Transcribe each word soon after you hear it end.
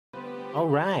All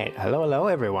right, hello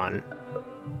everyone.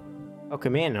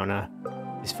 Welcome in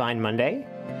on this fine Monday.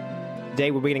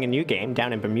 Today we're beginning a new game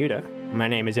down in Bermuda. My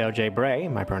name is LJ Bray,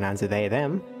 my pronouns are they,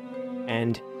 them,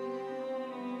 and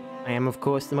I am of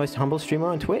course the most humble streamer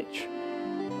on Twitch.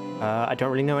 I don't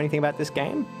really know anything about this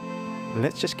game.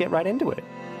 Let's just get right into it.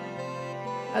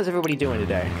 How's everybody doing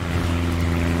today?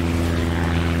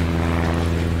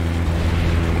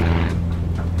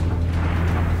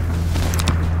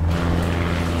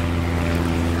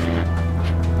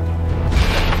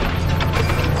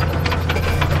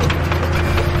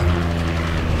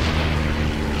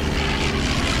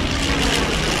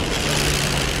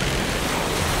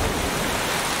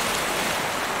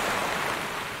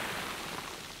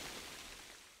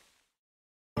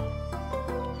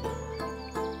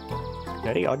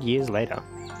 30 odd years later.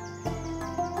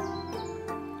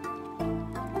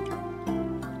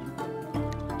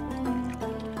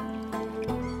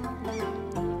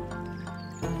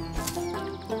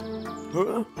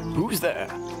 Who's there?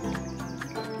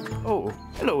 Oh,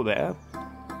 hello there.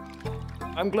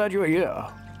 I'm glad you're here.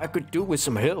 I could do with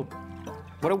some help.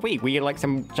 What are we? We're like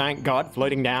some giant god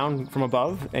floating down from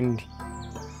above, and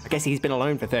I guess he's been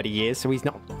alone for 30 years, so he's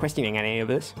not questioning any of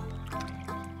this.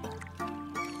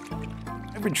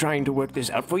 I've been trying to work this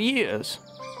out for years.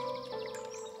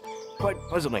 Quite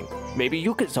puzzling. Maybe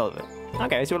you could solve it.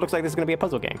 Okay, so it looks like this is going to be a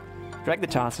puzzle game. Drag the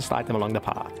tasks to slide them along the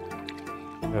path.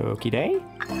 Okie day.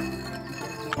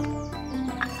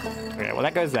 Okay, well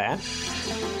that goes there.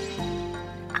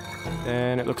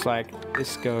 Then it looks like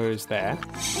this goes there.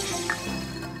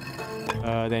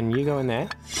 Then you go in there.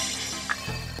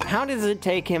 How does it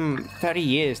take him 30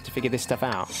 years to figure this stuff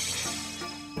out?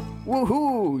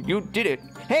 Woohoo! You did it!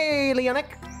 Hey,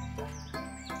 Leonic!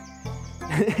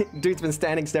 Dude's been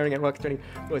staring at Work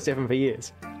 24/7 for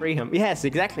years. Free him. Yes,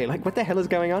 exactly. Like, what the hell is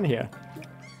going on here?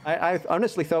 I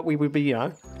honestly thought we would be, you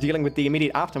know, dealing with the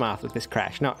immediate aftermath of this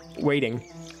crash, not waiting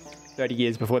 30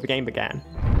 years before the game began.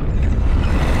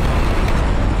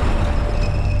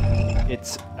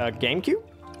 It's a GameCube?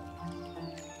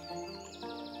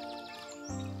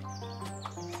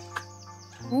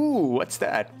 Ooh, what's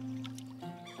that?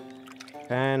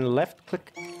 And left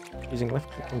click, using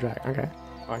left click and drag. Okay.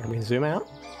 Oh, can we zoom out?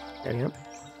 Getting up.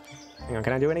 Hang on,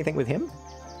 can I do anything with him?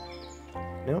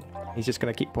 No? He's just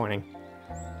gonna keep pointing.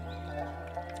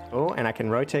 Oh, and I can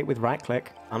rotate with right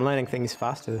click. I'm learning things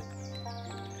faster.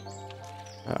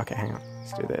 Okay, hang on.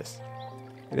 Let's do this.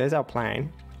 There's our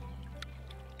plane.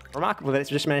 Remarkable that it's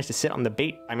just managed to sit on the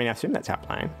beach. I mean, I assume that's our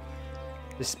plane.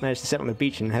 Just managed to sit on the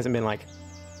beach and hasn't been like...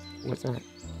 What's that?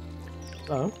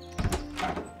 Hello?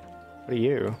 What are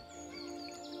you?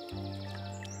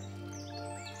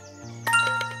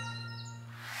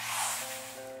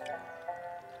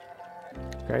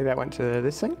 Okay, that went to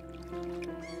this thing.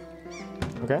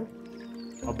 Okay.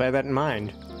 I'll bear that in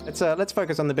mind. Let's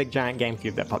focus on the big giant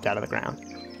GameCube that popped out of the ground.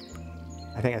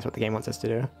 I think that's what the game wants us to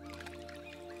do.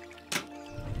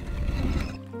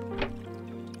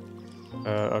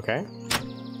 Okay.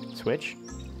 Switch.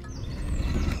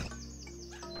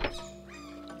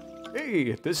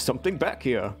 Hey, there's something back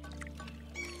here.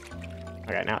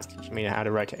 Okay, now it's teaching me how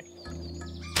to rotate.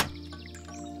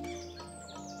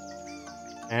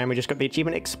 And we just got the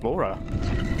achievement Explorer.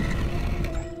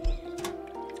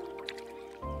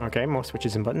 Okay, more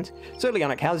switches and buttons. So,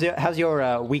 Leonic, how's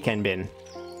your weekend been?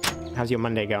 How's your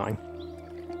Monday going?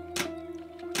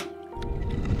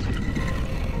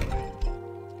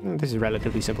 This is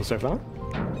relatively simple so far.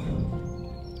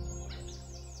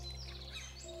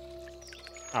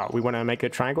 Oh, we want to make a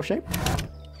triangle shape?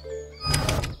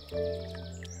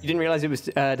 You didn't realize it was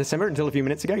December until a few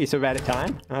minutes ago? You're so bad at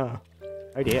time? Oh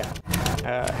dear.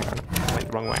 Hang on. I went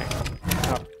the wrong way.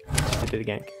 Oh, just did it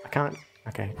again. I can't.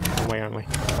 Okay, one way only.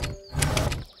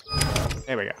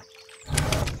 There we go.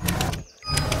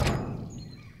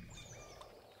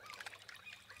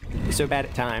 You're so bad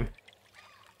at time.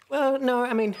 Well, no,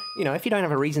 I mean, you know, if you don't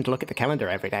have a reason to look at the calendar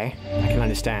every day, I can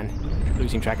understand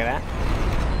losing track of that.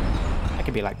 I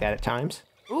can be like that at times.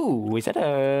 Ooh, is that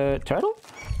a turtle?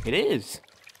 It is.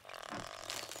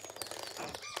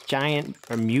 Giant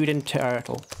Bermudan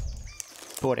turtle.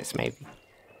 Tortoise, maybe.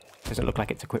 Doesn't look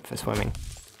like it's equipped for swimming.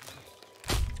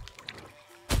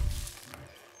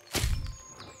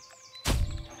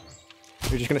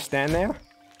 You're just gonna stand there?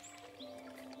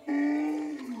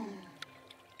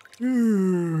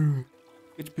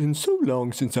 It's been so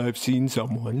long since I've seen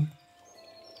someone.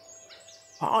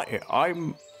 Hi,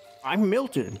 I'm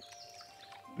Milton.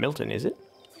 Milton, is it?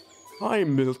 Hi,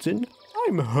 Milton.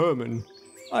 I'm Herman.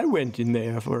 I went in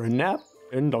there for a nap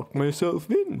and locked myself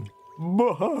in.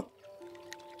 Bah!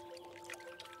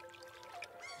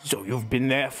 So you've been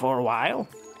there for a while?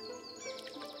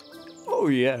 Oh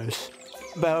yes,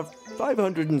 about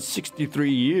 563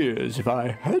 years if I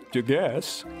had to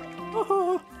guess.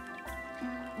 How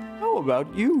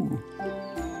about you?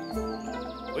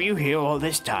 Were you here all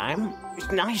this time?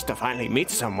 It's nice to finally meet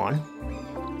someone.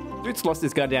 Dude's lost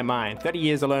his goddamn mind. 30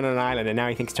 years alone on an island and now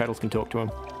he thinks turtles can talk to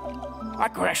him. I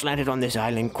crash landed on this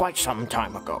island quite some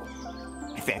time ago,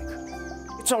 I think.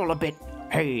 It's all a bit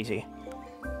hazy.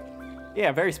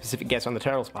 Yeah, very specific guess on the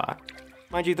turtle's part.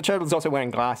 Mind you, the turtle's also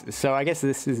wearing glasses, so I guess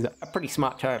this is a pretty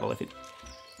smart turtle if it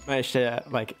managed to,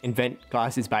 like, invent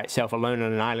glasses by itself alone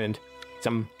on an island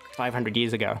some 500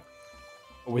 years ago.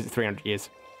 Or was it 300 years?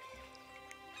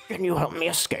 Can you help me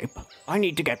escape? I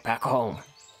need to get back home.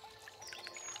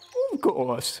 Of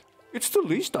course. It's the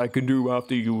least I can do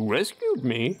after you rescued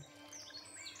me.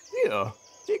 Here,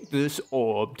 take this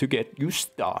orb to get you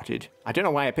started. I don't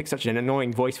know why I picked such an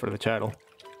annoying voice for the turtle.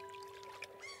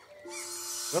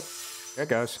 Whoop, there it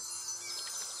goes.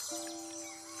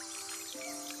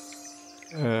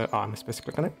 Oh, I'm supposed to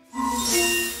click on it.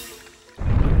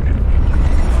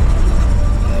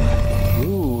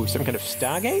 Ooh, some kind of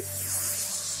Stargate?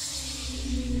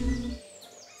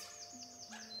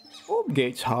 Orb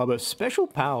gates harbor special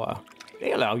power.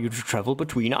 They allow you to travel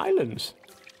between islands.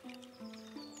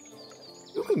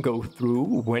 You can go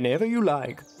through whenever you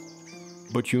like,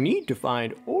 but you need to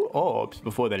find all orbs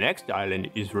before the next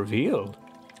island is revealed.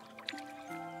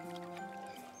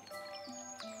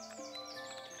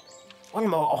 One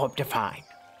more orb to find.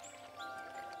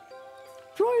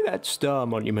 Try that star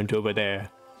monument over there.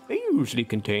 They usually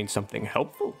contain something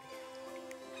helpful.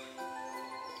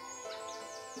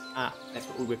 Ah, that's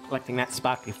what we were collecting that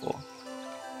sparkly for.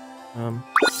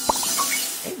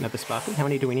 Okay, another sparkly. How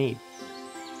many do we need?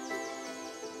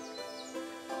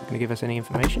 Gonna give us any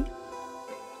information?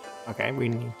 Okay, we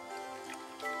need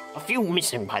a few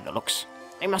missing by the looks.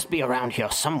 They must be around here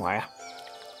somewhere.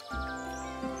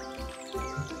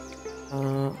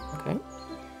 Okay.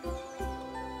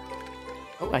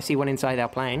 Oh, I see one inside our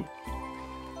plane.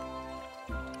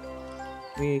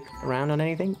 We click around on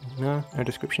anything? No? No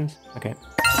descriptions? Okay.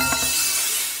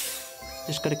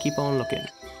 Just gotta keep on looking.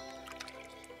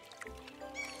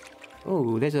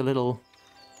 Oh, there's a little...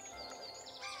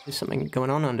 There's something going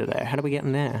on under there. How do we get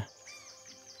in there?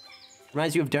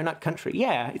 Reminds you of Donut Country.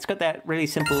 Yeah, it's got that really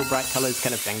simple, bright colors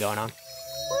kind of thing going on.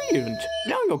 Brilliant!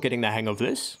 Now you're getting the hang of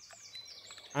this.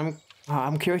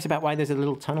 I'm curious about why there's a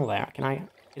little tunnel there. Can I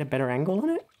get a better angle on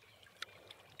it?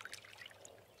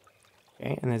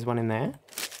 Okay, and there's one in there.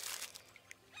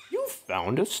 You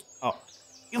found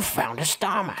a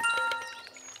star map.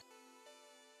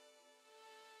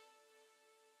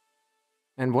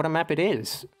 And what a map it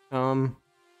is.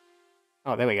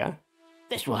 Oh, there we go.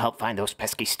 This will help find those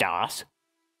pesky stars.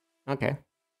 Okay.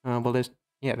 Well,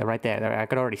 yeah, they're right there. I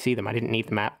could already see them. I didn't need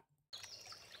the map.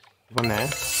 There's one there.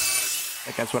 I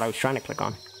think that's what I was trying to click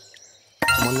on.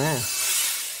 One there.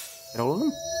 Is that all of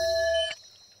them?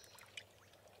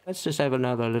 Let's just have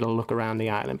another little look around the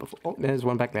island before... Oh, there's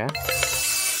one back there.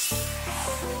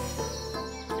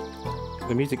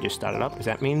 The music just started up. Does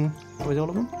that mean it was all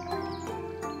of them?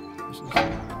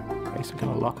 Okay, some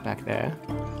kind of lock back there.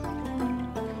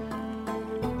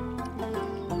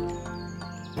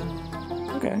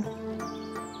 Okay.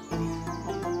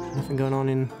 Nothing going on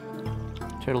in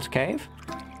Turtle's Cave?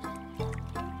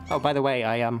 Oh, by the way,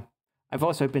 I've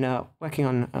also been working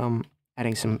on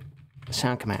adding some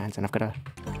sound commands, and I've got a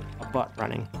bot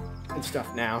running and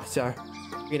stuff now, so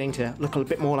beginning to look a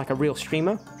bit more like a real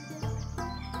streamer.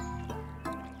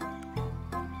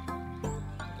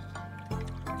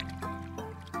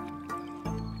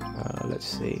 Let's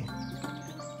see.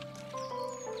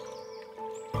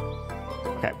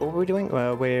 Okay, what were we doing?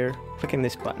 We're clicking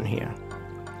this button here.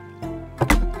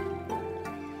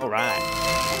 Alright.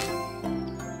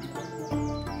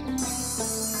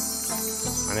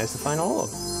 And there's the final orb.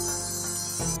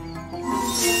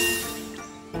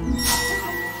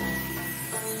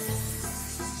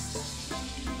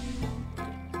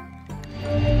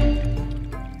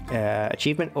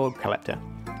 Achievement Orb Collector.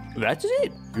 That's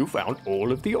it! You found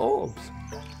all of the orbs.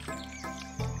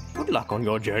 Good luck on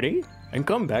your journey, and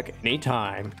come back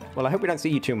anytime. Well, I hope we don't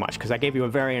see you too much, because I gave you a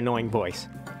very annoying voice.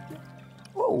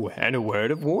 Oh, and a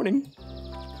word of warning.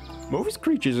 Most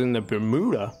creatures in the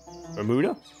Bermuda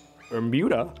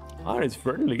aren't as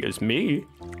friendly as me.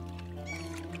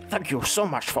 Thank you so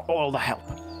much for all the help.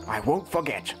 I won't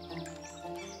forget.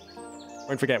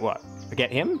 Won't forget what?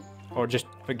 Forget him? Or just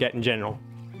forget in general?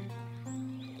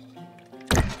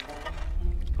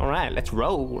 Alright, let's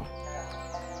roll.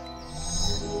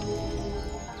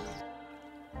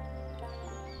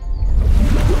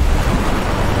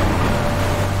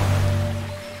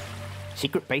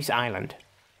 Secret Base Island.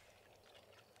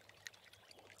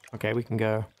 Okay, we can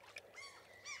go.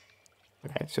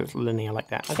 Okay, so it's linear like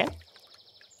that. Okay.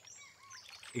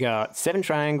 We got 7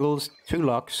 triangles, 2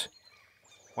 locks,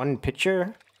 1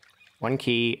 picture, 1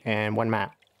 key, and 1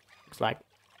 map. Looks like.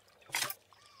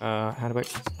 How do I...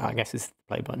 Oh, I guess it's the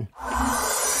play button.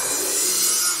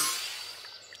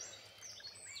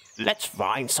 Let's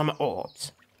find some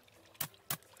orbs.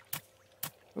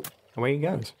 Oh, away he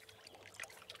goes.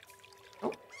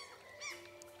 Oh.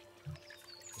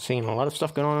 Seeing a lot of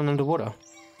stuff going on underwater.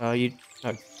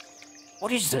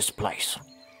 What is this place?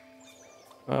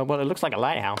 Well, it looks like a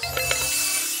lighthouse.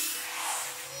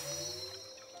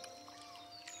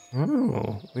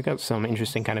 Oh, we got some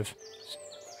interesting kind of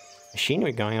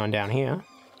machinery going on down here.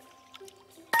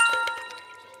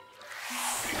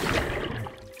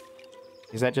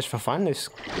 Is that just for fun? This,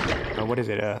 what is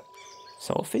it? A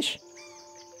soulfish?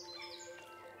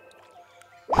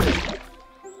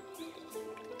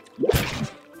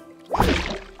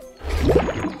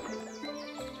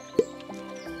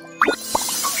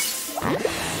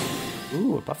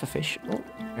 Ooh, a pufferfish. Oh,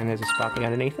 and there's a sparkling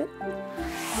underneath it.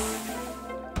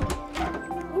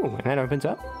 Ooh, and that opens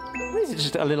up. This is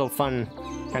just a little fun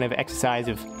kind of exercise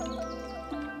of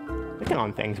clicking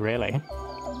on things, really.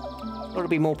 Thought it'd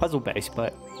be more puzzle-based,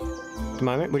 but at the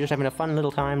moment we're just having a fun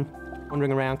little time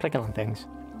wandering around clicking on things.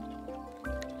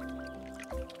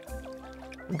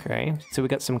 Okay, so we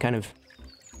got some kind of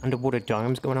underwater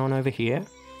domes going on over here.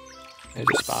 There's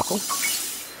a sparkle.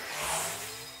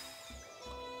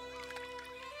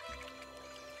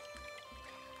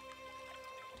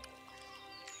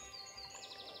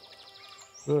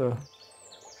 Ugh.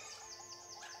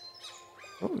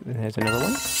 Oh, there's another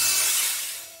one.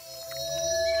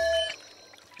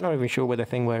 Not even sure where the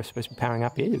thing we're supposed to be powering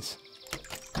up is.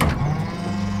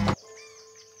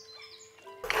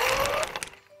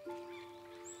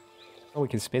 Oh, we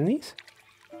can spin these?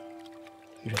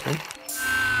 Interesting.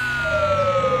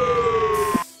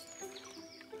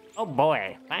 Oh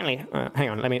boy, finally. Hang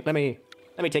on, let me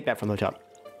take that from the top.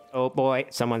 Oh boy,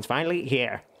 someone's finally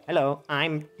here. Hello,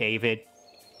 I'm David.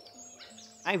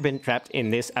 I've been trapped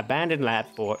in this abandoned lab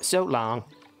for so long.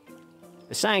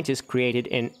 The scientists created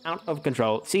an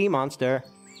out-of-control sea monster,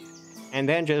 and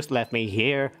then just left me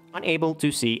here, unable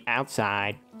to see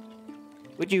outside.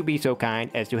 Would you be so kind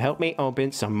as to help me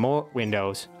open some more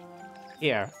windows?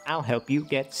 Here, I'll help you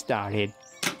get started.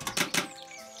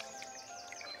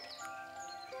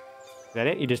 Is that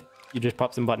it? You just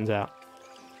pop some buttons out.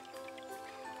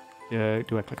 Do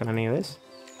I click on any of this?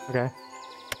 Okay.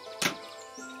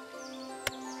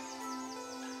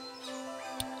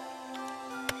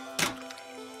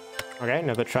 Okay,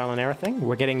 another trial and error thing.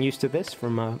 We're getting used to this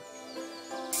from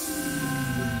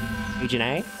Region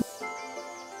A.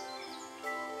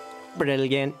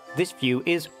 Brilliant. This view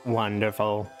is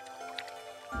wonderful.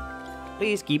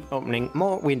 Please keep opening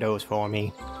more windows for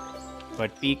me.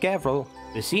 But be careful.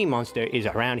 The sea monster is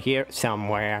around here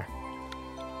somewhere.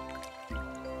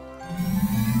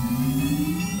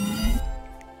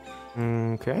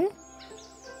 Okay. What's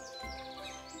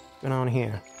going on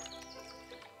here?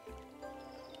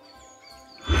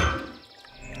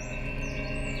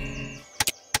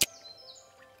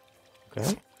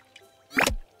 Okay.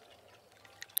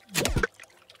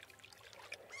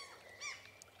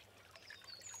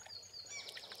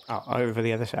 Oh, over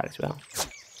the other side as well.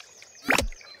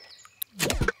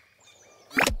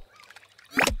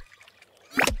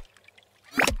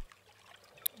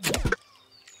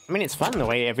 I mean, it's fun the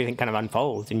way everything kind of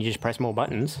unfolds and you just press more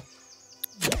buttons.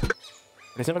 But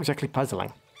it's not exactly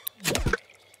puzzling.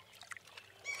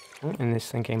 Oh, and this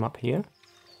thing came up here.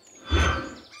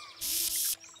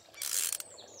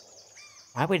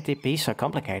 Why would it be so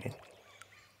complicated?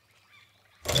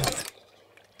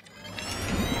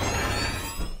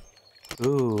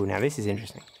 Ooh, now this is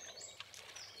interesting.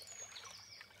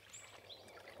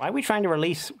 Why are we trying to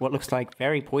release what looks like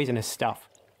very poisonous stuff?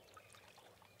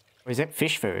 Or is it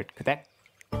fish food? Could that...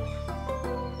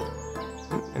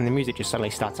 And the music just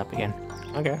suddenly starts up again.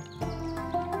 Okay.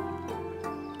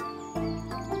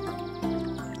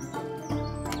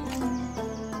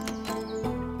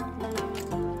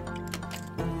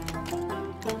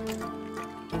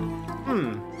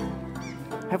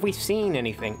 Have we seen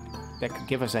anything that could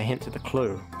give us a hint to the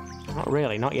clue? Not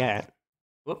really, not yet.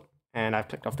 Whoop, and I've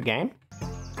clicked off the game.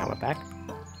 Now we're back.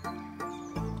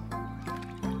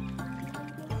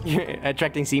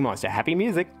 Attracting sea monster. Happy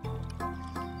music.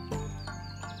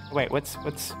 Wait, what's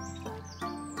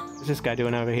this guy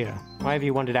doing over here? Why have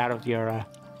you wandered out of your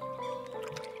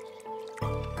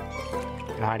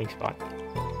hiding spot?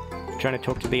 Trying to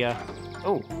talk to the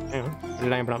oh, hang on.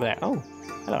 Did I open up there? Oh,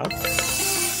 hello.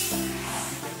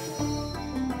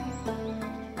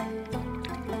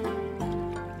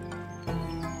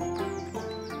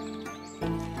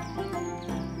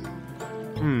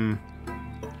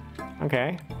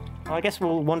 Okay. Well, I guess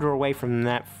we'll wander away from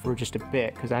that for just a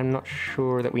bit, because I'm not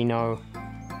sure that we know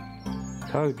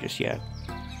code just yet.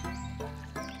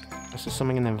 Is there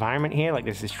something in the environment here? Like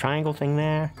there's this triangle thing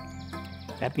there?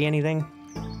 Could that be anything?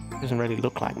 Doesn't really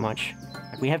look like much.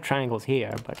 Like, we have triangles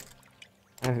here, but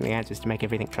I don't think the answer is to make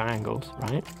everything triangles,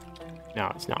 right? No,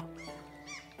 it's not.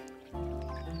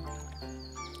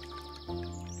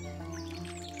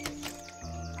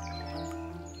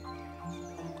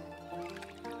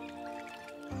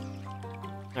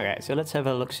 Okay, so let's have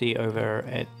a look-see over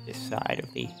at this side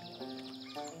of the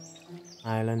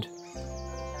island.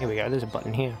 Here we go, there's a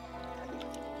button here.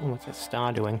 Oh, what's that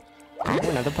star doing? Oh,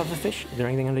 another pufferfish? Is there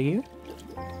anything under you?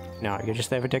 No, you're just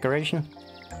there for decoration?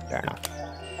 Fair enough.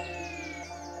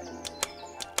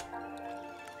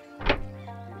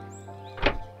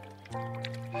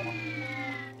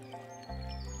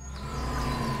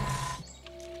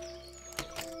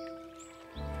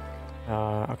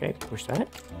 Okay, push that.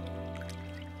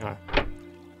 No.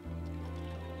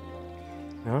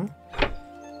 No?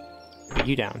 Put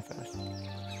you down first.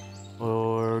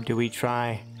 Or do we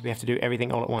try... Do we have to do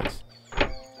everything all at once?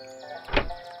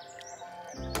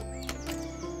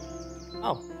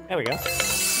 Oh, there we go.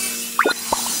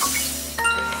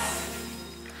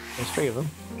 There's 3 of them.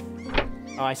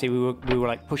 Oh, I see. We were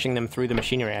like pushing them through the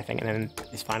machinery, I think, and then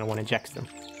this final one ejects them.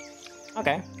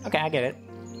 Okay, okay, I get it.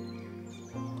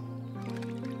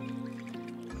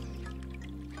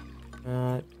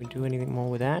 Do we do anything more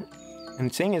with that?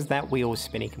 And seeing as that wheel was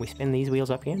spinning, can we spin these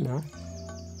wheels up here? No.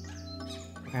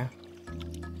 Okay.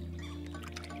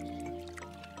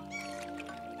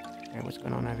 Okay, what's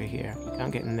going on over here? We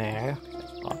can't get in there.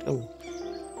 That's blocked. Oh.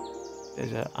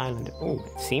 There's an island. Oh,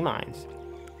 sea mines.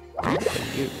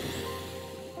 You.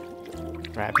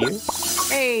 Grab you.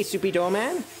 Hey, Soupy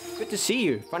Doorman. Good to see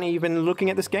you. Funny you've been looking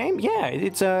at this game? Yeah,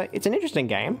 it's an interesting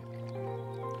game.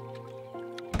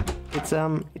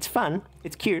 It's fun.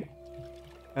 It's cute.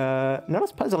 Not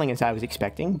as puzzling as I was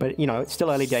expecting, but you know, it's still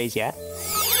early days yet.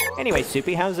 Anyway,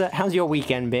 Soupy, how's your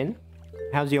weekend been?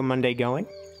 How's your Monday going?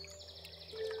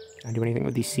 Can I do anything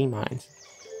with these sea mines?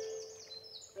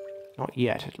 Not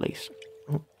yet, at least.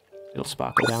 Oh, little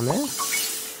sparkle down there.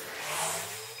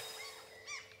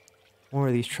 More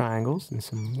of these triangles and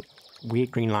some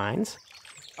weird green lines.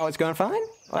 Oh, it's going fine?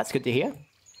 Well, that's good to hear.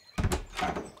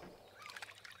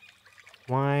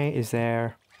 Why is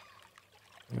there...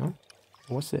 You know,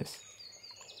 what's this?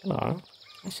 Hello.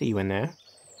 I see you in there.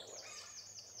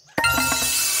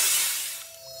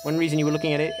 One reason you were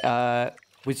looking at it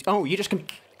was... Oh, you just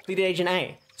completed Agent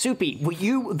A. Soupy, were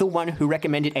you the one who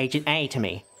recommended Agent A to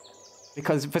me?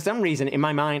 Because for some reason, in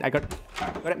my mind, I got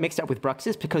it mixed up with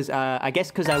Brux's, because I guess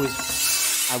because I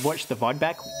watched the VOD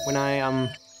back when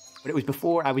but it was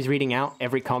before I was reading out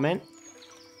every comment.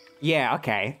 Yeah,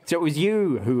 okay. So it was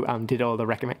you who did all the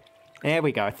recommend. There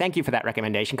we go. Thank you for that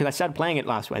recommendation, because I started playing it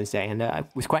last Wednesday, and I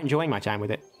was quite enjoying my time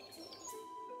with it.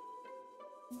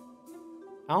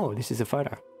 Oh, this is a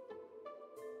photo.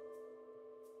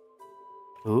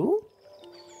 Who?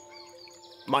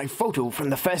 My photo from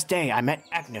the first day I met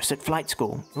Agnes at flight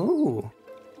school. Ooh.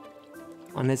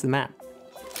 And there's the map.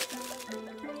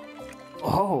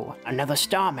 Oh, another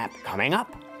star map coming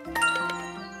up.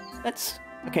 That's...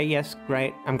 Okay, yes,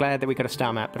 great. I'm glad that we got a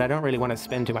star map, but I don't really want to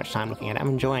spend too much time looking at it. I'm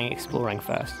enjoying exploring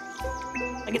first.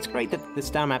 Like, it's great that the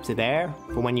star maps are there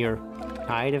for when you're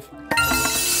tired of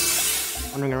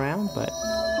wandering around, but...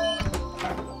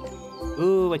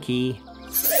 Ooh, a key.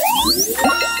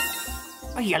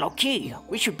 A yellow key!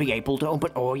 We should be able to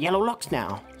open all yellow locks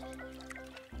now.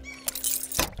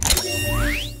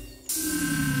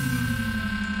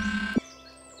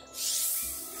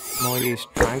 More of these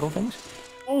triangle things?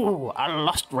 Ooh, a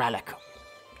lost relic.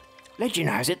 Legend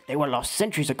has it they were lost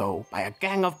centuries ago by a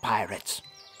gang of pirates.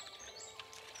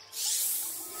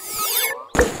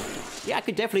 Yeah, I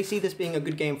could definitely see this being a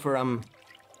good game for, well,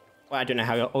 I don't know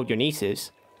how old your niece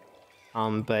is.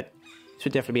 But this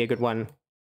would definitely be a good one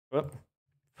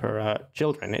for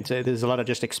children. There's a lot of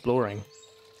just exploring.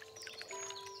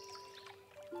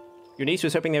 Your niece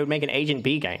was hoping they would make an Agent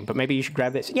B game, but maybe you should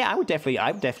grab this. Yeah, I would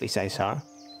definitely say so.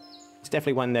 It's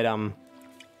definitely one that,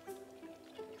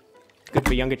 good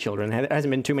for younger children. There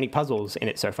hasn't been too many puzzles in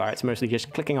it so far. It's mostly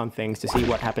just clicking on things to see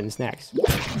what happens next.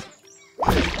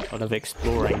 A lot of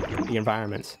exploring the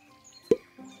environments.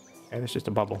 Okay, that's just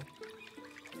a bubble.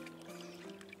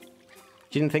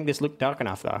 She didn't think this looked dark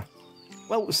enough, though.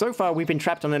 Well, so far we've been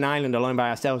trapped on an island alone by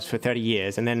ourselves for 30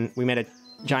 years, and then we met a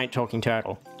giant talking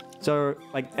turtle. So,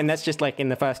 like, and that's just like in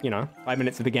the first, 5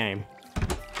 minutes of the game.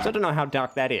 So I don't know how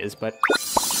dark that is, but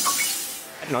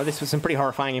I don't know, this was some pretty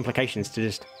horrifying implications to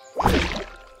just...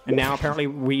 And now apparently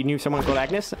we knew someone called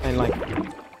Agnes, and like,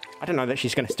 I don't know that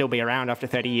she's going to still be around after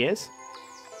 30 years.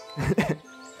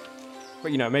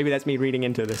 But maybe that's me reading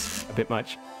into this a bit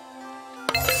much.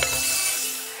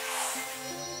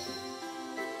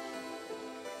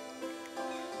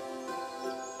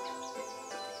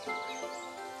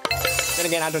 Then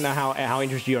again, I don't know how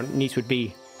interested your niece would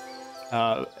be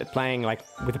playing like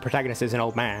with the protagonist as an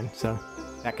old man, so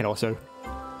that can also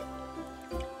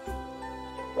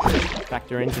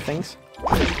factor into things.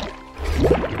 There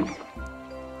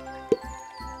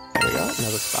we go,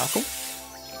 another sparkle.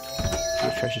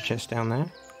 The treasure chest down there.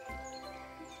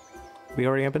 We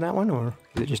already opened that one, or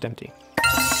is it just empty?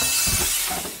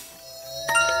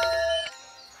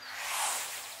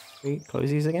 We close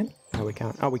these again? No, we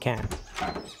can't. Oh, we can.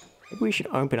 Maybe we should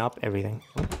open up everything.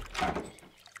 Oh.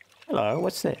 Hello,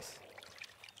 what's this?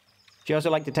 Do you also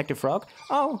like Detective Frog?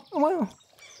 Oh, well.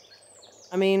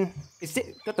 I mean, it's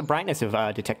got the brightness of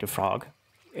Detective Frog.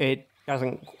 It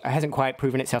hasn't quite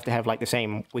proven itself to have like the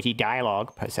same witty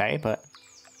dialogue per se, but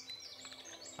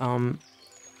it's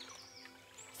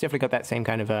definitely got that same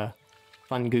kind of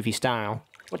fun, goofy style.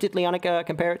 What did Leonica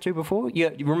compare it to before? Yeah,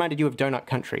 it reminded you of Donut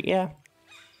Country. Yeah.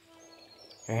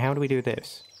 Okay, how do we do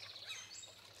this?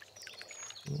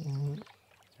 Is there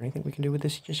anything we can do with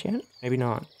this just yet? Maybe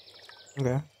not.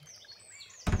 Okay.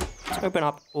 Let's open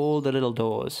up all the little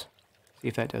doors. See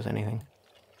if that does anything.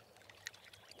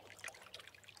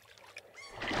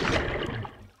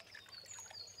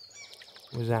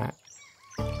 What was that?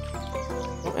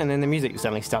 Oh, and then the music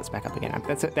suddenly starts back up again.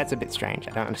 That's a bit strange.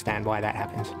 I don't understand why that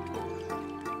happens.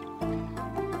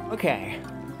 Okay.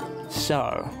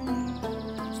 So.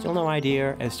 Still no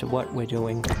idea as to what we're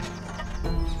doing.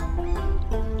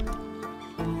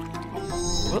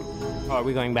 Whoop. Oh, are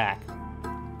we going back?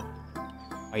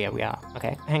 Oh yeah, we are.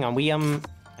 Okay, hang on. We I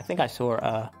think I saw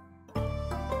a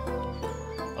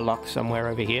lock somewhere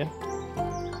over here.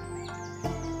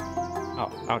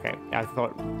 Oh, okay. I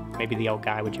thought maybe the old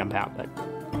guy would jump out, but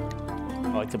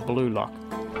oh, it's a blue lock.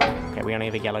 Okay, we only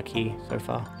have a yellow key so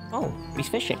far. Oh, he's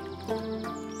fishing.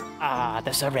 Ah,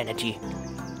 the serenity.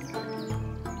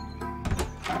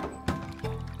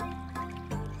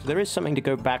 So there is something to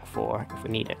go back for if we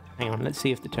need it. Hang on, let's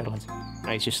see if the turtle is... No,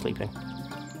 he's just sleeping.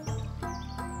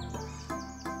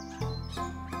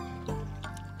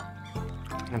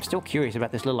 And I'm still curious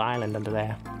about this little island under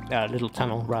there. Little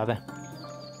tunnel, rather.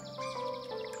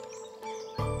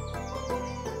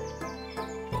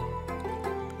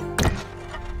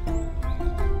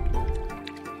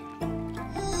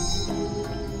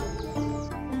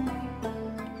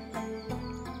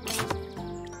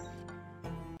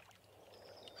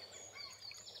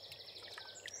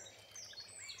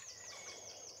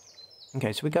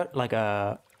 Okay, so we got like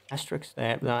a asterisk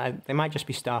there. No, they might just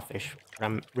be starfish. What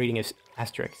I'm reading as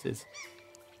asterisks.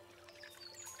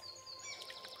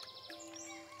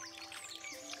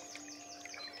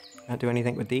 Can't do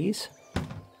anything with these.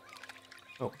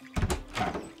 Oh,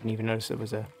 didn't even notice there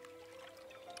was a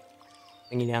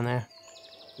thingy down there.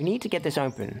 We need to get this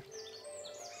open.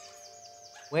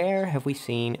 Where have we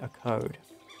seen a code?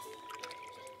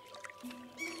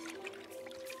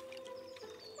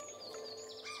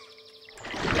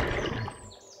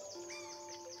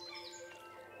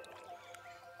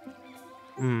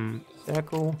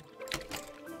 Circle.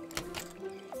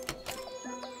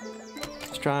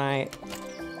 Let's try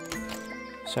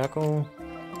circle,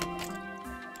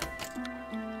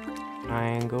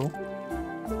 triangle,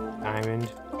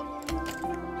 diamond.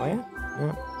 Oh yeah?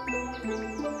 Yeah.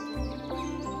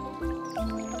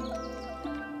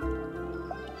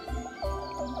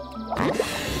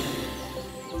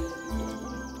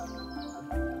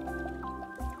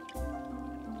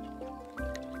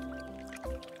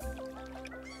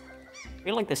 I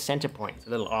feel like the center point's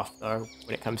a little off, though,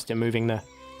 when it comes to moving the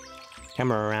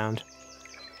camera around.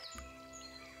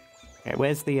 Okay,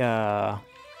 where's the, Are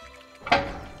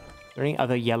there any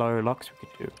other yellow locks we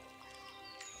could do?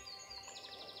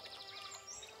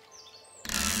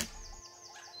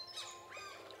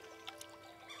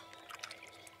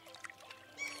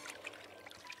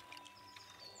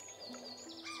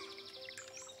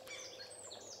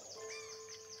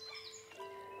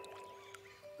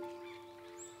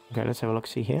 Okay, let's have a look,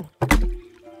 see here.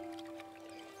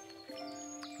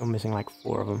 I'm missing like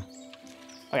 4 of them.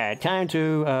 Okay, time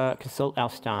to consult our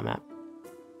star map.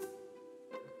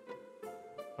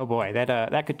 Oh boy,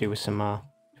 that could do with some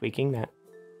tweaking. That.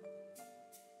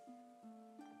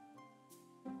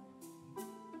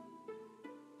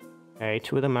 Okay, Okay,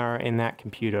 2 of them are in that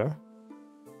computer.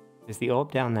 There's the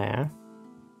orb down there.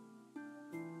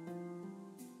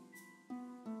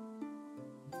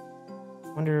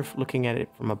 I wonder if looking at it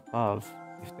from above,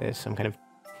 if there's some kind of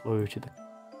clue to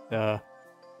the...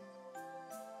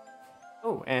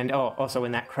 Oh, and also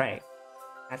in that crate.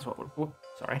 That's what we're...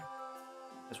 sorry.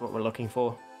 That's what we're looking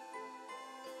for.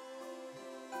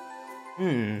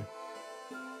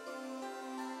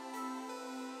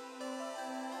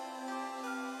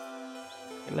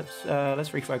 Okay, let's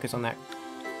refocus on that.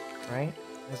 Right?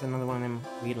 There's another one of them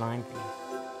weird line things.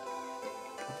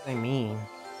 What do they mean?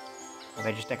 Are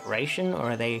they just decoration,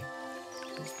 or are they...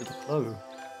 what's the clue?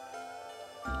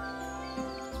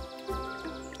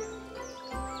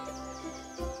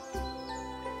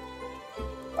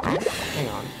 Hang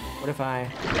on. What if I...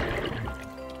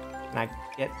 can I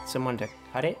get someone to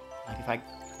cut it? Like if I...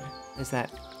 there's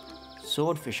that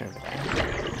swordfish over there.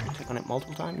 Click on it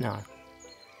multiple times? No.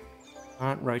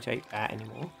 Can't rotate that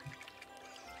anymore.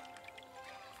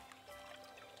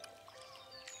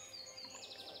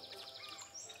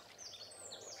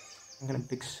 I'm gonna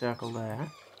big circle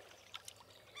there.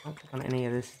 Can't click on any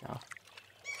of this stuff.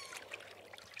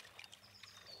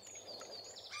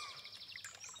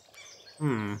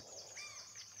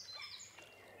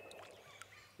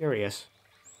 Curious.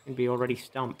 Can be already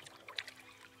stumped.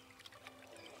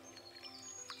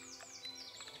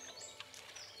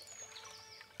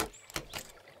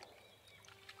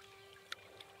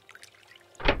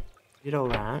 Did all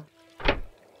that.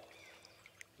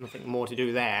 Nothing more to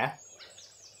do there.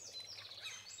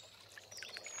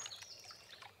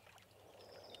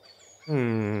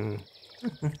 Can't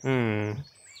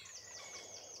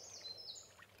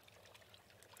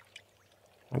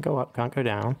go up, can't go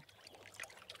down.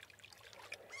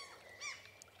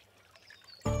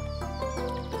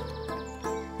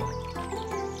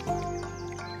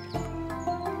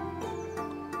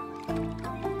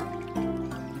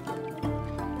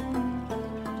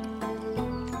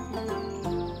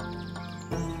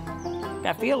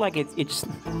 I feel like it's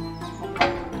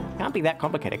can't be that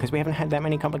complicated because we haven't had that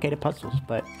many complicated puzzles,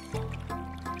 but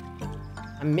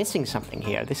I'm missing something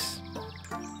here. This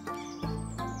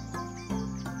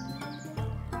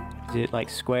is it like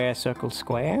square, circle,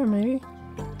 square, maybe?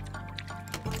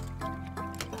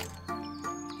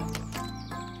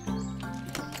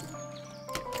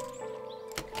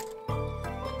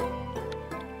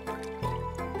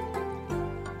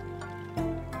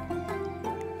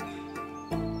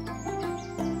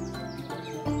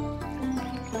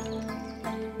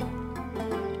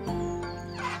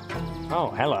 Oh,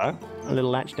 hello. A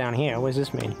little latch down here. What does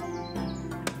this mean?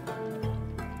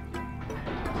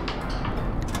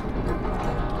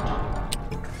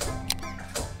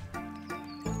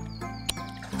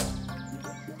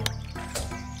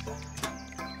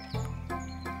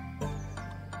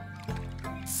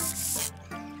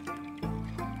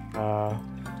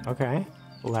 Okay.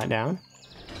 Pull that down.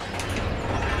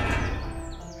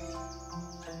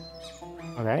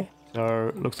 Okay.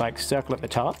 So, looks like circle at the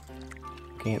top.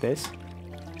 Looking at this.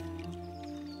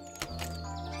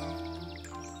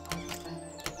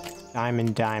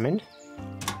 Diamond, diamond.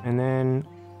 And then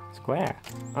square.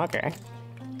 Okay.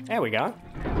 There we go.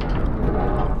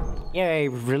 Yay,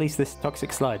 we've released this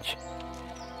toxic sludge.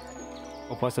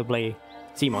 Or possibly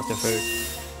sea monster food.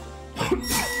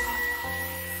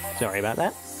 Sorry about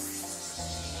that.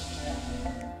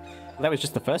 That was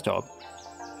just the first orb.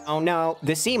 Oh no,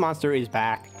 the sea monster is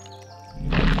back.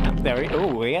 There we go.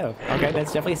 Oh, yeah. Okay,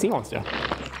 that's definitely a sea monster.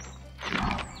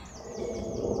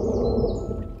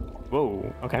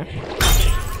 Whoa, okay.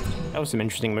 That was some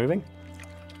interesting moving.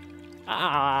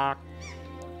 Ah!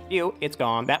 Ew, it's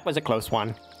gone. That was a close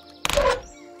one.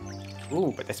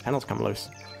 Ooh, but this panel's come loose.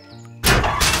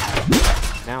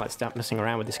 Now let's start messing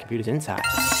around with this computer's inside.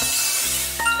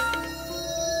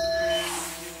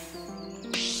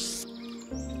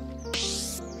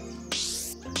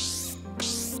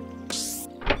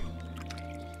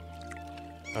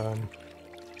 What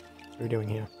are we doing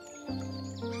here?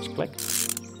 Just click.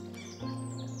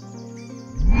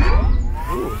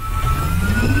 Ooh.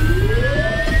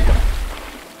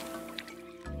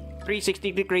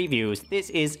 360-degree views. This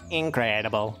is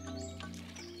incredible.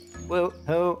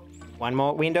 Woohoo! One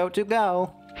more window to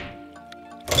go.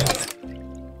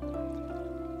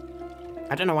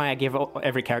 I don't know why I give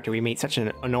every character we meet such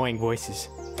an annoying voices.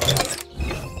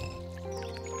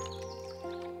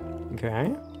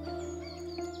 Okay.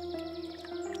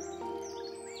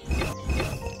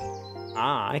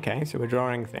 Ah, okay, so we're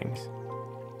drawing things.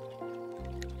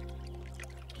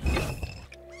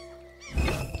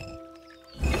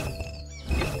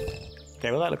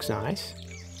 Okay, well that looks nice.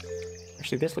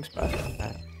 Actually, this looks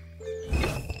perfect.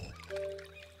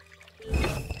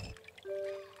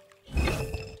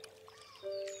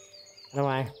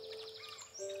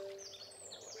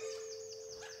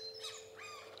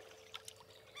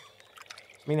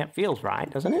 mean, that feels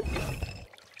right, doesn't it?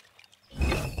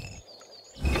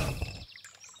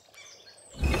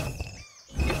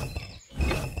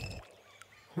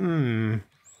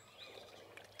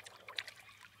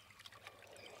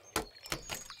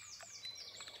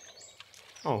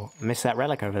 Oh, I missed that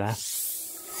relic over there.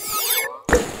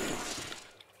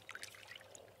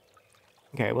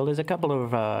 Okay, well, there's a couple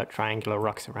of triangular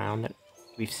rocks around that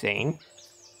we've seen.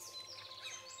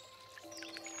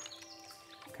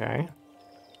 Okay.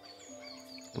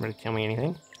 Doesn't really tell me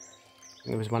anything. I think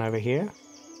there was one over here.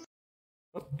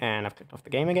 Oh, and I've clicked off the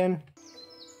game again.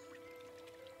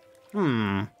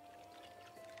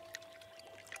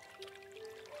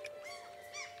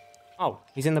 Oh,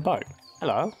 he's in the boat.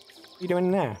 Hello. What are you doing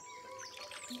in there?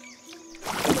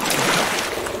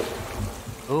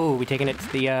 Oh, we're taking it to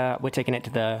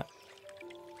the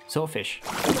swordfish.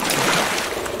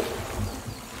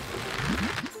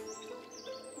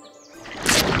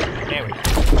 There we go.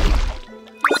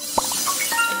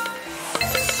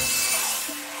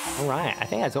 Alright, I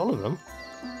think that's all of them.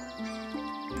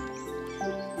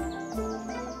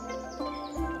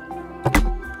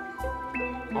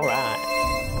 Alright.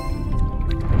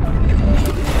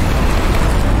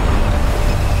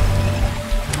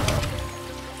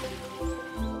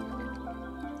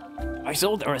 I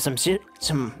saw there are some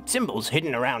symbols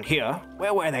hidden around here.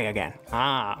 Where were they again?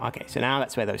 Ah, okay, so now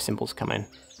that's where those symbols come in.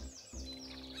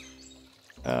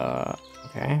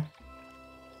 Okay.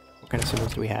 What kind of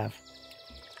symbols do we have?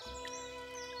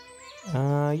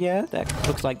 Yeah, that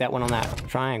looks like that one on that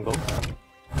triangle.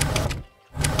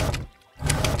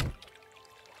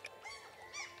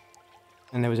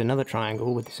 And there was another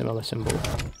triangle with a similar symbol.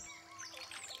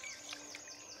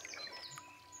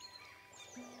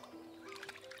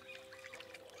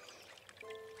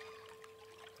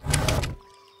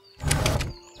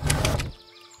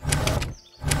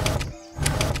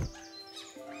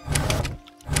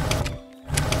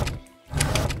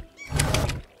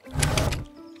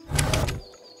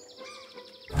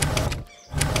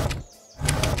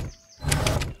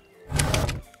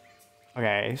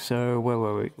 Okay, so where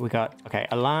were we? We got, okay,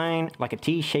 a line, like a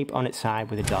T shape on its side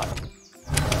with a dot.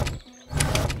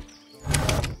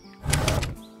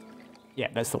 Yeah,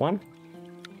 that's the one.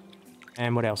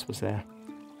 And what else was there?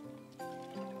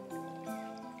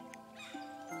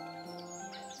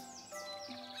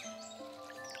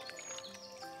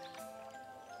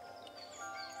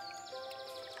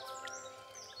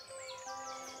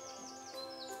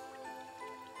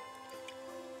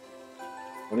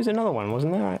 There was another one,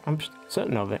 wasn't there? I'm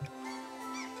certain of it.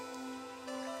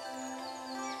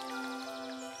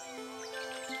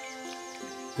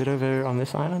 Is it over on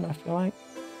this island, I feel like?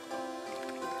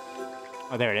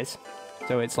 Oh, there it is.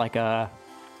 So it's like a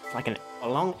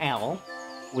long L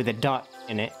with a dot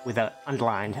in it with a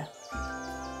underlined.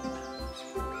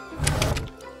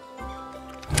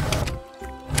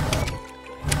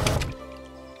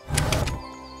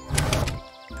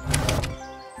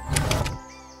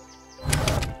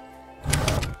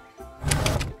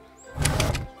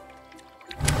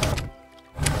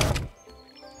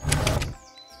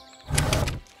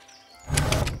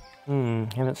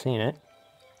 Haven't seen it.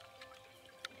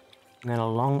 And then a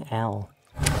long L.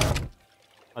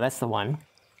 Oh, that's the one.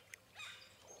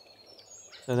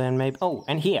 So then maybe... Oh,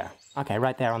 and here. Okay,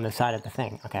 right there on the side of the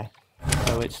thing. Okay.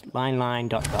 So it's line, line,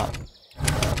 dot, dot.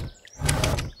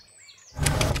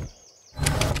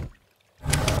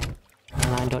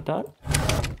 Line, line, dot, dot?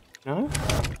 No?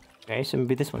 Okay, so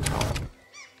maybe this one's wrong.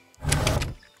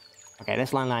 Okay,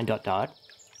 that's line, line, dot, dot.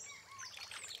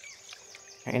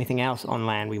 Okay, anything else on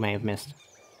land we may have missed?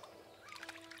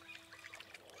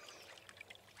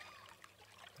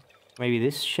 Maybe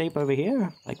this shape over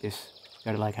here? Like this.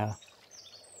 Got like a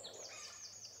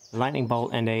lightning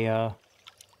bolt and a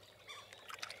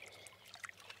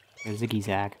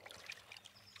ziggy-zag.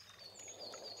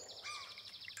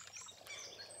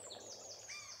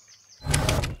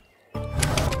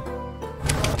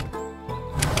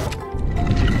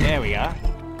 There we are.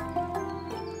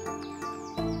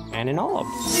 And an orb.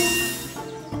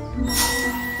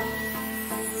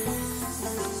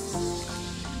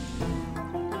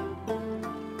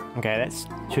 Okay, that's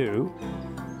 2.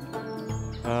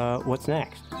 What's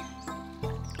next?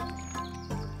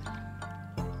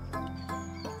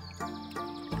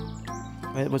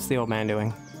 What's the old man doing?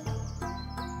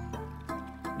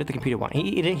 What did the computer want?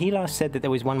 He last said that there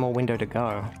was one more window to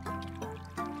go.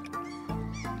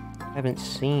 I haven't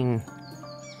seen...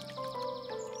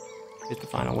 Here's the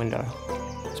final window.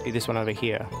 Must be this one over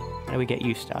here. How do we get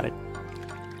you started?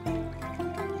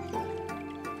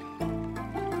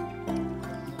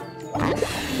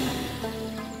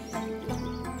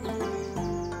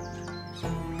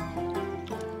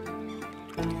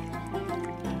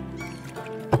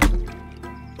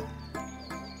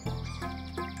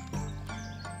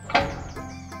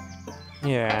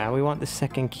 Yeah, we want the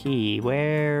second key.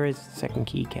 Where is the second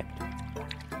key kept?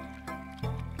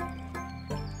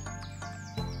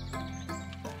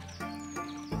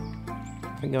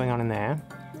 Nothing going on in there.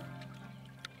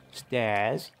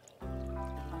 Stairs.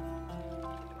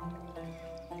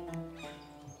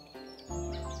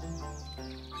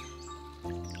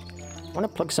 I want to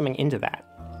plug something into that.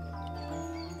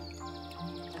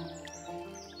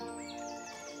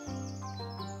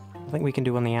 Nothing we can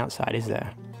do on the outside, is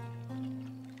there?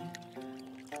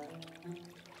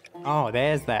 Oh,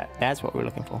 there's that. That's what we're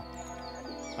looking for.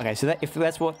 Okay, so if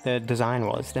that's what the design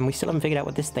was, then we still haven't figured out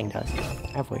what this thing does,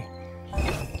 have we?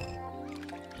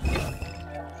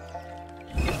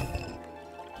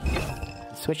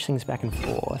 Switch things back and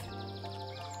forth.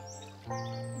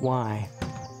 Why?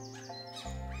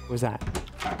 What was that?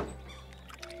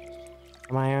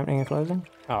 Am I opening and closing?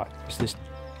 Oh, it's this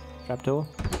trapdoor.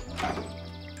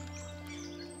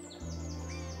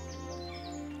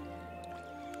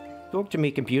 Talk to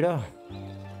me, computer.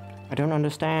 I don't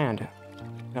understand.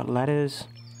 Got letters,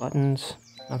 buttons,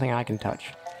 nothing I can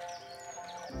touch.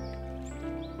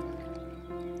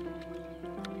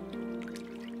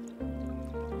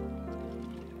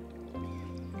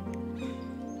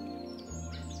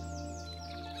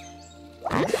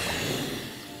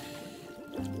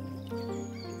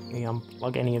 Can we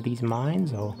unplug any of these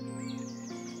mines, or...?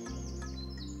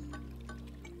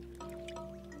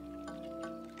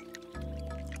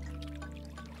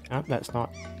 Oh, that's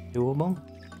not doable.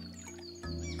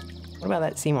 What about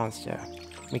that sea monster?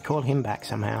 Can we call him back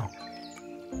somehow?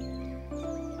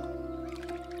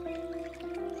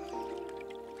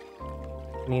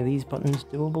 Any of these buttons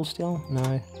doable still?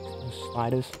 No. Just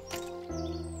sliders.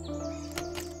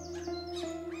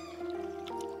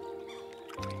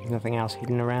 Nothing else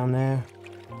hidden around there.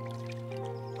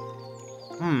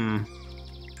 So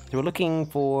we're looking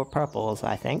for purples,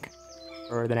 I think.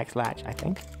 For the next latch, I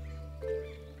think.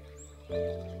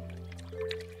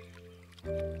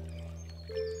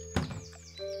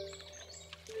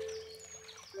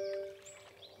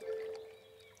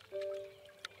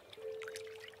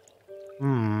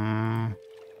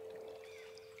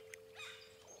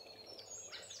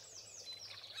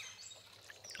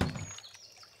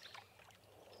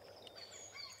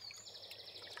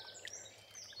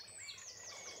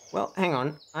 Well, hang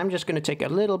on. I'm just going to take a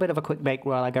little bit of a quick break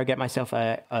while I go get myself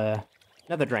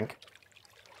another drink.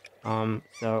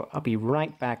 So I'll be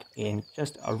right back in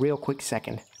just a real quick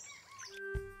second.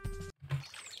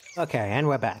 Okay, and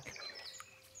we're back.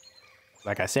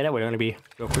 Like I said, it would only be a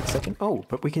real quick second. Oh,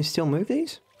 but we can still move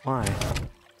these? Why?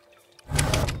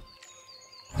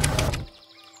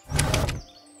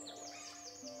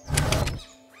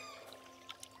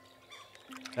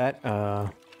 That,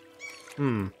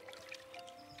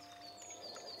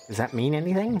 Does that mean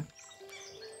anything?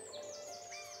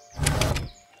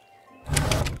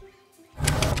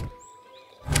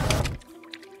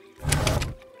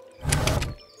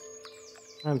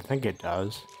 I don't think it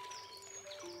does.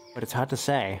 But it's hard to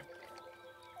say.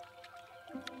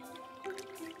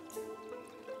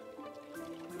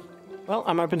 Well,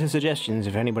 I'm open to suggestions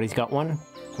if anybody's got one,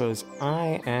 because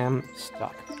I am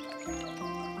stuck.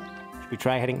 Should we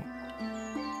try heading?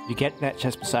 You get that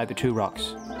chest beside the two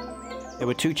rocks. There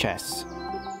were two chests.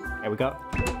 Okay, we got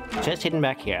a chest hidden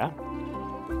back here.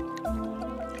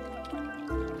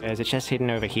 There's a chest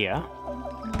hidden over here.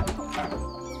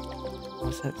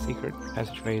 What's that secret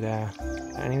passageway there?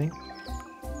 Is that anything?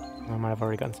 Oh, I might have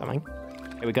already gotten something.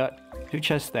 Okay, we got two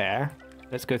chests there.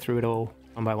 Let's go through it all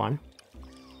one by one.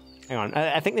 Hang on,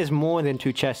 I think there's more than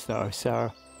two chests though,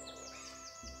 so...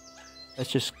 Let's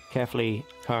just carefully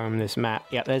comb this map.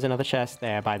 Yeah, there's another chest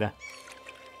there by the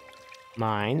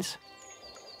mines.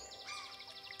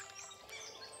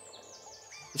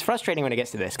 It's frustrating when it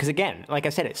gets to this, because again, like I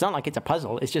said, it's not like it's a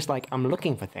puzzle, it's just like I'm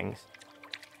looking for things.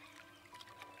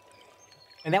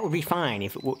 And that would be fine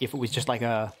if it was just like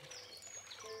a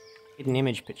hidden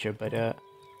image picture, but at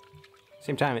the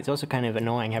same time, it's also kind of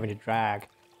annoying having to drag.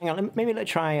 Hang on, maybe let's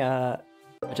try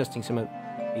adjusting some of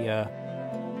the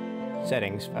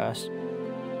settings first.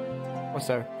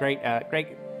 Also, great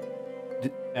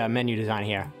menu design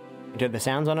here. You turn the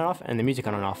sounds on and off, and the music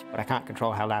on and off, but I can't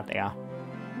control how loud they are.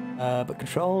 But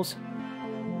controls...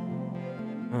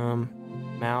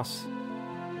 mouse...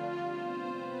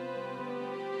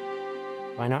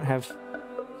 Do I not have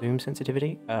zoom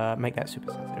sensitivity? Make that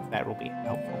super sensitive. That will be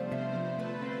helpful.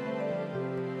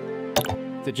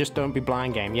 So just don't be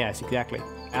blind game. Yes, exactly.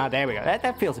 Ah, there we go.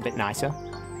 That feels a bit nicer.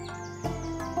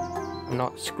 I'm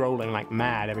not scrolling like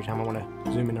mad every time I want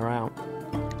to zoom in or out.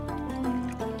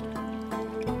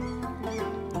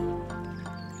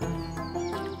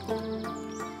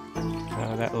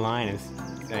 that line is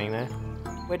saying there.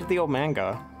 Where did the old man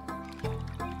go?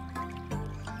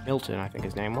 Milton, I think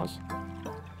his name was.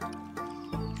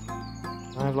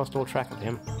 I've lost all track of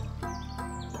him.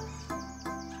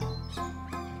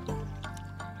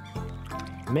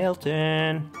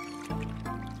 Milton!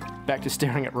 Back to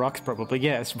staring at rocks, probably,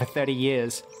 yes, for 30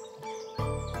 years. I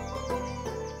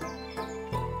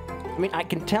mean, I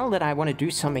can tell that I want to do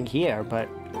something here, but...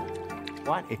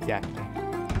 what exactly?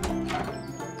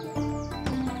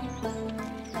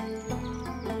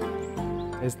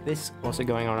 There's this also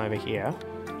going on over here.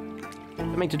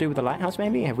 Something to do with the lighthouse,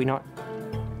 maybe? Have we not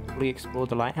fully explored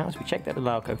the lighthouse? We checked that little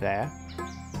alcove there.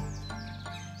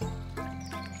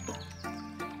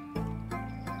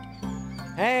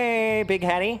 Hey, Big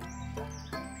Hattie!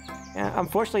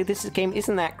 Unfortunately, this game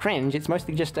isn't that cringe. It's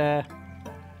mostly just,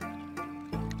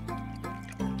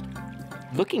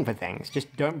 looking for things. Just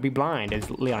don't be blind, as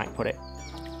Leonic put it.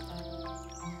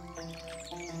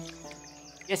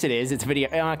 Yes, it is. It's a video.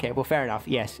 Oh, okay, well, fair enough.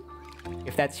 Yes.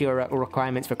 If that's your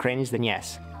requirements for cringe, then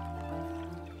yes.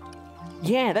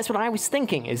 Yeah, that's what I was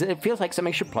thinking, is it feels like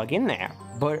something should plug in there.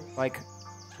 But, like...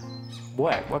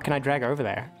 what? What can I drag over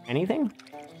there? Anything?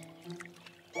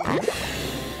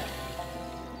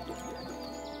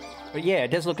 But yeah,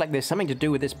 it does look like there's something to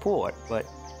do with this port, but...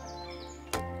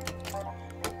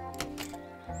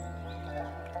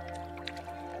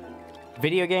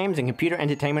 video games and computer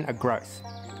entertainment are gross.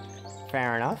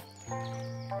 Fair enough.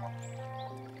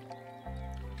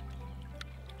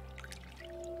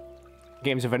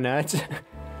 Games are for nerds?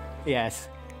 Yes.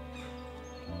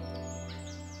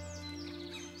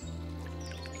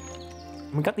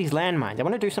 We got these landmines. I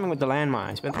want to do something with the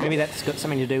landmines, but maybe that's got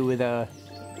something to do with, hang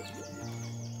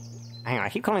on, I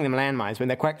keep calling them landmines when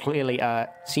they're quite clearly,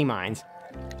 sea mines.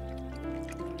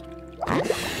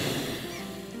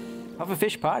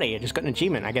 Pufferfish party. I just got an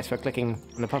achievement, I guess, for clicking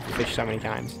on the pufferfish so many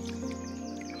times.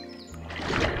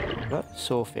 What?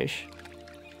 Sawfish.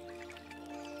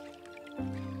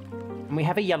 And we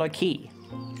have a yellow key.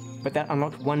 But that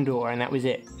unlocked one door, and that was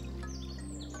it.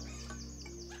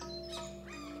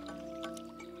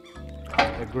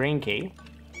 A green key.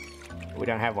 We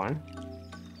don't have one.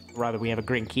 Rather, we have a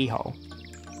green keyhole.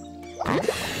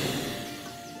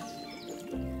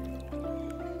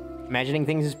 Imagining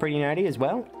things is pretty nerdy as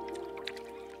well.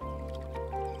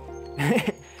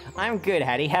 I'm good,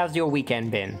 Hattie. How's your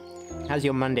weekend been? How's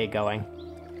your Monday going?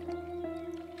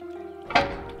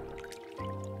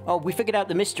 Oh, we figured out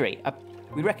the mystery.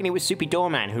 We reckon it was Soupy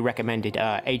Doorman who recommended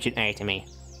Agent A to me.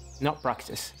 Not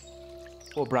Bruxus.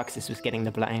 Poor Bruxus was getting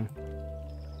the blame.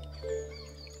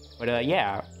 But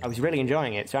yeah, I was really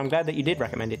enjoying it, so I'm glad that you did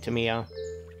recommend it to me.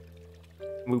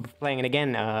 We'll be playing it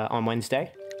again on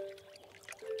Wednesday.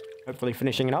 Hopefully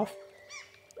finishing it off.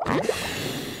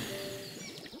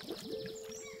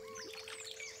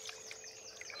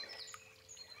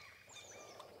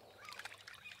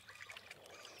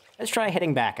 Let's try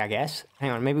heading back, I guess.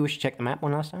 Hang on, maybe we should check the map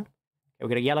one last time. Okay, we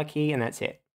got a yellow key, and that's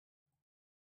it.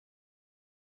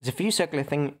 There's a few circular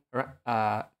things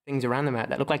around the map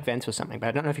that look like vents or something, but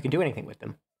I don't know if you can do anything with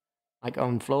them. Like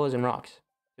on floors and rocks.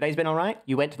 Today's been alright?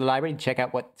 You went to the library to check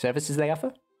out what services they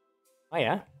offer? Oh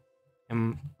yeah.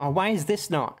 Oh, why is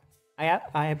this not?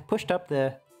 I pushed up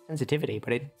the sensitivity,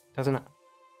 but it doesn't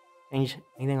change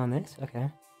anything on this?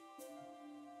 Okay.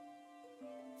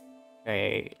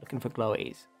 Okay, looking for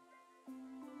glowies.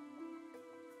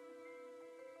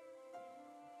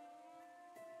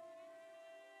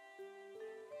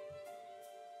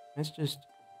 That's just...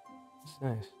 it's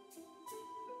nice.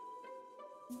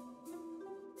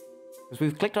 Because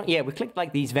we've clicked on... yeah, we've clicked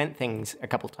like these vent things a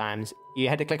couple times. You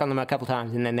had to click on them a couple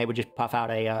times and then they would just puff out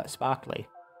a sparkly.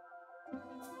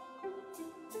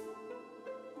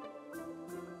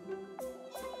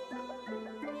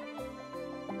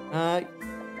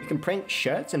 You can print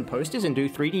shirts and posters and do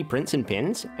 3D prints and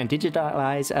pins and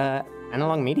digitalize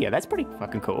analog media. That's pretty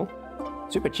fucking cool.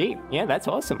 Super cheap. Yeah, that's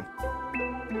awesome.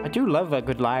 I do love a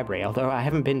good library, although I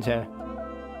haven't been to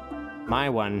my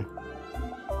one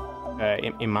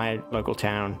in my local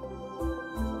town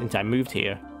since I moved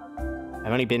here.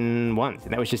 I've only been once,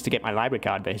 and that was just to get my library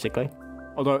card, basically.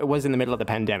 Although it was in the middle of the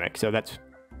pandemic, so that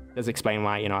does explain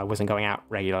why, you know, I wasn't going out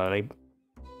regularly.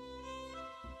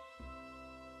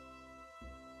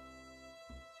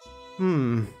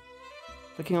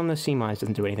 Clicking on the sea mines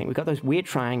doesn't do anything. We've got those weird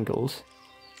triangles.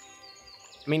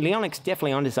 I mean, Leonic's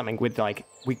definitely onto something with, like,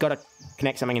 we've got to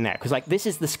connect something in there. Because, like, this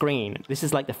is the screen. This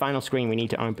is, like, the final screen we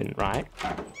need to open, right?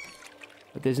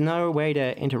 But there's no way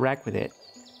to interact with it.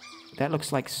 That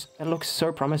looks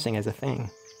so promising as a thing.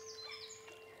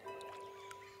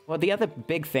 Well, the other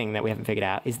big thing that we haven't figured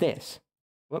out is this.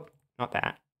 Whoop, not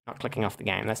that. Not clicking off the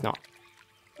game. That's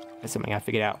something I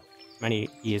figured out many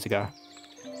years ago.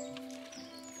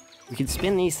 We can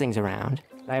spin these things around,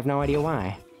 but I have no idea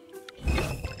why.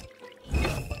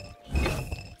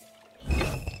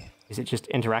 Is it just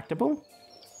interactable?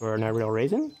 For no real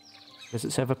reason? Does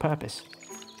it serve a purpose?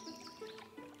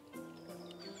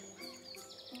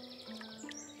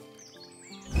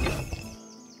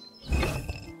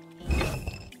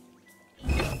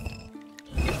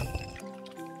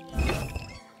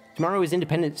 Tomorrow is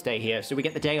Independence Day here, so we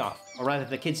get the day off. Or rather,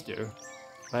 the kids do.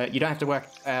 But you don't have to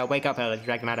wake up early to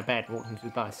drag them out of bed, walk them to the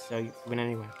bus, so you win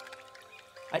anyway.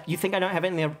 You think I don't have it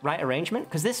in the right arrangement?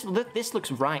 Because this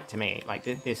looks right to me, like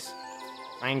this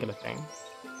triangular thing.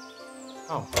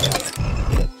 Oh.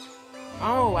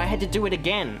 Oh, I had to do it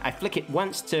again. I flick it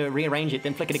once to rearrange it,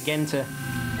 then flick it again to...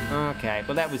 Okay,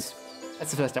 well that's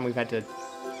the first time we've had to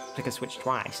flick a switch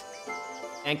twice.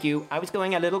 Thank you. I was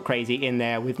going a little crazy in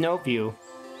there with no view.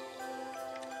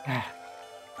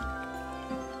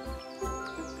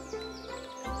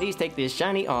 Please take this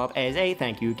shiny orb as a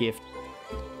thank you gift.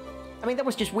 I mean, that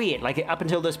was just weird. Like, up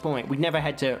until this point, we'd never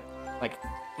had to, like,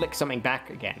 flick something back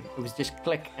again. It was just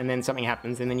click, and then something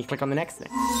happens, and then you click on the next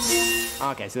thing.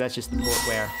 Okay, so that's just the port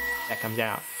where that comes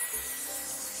out.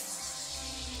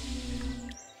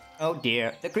 Oh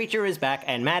dear, the creature is back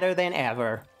and madder than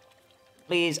ever.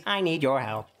 Please, I need your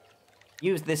help.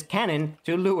 Use this cannon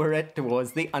to lure it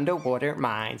towards the underwater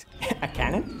mines. A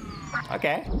cannon?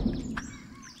 Okay.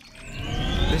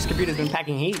 This computer's been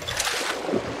packing heat.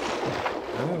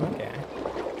 Oh, okay.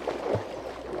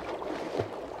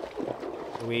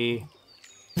 So we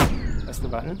press the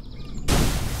button.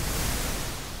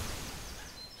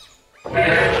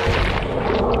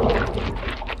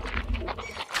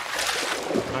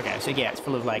 Okay, so yeah, it's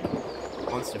full of like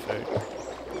monster food.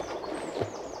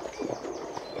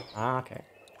 Ah, okay.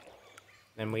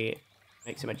 Then we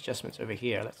make some adjustments over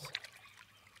here. Let's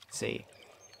see.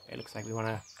 Okay, looks like we want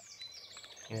to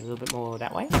get a little bit more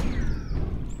that way.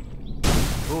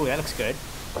 Ooh, that looks good.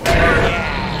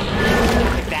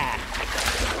 Yeah! Like that.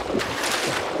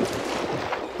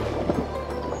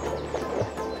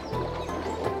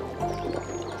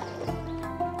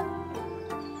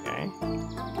 Okay.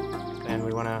 Then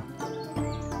we want to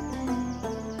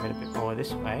get a bit more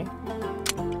this way.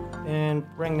 And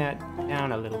bring that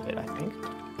down a little bit, I think.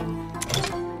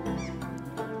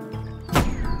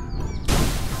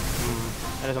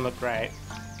 That doesn't look right.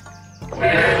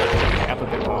 Up a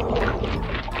bit more.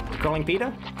 Calling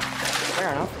Peter?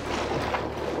 Fair enough.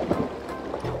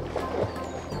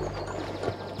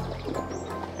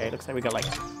 Okay, looks like we got like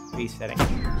 3 settings.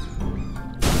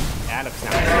 That looks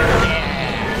nice. Yeah!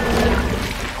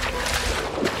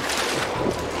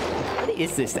 What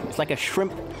is this thing? It's like a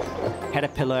shrimp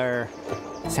caterpillar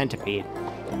centipede.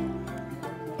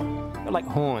 Got like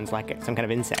horns, like some kind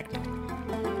of insect.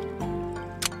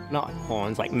 Not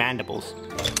horns, like mandibles.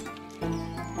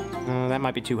 That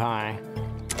might be too high.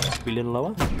 Be a little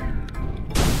lower?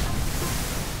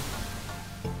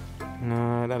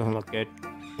 No, that doesn't look good.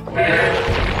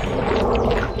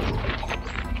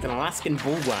 It's an Alaskan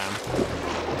bullworm.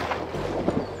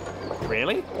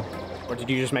 Really? Or did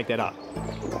you just make that up?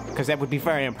 Because that would be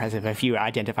very impressive if you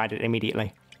identified it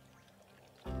immediately.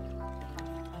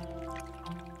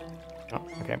 Oh,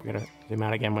 okay, we're gonna zoom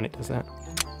out again when it does that.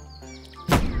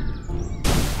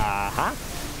 Uh-huh.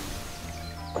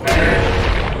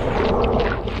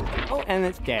 Oh, and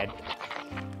it's dead.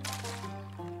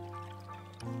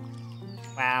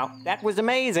 Wow, that was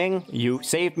amazing. You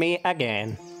saved me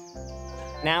again.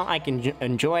 Now I can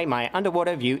enjoy my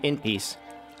underwater view in peace.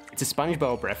 It's a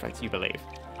SpongeBob reference, you believe.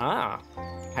 Ah,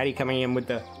 Hattie coming in with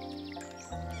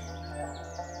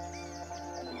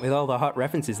all the hot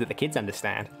references that the kids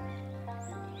understand.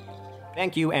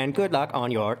 Thank you and good luck on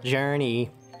your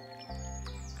journey.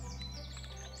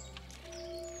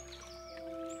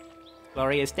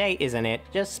 Glorious day, isn't it?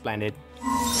 Just splendid.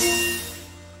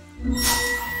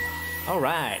 All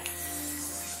right.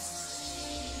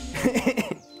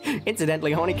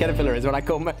 Incidentally, horny caterpillar is what I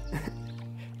call my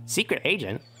secret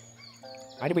agent.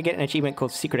 Why did we get an achievement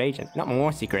called secret agent? Not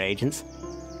more secret agents.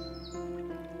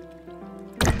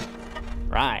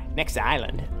 Right, next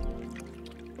island.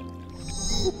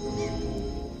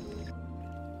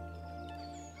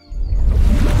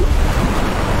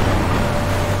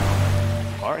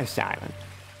 Forest Island.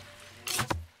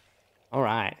 All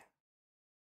right.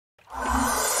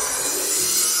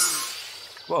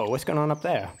 Whoa, what's going on up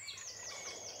there?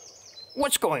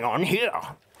 What's going on here?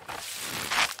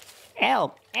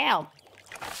 Help! Help!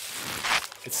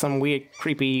 It's some weird,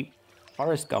 creepy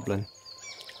forest goblin.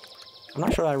 I'm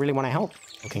not sure I really want to help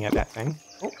looking at that thing.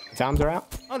 Oh, its arms are out.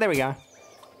 Oh, there we go.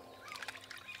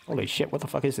 Holy shit, what the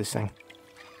fuck is this thing?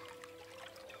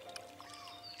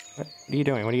 What are you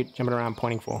doing? What are you jumping around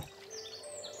pointing for?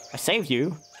 I saved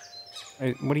you?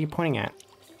 What are you pointing at?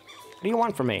 What do you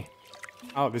want from me?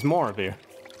 Oh, there's more of you.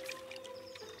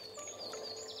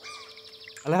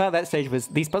 I love how that stage was...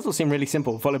 These puzzles seem really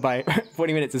simple, followed by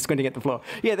 40 minutes of squinting at the floor.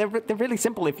 Yeah, they're really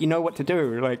simple if you know what to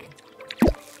do, like...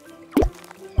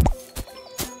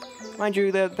 Mind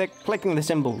you, the clicking the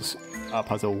symbols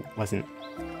puzzle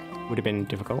would have been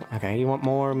difficult. Okay, you want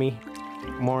more of me?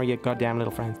 More of your goddamn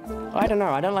little friends? I don't know,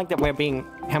 I don't like that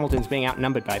Hamilton's being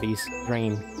outnumbered by these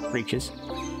green creatures.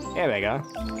 There we go.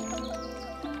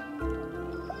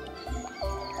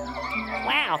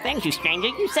 Wow, thank you, stranger.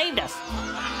 You saved us.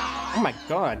 Oh my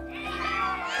god.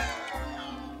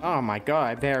 Oh my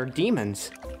god, they're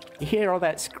demons. You hear all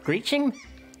that screeching?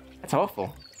 That's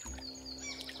awful.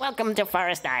 Welcome to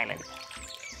Forest Island.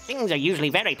 Things are usually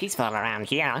very peaceful around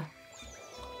here.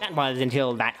 That was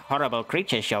until that horrible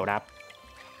creature showed up.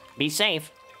 Be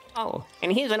safe. Oh,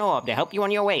 and here's an orb to help you on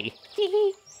your way.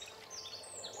 Hee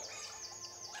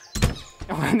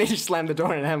Oh, and they just slammed the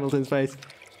door in Hamilton's face.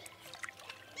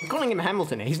 I'm calling him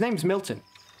Hamilton. His name's Milton.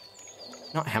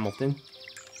 Not Hamilton.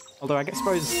 Although I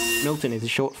suppose Milton is a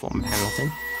short form of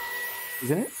Hamilton.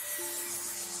 Isn't it?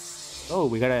 Oh,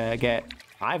 we gotta get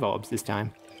 5 orbs this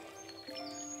time.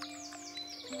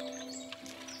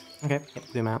 Okay,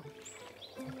 zoom out.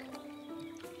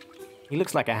 He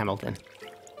looks like a Hamilton.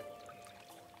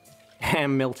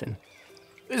 Milton.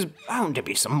 There's bound to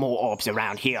be some more orbs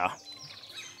around here.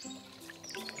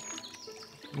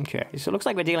 Okay, so it looks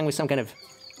like we're dealing with some kind of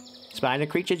spider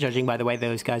creature, judging by the way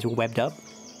those guys were webbed up.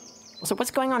 Also, what's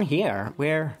going on here?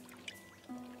 We've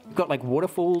got like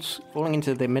waterfalls falling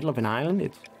into the middle of an island.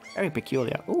 It's very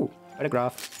peculiar. Ooh,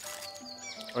 photograph.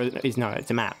 Or no,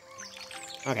 it's a map.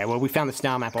 Okay, well, we found the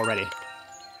star map already.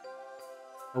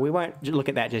 But we won't look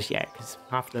at that just yet, because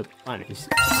half the fun is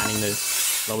finding the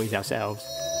lowies ourselves.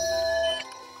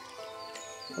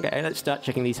 Okay, let's start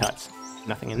checking these huts.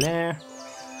 Nothing in there.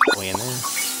 Way in there.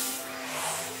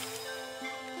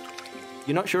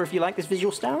 You're not sure if you like this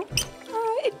visual style?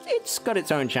 It's got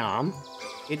its own charm.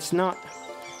 It's not...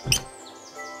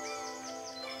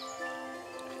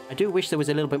 I do wish there was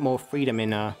a little bit more freedom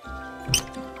in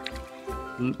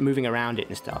moving around it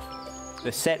and stuff.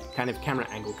 The set kind of camera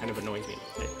angle kind of annoys me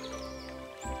a little bit.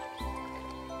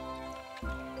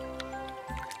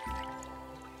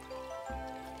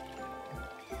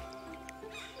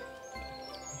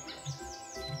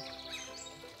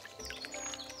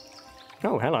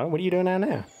 Oh, hello. What are you doing down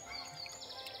there?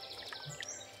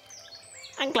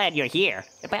 I'm glad you're here.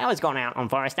 The power's gone out on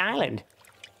Forest Island.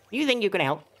 Do you think you can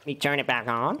help me turn it back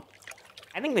on?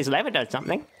 I think this lever does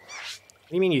something. What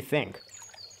do you mean you think?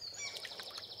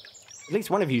 At least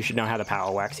one of you should know how the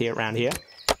power works here around here.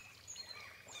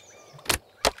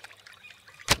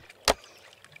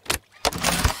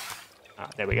 Ah,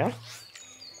 there we go.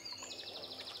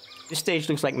 This stage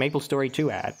looks like MapleStory 2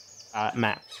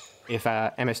 map. If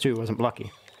MS2 wasn't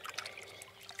blocky.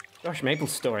 Gosh,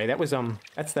 MapleStory, that was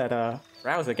that's that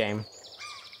browser game.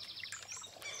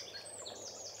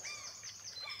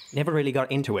 Never really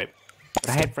got into it, but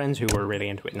I had friends who were really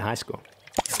into it in high school.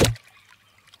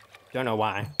 Don't know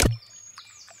why.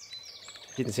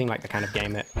 Didn't seem like the kind of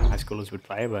game that high schoolers would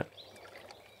play, but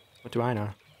what do I know?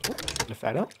 Lift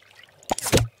that up.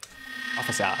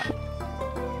 Officer.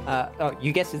 Oh,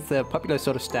 you guess it's the popular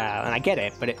sort of style, and I get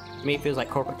it, but to me it feels like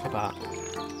corporate clip art.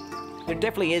 There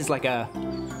definitely is like a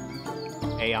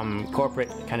corporate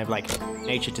kind of like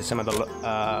nature to some of the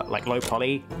like low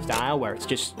poly style, where it's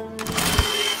just,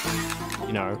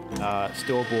 you know,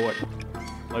 store-bought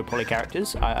low poly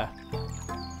characters.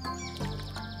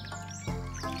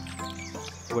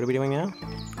 What are we doing now?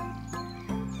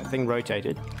 That thing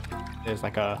rotated. There's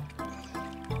like a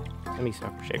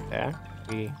semicircle shape there.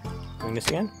 Are we doing this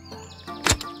again?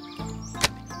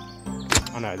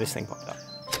 Oh no, this thing popped up.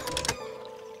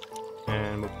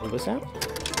 And we'll pull this out.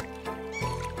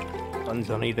 Buttons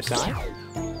on either side.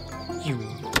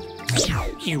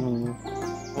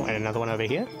 Oh, and another one over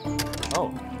here.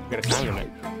 Oh, we got a time limit.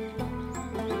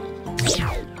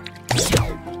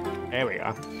 There we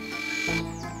go.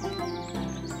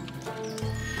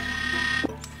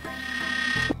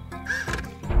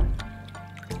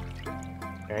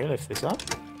 Okay, lift this up.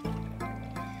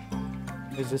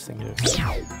 What does this thing do?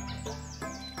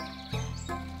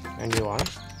 And you on.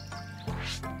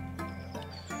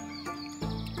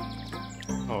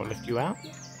 Oh, lift you out.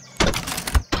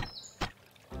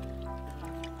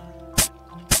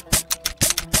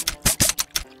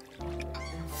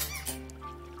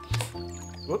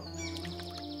 Whoop.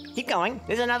 Keep going.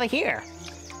 There's another here.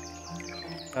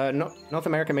 North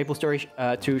American Maple Story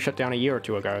 2 shut down a year or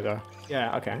two ago, though.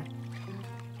 Yeah, okay.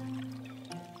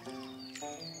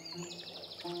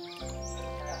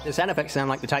 The sound effects sound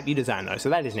like the type you designed, though, so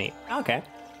that is neat. Okay.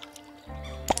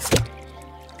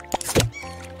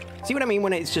 See what I mean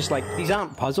when it's just like, these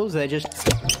aren't puzzles, they're just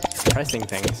pressing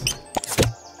things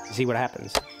to see what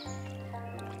happens.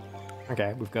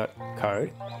 Okay, we've got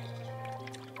code.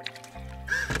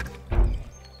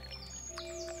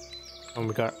 And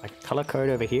we've got like color code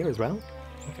over here as well.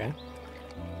 Okay.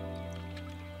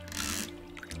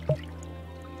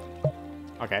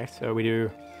 Okay, so we do...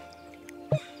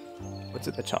 What's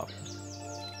at the top?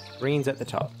 Green's at the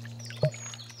top.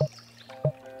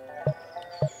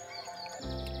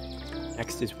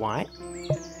 Next is white.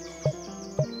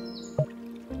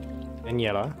 Then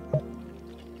yellow.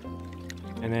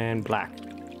 And then black.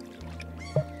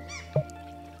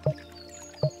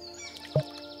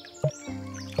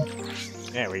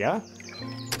 There we go.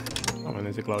 Oh, and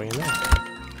there's a glowing in there.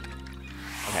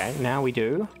 Okay, now we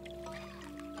do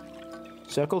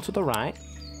circle to the right,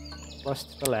 plus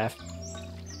to the left,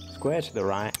 square to the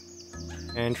right,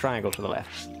 and triangle to the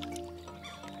left.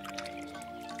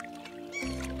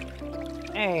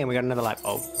 Hey, and we got another light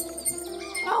bulb.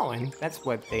 Oh, and that's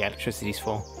what the electricity's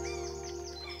for.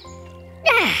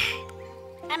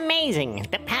 Amazing!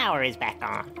 The power is back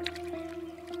on.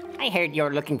 I heard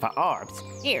you're looking for orbs.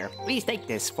 Here, please take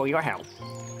this for your help.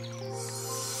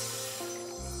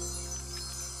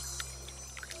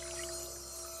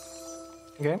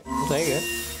 Okay, I'll take it.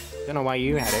 Don't know why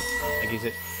you had it. Like, is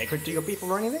it sacred to your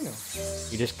people or anything? Or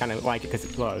you just kind of like it because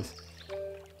it glows?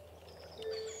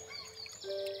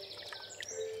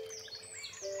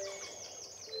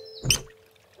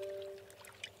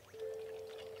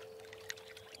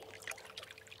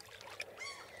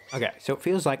 Okay, so it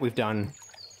feels like we've done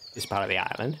this part of the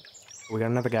island. We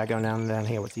got another guy going down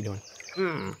here. What's he doing?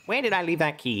 Where did I leave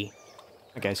that key?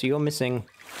 Okay, so you're missing...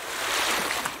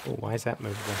 Oh, why is that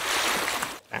movable?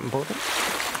 That important?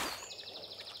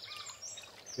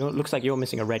 It looks like you're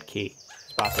missing a red key.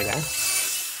 Sparkly there.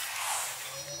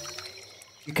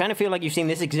 You kind of feel like you've seen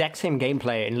this exact same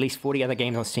gameplay in at least 40 other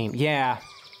games on Steam. Yeah,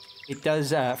 it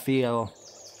does feel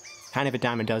kind of a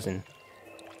dime a dozen.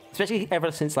 Especially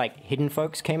ever since, like, Hidden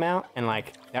Folks came out, and,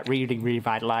 like, that really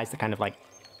revitalized the kind of, like,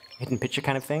 hidden picture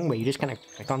kind of thing, where you just kind of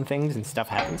click on things and stuff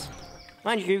happens.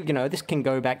 Mind you, you know, this can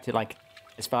go back to, like,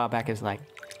 as far back as, like,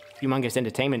 Humongous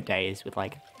Entertainment days with,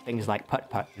 like, things like Putt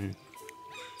Putt and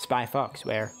Spy Fox,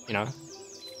 where, you know,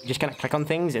 you just kind of click on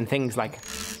things and things, like,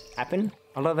 happen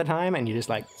a lot of the time, and you're just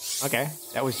like, okay,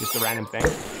 that was just a random thing.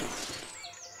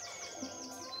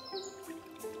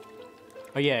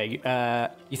 Oh yeah,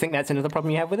 you think that's another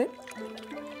problem you have with it?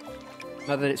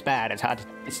 Not that it's bad,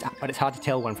 but it's hard to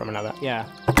tell one from another. Yeah.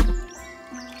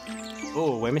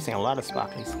 Oh, we're missing a lot of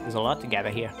sparkles. There's a lot to gather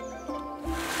here.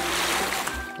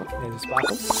 Oh, there's a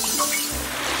sparkle.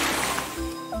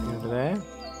 Over there.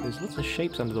 There's lots of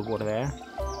shapes under the water there.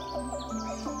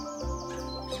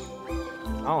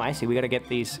 Oh, I see. We gotta get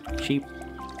these sheep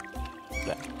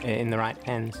in the right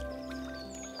pens.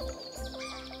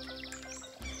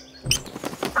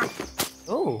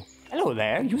 Oh, hello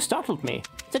there. You startled me.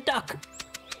 It's a duck.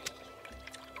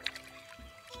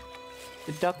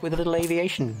 The duck with a little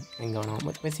aviation thing going on.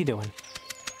 What's he doing?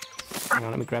 Hang on,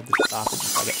 let me grab this sparkle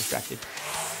before I get distracted.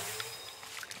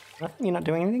 Nothing? You're not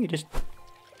doing anything? You just...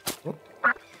 Oh.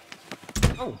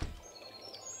 Oh.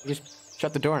 You just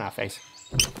shut the door in our face.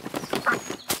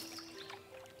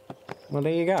 Well,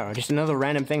 there you go. Just another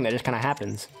random thing that just kind of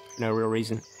happens. No real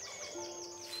reason.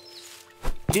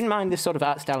 I didn't mind this sort of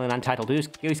art style in Untitled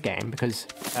Goose Game, because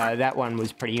that one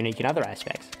was pretty unique in other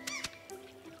aspects.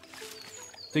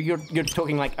 So you're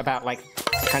talking like about like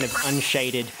kind of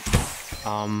unshaded,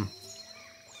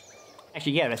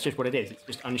 actually yeah, that's just what it is. It's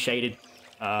just unshaded,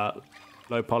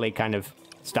 low poly kind of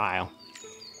style.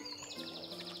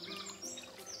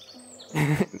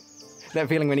 That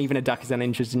feeling when even a duck is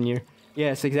uninterested in you.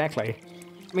 Yes, exactly.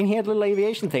 I mean, he had little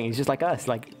aviation things, just like us,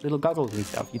 like little goggles and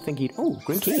stuff. You'd think he'd... Oh,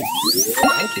 green key.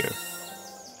 Thank you.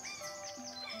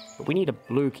 But we need a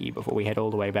blue key before we head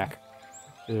all the way back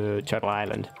to Turtle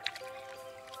Island.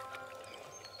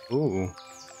 Ooh.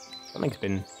 Something's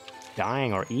been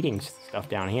dying or eating stuff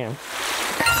down here.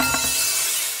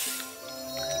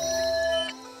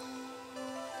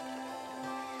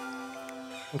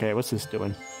 Okay, what's this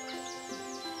doing?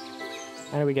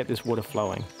 How do we get this water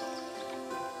flowing?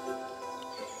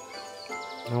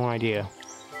 No idea.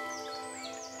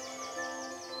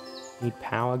 Need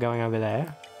power going over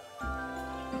there.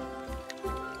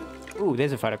 Ooh,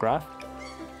 there's a photograph.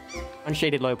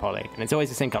 Unshaded low poly, and it's always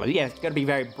the same color. Yeah, it's gotta be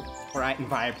very bright and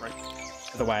vibrant.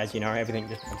 Otherwise, you know, everything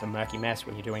just becomes a murky mess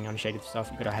when you're doing unshaded stuff.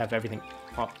 You've got to have everything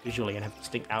pop visually and have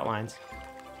distinct outlines.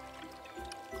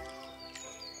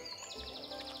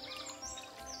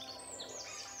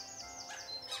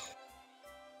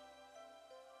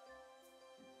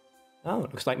 Oh,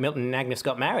 it looks like Milton and Agnes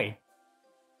got married.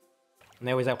 And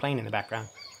there was our plane in the background.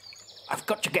 I've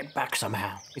got to get back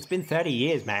somehow. It's been 30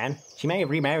 years, man. She may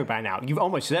have remarried by now. You've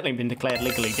almost certainly been declared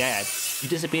legally dead. You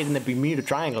disappeared in the Bermuda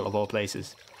Triangle of all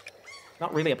places.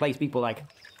 Not really a place people, like,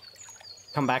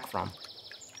 come back from.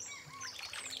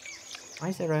 Why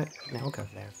is there an alcove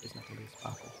there if there's not going to be a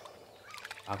sparkle?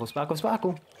 Sparkle, sparkle,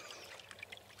 sparkle.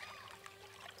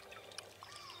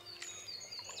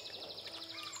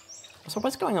 So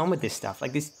what's going on with this stuff?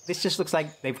 Like, this just looks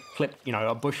like they've clipped, you know,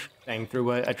 a bush thing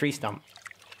through a tree stump.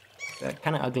 It's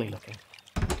kind of ugly looking.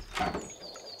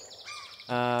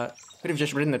 Could have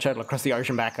just ridden the turtle across the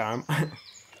ocean back home.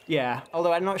 Yeah,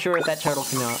 although I'm not sure if that turtle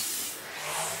can,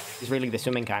 is really the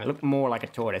swimming kind. It looked more like a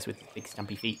tortoise with big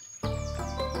stumpy feet.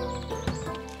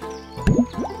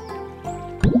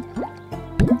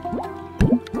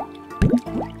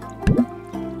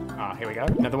 Ah, here we go.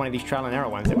 Another one of these trial and error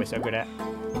ones that we're so good at.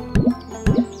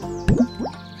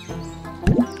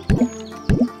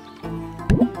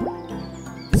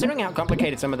 Considering how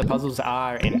complicated some of the puzzles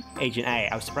are in Agent A,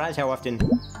 I was surprised how often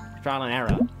trial and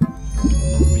error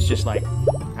was just like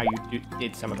how you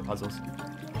did some of the puzzles.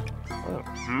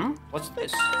 Oh, what's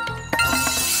this?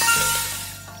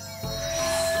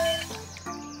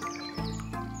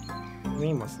 What do you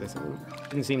mean, what's this? It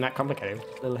didn't seem that complicated.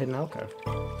 A little hidden alcove.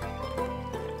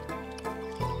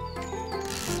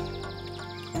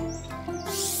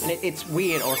 And it's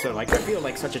weird also, like, I feel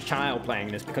like such a child playing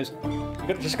this because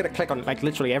you're just gonna click on, like,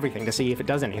 literally everything to see if it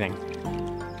does anything.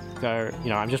 So, you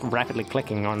know, I'm just rapidly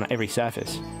clicking on every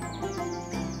surface.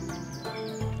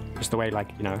 Just the way, like,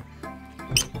 you know...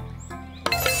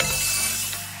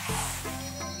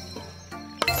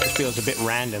 Just feels a bit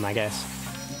random, I guess.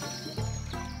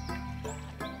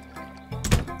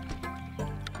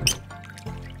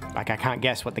 Like, I can't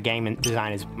guess what the game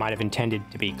designers might have intended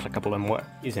to be clickable and what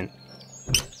isn't.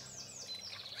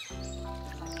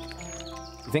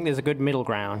 I think there's a good middle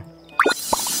ground.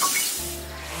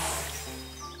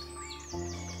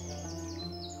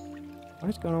 What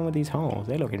is going on with these holes?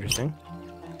 They look interesting.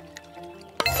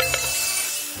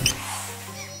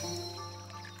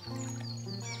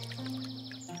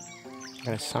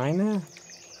 Got a sign there?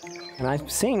 And I'm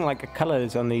seeing like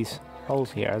colors on these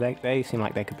holes here. They seem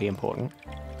like they could be important.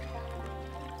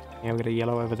 Yeah, we've got a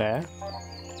yellow over there.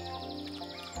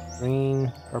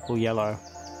 Green, purple, yellow.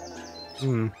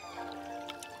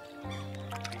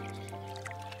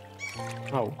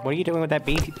 Oh, what are you doing with that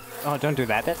bee? Oh, don't do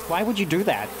that. Why would you do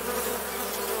that?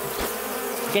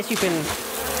 I guess you've been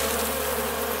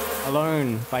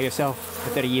alone by yourself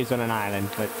for 30 years on an island,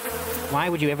 but why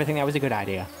would you ever think that was a good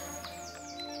idea?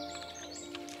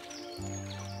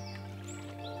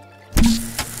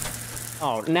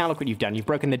 Oh, now look what you've done. You've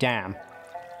broken the dam.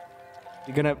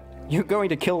 You're going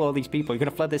to kill all these people. You're going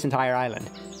to flood this entire island.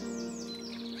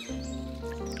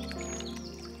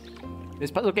 There's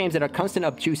puzzle games that are constant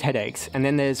obtuse headaches, and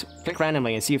then there's click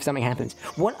randomly and see if something happens.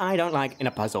 What I don't like in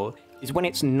a puzzle is when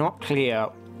it's not clear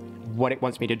what it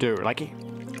wants me to do. Like,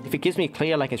 if it gives me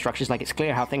clear, like, instructions, like it's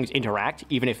clear how things interact,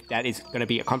 even if that is going to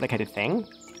be a complicated thing,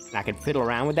 and I can fiddle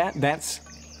around with that, that's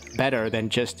better than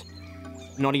just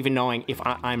not even knowing if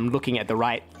I'm looking at the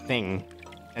right thing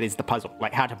that is the puzzle,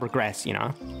 like how to progress, you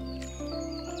know?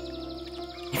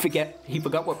 He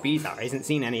forgot what bees are. He hasn't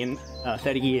seen any in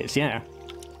 30 years, yeah.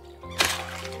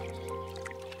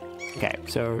 Okay,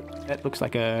 so that looks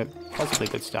like a possibly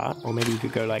good start, or maybe you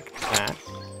could go like that.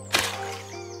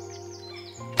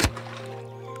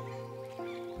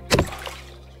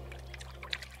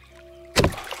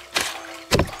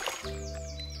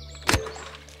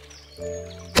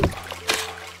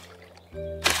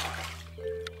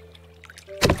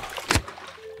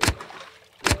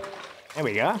 There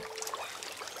we go.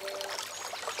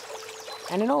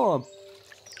 And an orb.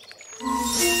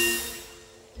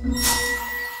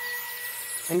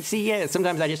 And see, yeah,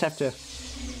 sometimes I just have to...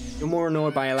 You're more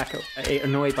annoyed by a lack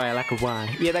of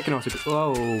why. Yeah, that can also be...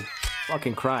 Oh,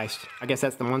 fucking Christ. I guess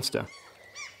that's the monster.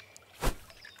 What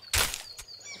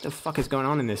the fuck is going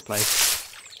on in this place?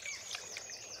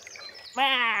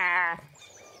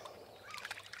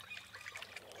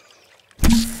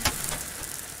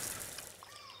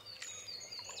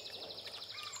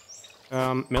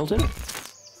 Milton?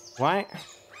 Why?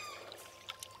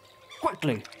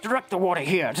 Quickly, direct the water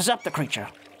here to zap the creature.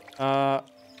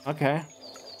 Okay.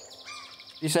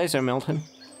 You say so, Milton.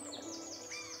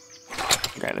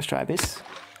 Okay, let's try this.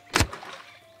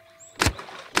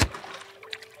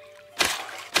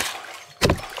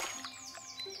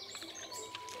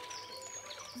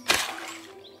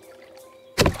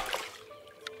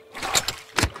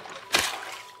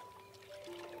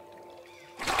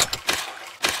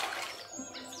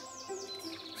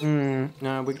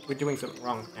 No, we're doing something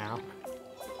wrong now.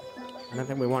 I don't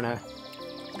think we want to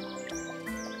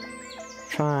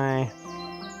try.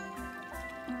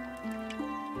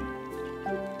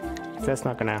 That's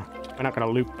not gonna. We're not gonna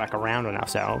loop back around on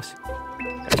ourselves.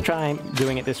 Let's try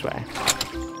doing it this way.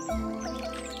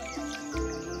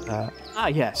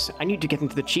 Yes, I need to get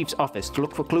into the chief's office to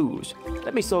look for clues.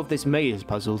 Let me solve this maze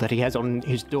puzzle that he has on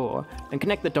his door, and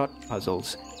connect the dot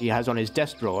puzzles he has on his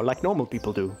desk drawer like normal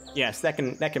people do. Yes, that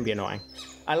can be annoying.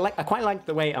 I quite like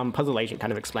the way Puzzle Agent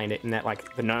kind of explained it, in that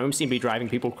like the gnomes seem to be driving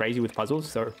people crazy with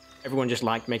puzzles, so everyone just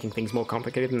liked making things more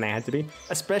complicated than they had to be.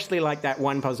 Especially like that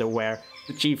one puzzle where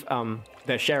the chief,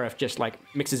 the sheriff, just like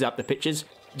mixes up the pictures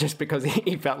just because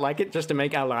he felt like it, just to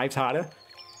make our lives harder.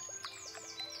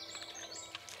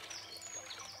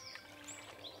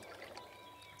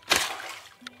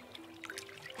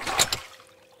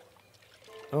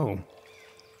 Oh,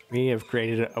 we have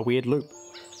created a weird loop.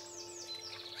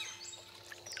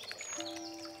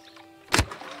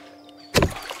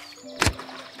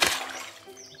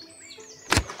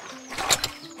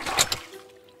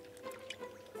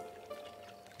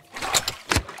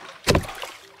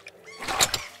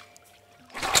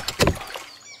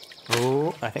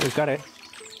 Oh, I think we've got it.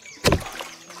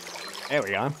 There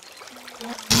we go.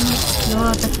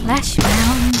 You're the flesh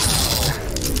mound.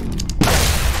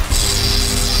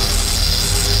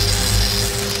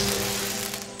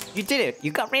 You did it!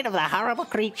 You got rid of the horrible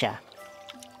creature.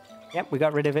 Yep, we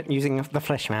got rid of it using the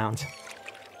flesh mounds.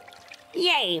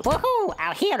 Yay! Woohoo!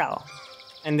 Our hero!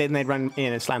 And then they'd run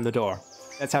in and slam the door.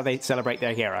 That's how they celebrate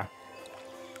their hero.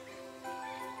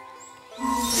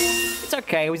 It's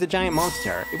okay, it was a giant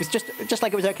monster. It was just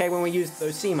like it was okay when we used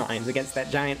those sea mines against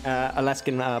that giant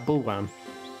Alaskan bullworm.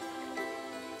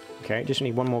 Okay, just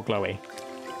need one more glowy.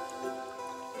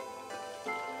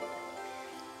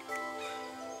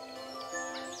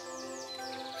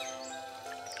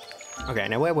 Okay,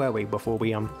 now where were we before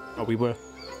we we were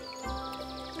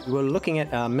looking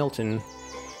at Milton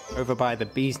over by the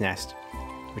bee's nest,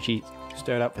 which he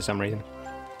stirred up for some reason.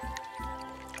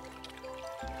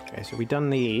 Okay, so we've done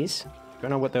these.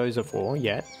 Don't know what those are for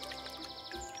yet.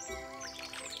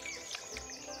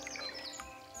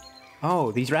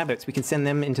 Oh, these rabbits, we can send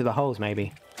them into the holes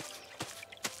maybe.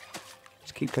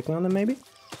 Just keep clicking on them maybe.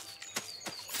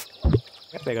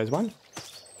 Yep, there goes one.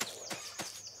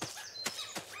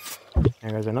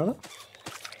 There goes another.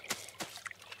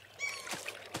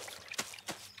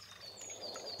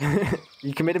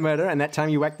 You committed murder, and that time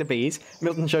you whacked the bees.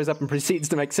 Milton shows up and proceeds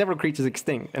to make several creatures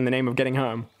extinct in the name of getting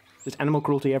home. There's animal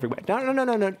cruelty everywhere.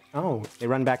 No. Oh, they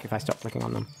run back if I stop clicking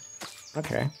on them.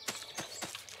 Okay.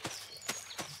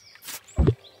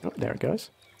 Oh, there it goes.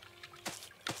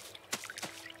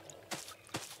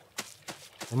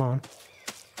 Come on.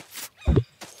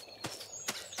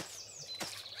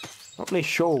 Not really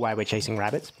sure why we're chasing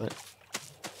rabbits, but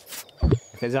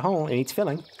if there's a hole, it needs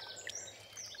filling.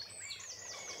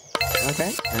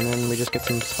 Okay, and then we just get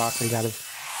some sparklings out of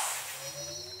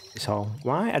this hole.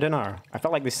 Why? I don't know. I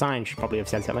felt like this sign should probably have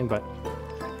said something, but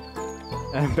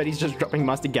he's just dropping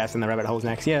mustard gas in the rabbit holes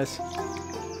next. Yes.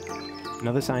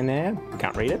 Another sign there.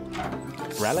 Can't read it.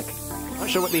 Relic. Not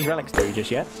sure what these relics do just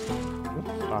yet. Ooh,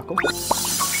 sparkle.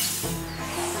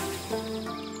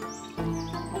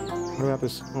 What about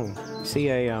this? Oh, you see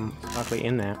a sparkly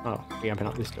in there. Oh, we open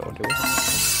up this door, do we?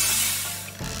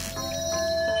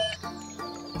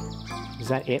 Is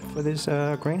that it for this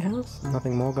greenhouse?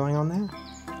 Nothing more going on there?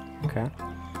 Okay.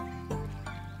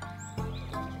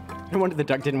 No wonder the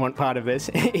duck didn't want part of this.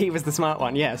 He was the smart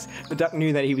one, yes. The duck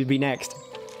knew that he would be next.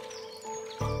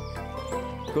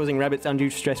 Causing rabbits undue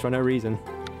stress for no reason.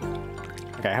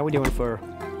 Okay, how are we doing for...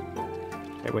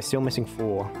 Okay, we're still missing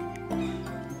 4.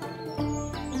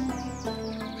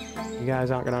 You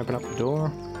guys aren't going to open up the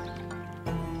door.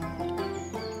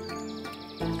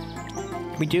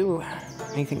 Can we do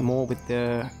anything more with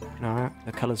the... No,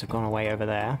 the colours have gone away over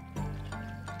there.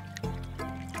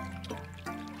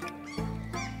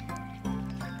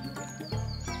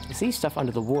 I see stuff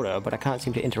under the water, but I can't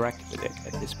seem to interact with it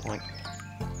at this point.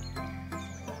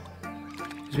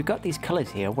 Because we've got these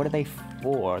colours here. What are they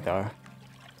for, though?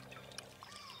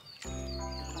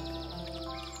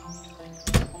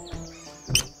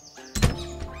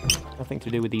 Nothing to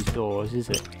do with these doors, is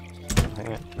it? Nothing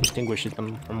that distinguishes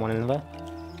them from one another.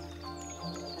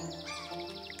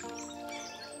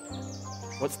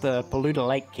 What's the Bermuda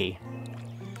Lake key?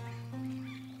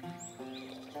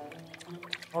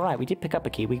 Alright, we did pick up a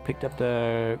key. We picked up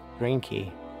the green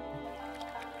key.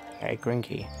 Okay, green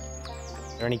key.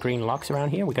 Are there any green locks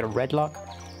around here? We got a red lock.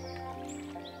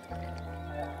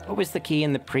 What was the key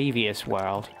in the previous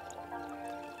world?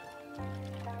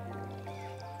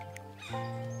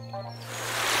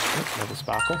 Another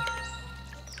sparkle.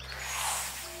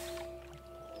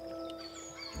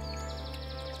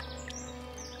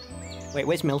 Wait,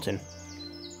 where's Milton?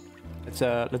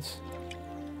 Let's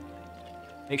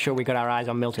make sure we got our eyes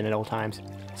on Milton at all times.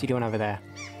 What's he doing over there?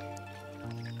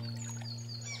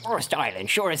 Forest Island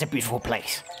sure is a beautiful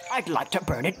place. I'd like to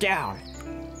burn it down.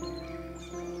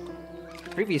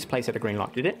 Previous place at the Green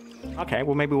Lock, did it? Okay,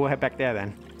 well maybe we'll head back there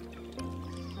then.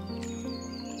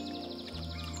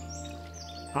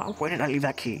 Oh, where did I leave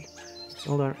that key?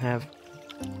 Still don't have.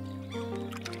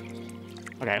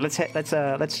 Okay, let's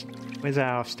where's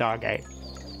our Stargate?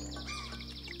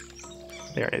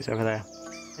 There it is, over there.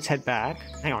 Let's head back.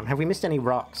 Hang on, have we missed any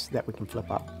rocks that we can flip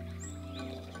up?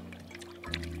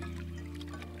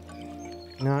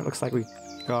 No, it looks like we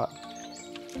got...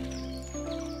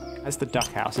 That's the duck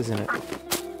house, isn't it?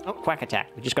 Oh, quack attack.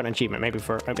 We just got an achievement, maybe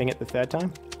for opening it the third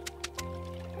time?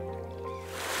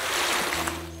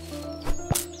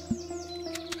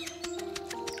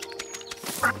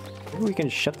 Maybe we can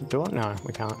shut the door? No,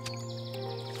 we can't.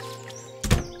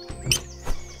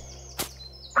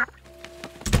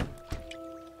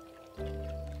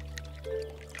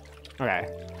 Okay,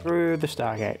 through the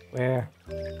Stargate. Where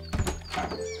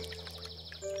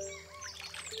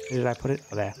did I put it?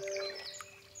 Oh, there.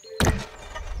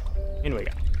 In we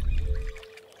go.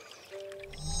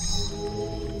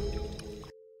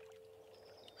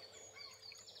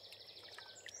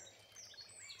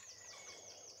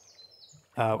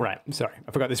 Right, I'm sorry.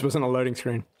 I forgot this wasn't a loading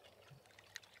screen.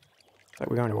 Looks like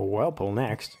we're going to a whirlpool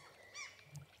next.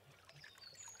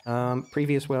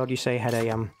 Previous world you say had a,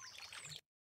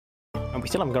 we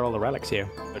still haven't got all the relics here,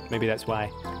 but maybe that's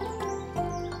why.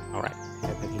 Alright,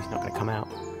 maybe he's not going to come out.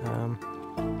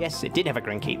 Yes, it did have a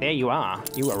green key. There you are.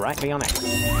 You were rightly on it.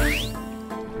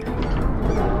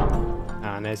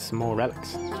 And there's some more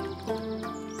relics.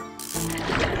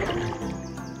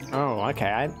 Oh, okay.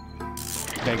 I'm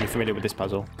vaguely familiar with this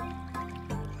puzzle.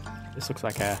 This looks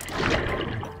like a...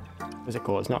 What's it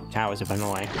called? It's not Towers of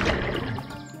Hanoi.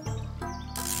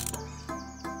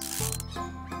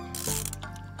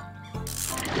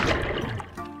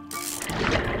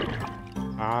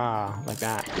 Ah, like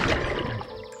that.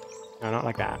 No, not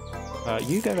like that.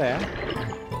 You go there.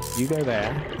 You go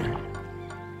there.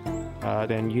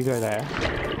 Then you go there.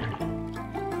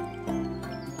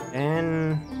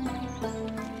 And...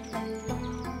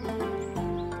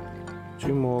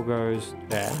 two more goes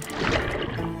there.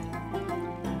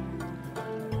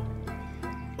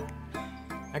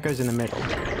 That goes in the middle.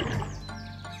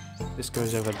 This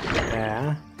goes over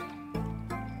there.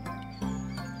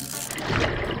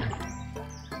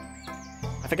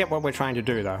 I forget what we're trying to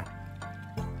do, though.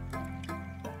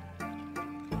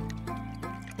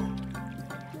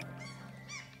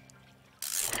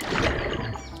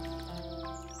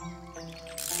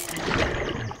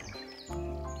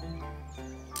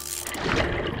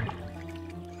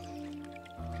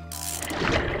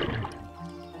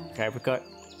 Okay, we've got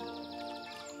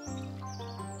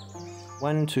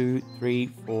 1, 2, 3,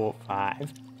 4,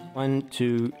 5. 1,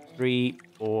 2, 3,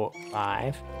 4,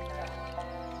 5.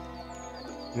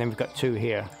 And then we've got 2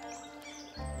 here.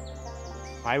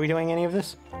 Why are we doing any of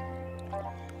this?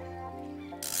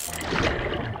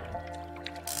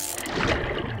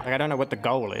 Like, I don't know what the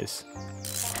goal is.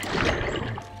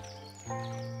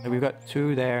 So we've got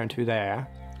 2 there and 2 there.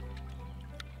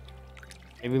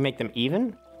 Maybe we make them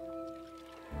even?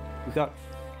 We've got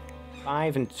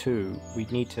 5 and 2.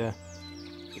 We'd need to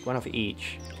pick one off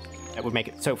each. That would make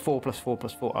it... So 4 plus 4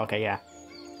 plus 4. Okay, yeah.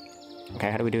 Okay,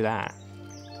 how do we do that?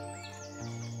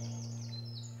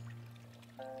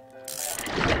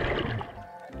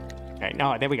 Okay,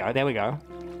 no, there we go, there we go.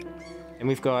 And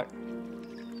we've got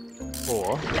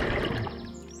 4.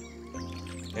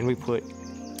 Then we put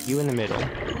you in the middle.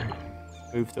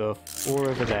 Move the 4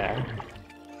 over there.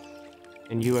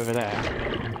 And you over there.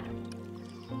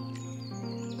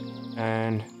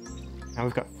 And now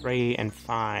we've got 3 and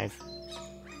 5.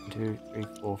 1, 2, 3,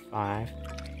 4, 5.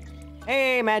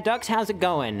 Hey, Mad Ducks, how's it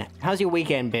going? How's your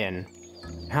weekend been?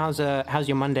 How's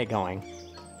your Monday going?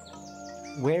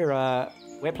 We're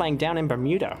playing down in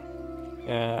Bermuda.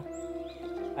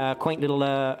 A quaint little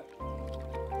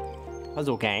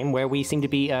puzzle game where we seem to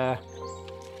be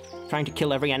trying to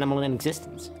kill every animal in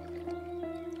existence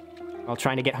while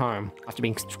trying to get home after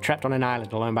being trapped on an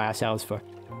island alone by ourselves for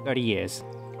 30 years.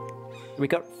 We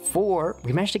got 4.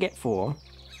 We managed to get 4.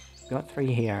 We got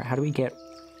 3 here. How do we get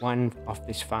 1 off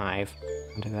this 5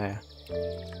 onto there?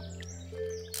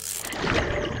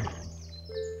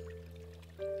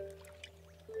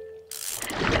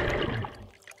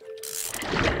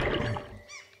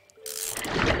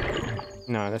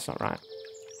 No, that's not right.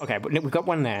 Okay, but we've got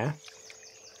 1 there.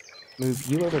 move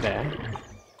you over there.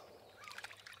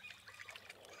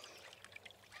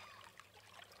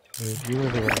 Move you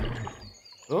over there.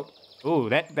 Oh, oh,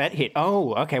 that hit.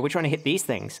 Oh, okay, we're trying to hit these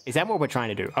things. Is that what we're trying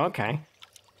to do? Okay.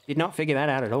 Did not figure that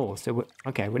out at all. So,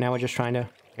 okay, well, now we're just trying to...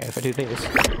 Okay, if I do this...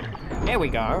 There we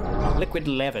go. Liquid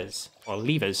levers. Or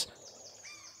levers.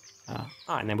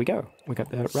 And there we go. We got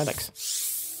the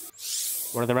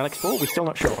relics. What are the relics for? We're still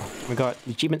not sure. We got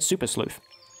achievement Super Sleuth.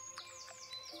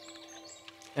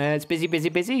 It's busy, busy,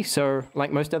 busy. So,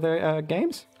 like most other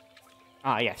games?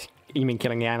 Ah, yes. You mean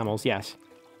killing the animals, yes.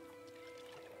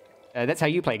 That's how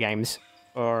you play games.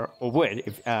 Or would,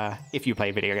 if you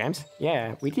play video games.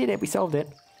 Yeah, we did it. We solved it.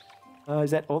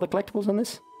 Is that all the collectibles on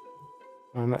this?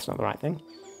 That's not the right thing.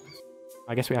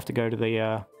 I guess we have to go to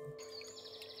the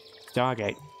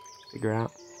Stargate. Figure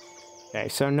out. Okay,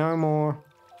 so no more...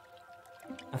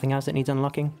 Nothing else that needs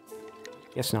unlocking?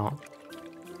 Guess not.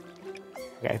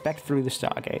 Okay, back through the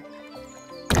Stargate.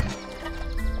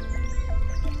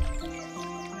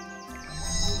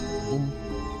 Boom.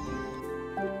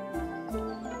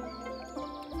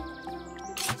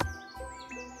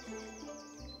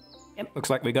 Yep, looks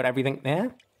like we got everything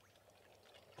there.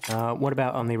 What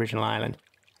about on the original island?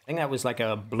 I think that was like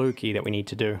a blue key that we need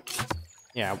to do.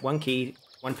 Yeah, one key,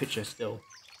 one picture still.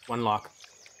 One lock.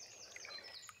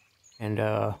 And,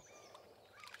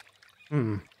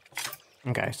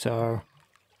 okay, so...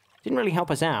 Didn't really help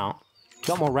us out.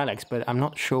 Got more relics, but I'm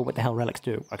not sure what the hell relics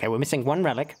do. Okay, we're missing one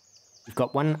relic. We've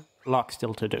got one lock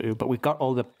still to do, but we've got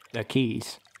all the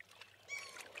keys.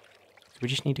 So we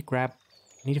just need to grab...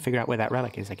 Need to figure out where that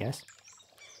relic is, I guess.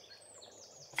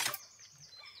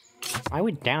 I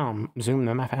would down zoom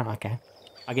the map out, okay.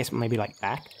 I guess maybe like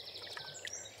back.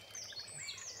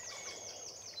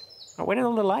 Oh, where did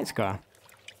all the lights go?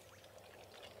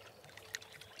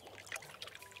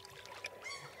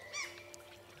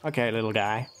 Okay, little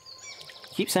guy.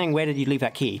 Keep saying, where did you leave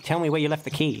that key? Tell me where you left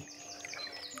the key.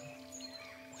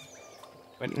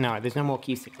 But no, there's no more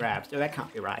keys to grab, so that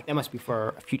can't be right. That must be for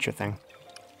a future thing.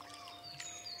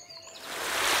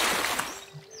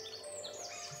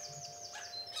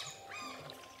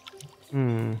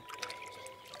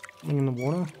 Something in the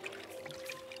water?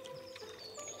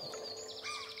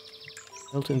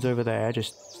 Milton's over there,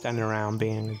 just standing around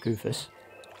being a goofus.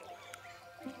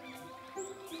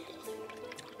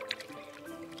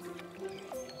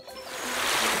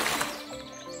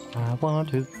 I want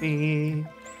to be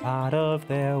part of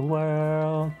their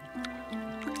world.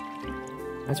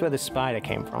 That's where the spider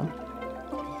came from.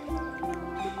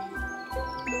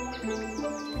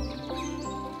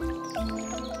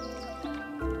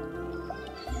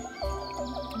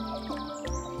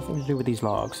 Nothing to do with these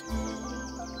logs.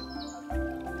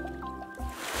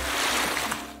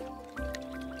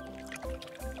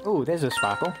 Oh, there's a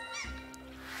sparkle.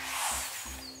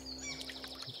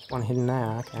 Just one hidden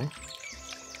there, okay.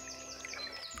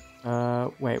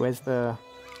 Wait, where's the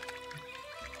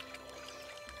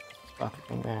sparkle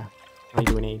thing there? How many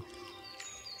do we need?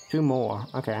 2 more,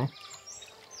 okay.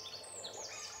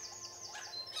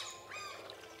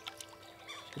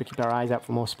 Gotta keep our eyes out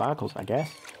for more sparkles, I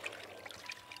guess.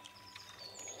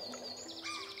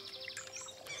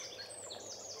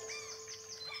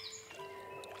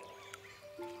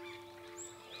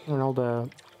 And all the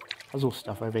puzzle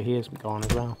stuff over here is gone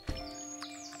as well.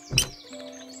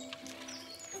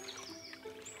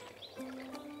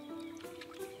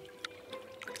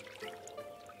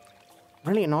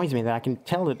 Really annoys me that I can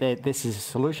tell that this is a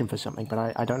solution for something,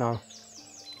 but I don't know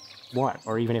what,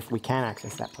 or even if we can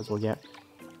access that puzzle yet.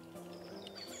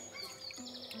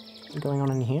 What's going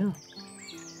on in here?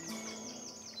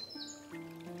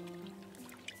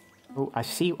 Oh, I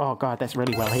see. Oh god, that's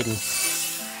really well hidden.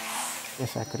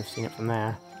 Guess I could have seen it from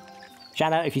there.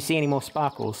 Shout out if you see any more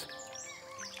sparkles.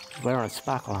 We're on a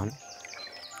sparkle hunt.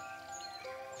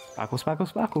 Sparkle, sparkle,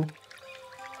 sparkle.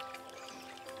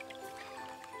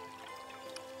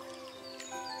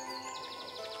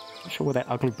 Not sure where that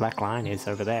ugly black line is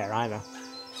over there either.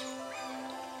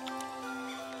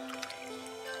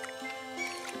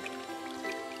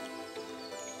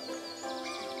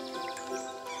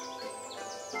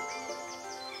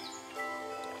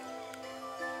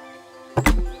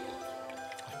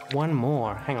 One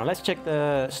more. Hang on, let's check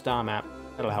the star map.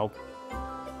 That'll help.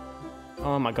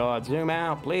 Oh my god, zoom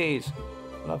out, please.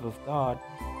 Love of God.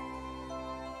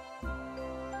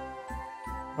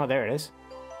 Oh, there it is.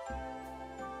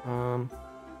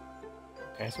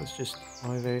 Okay, so it's just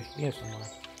over here somewhere.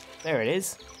 There it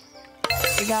is.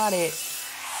 We got it.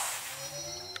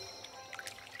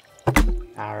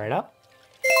 Power it up.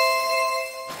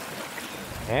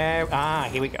 There,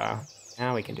 here we go.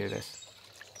 Now we can do this.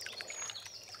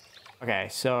 Okay,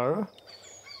 so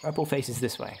purple faces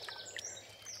this way.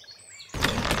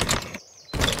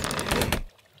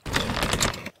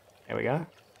 There we go.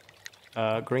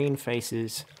 Green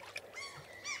faces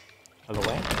other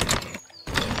way.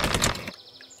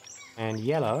 And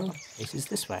yellow faces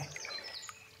this way.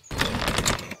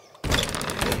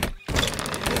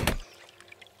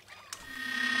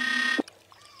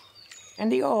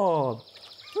 And the orb!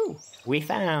 Ooh, we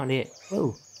found it!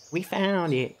 Ooh, we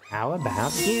found it! How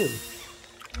about you?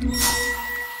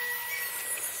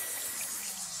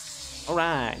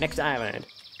 Alright, next island.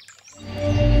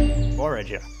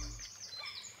 Forager.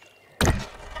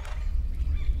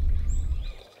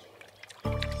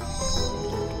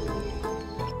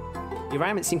 The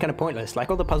environment seemed kind of pointless. Like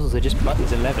all the puzzles are just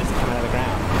buttons and levers that come out of the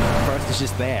ground. The forest is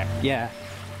just there. Yeah.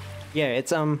 Yeah,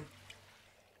 it's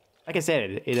like I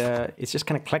said, it's just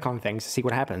kind of click on things to see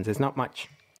what happens. There's not much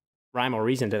rhyme or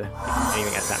reason to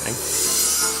anything that's happening.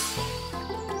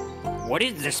 What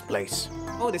is this place?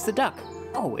 Oh, there's the duck.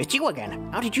 Oh, it's you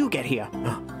again. How did you get here?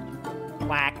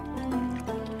 Quack.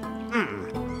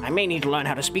 I may need to learn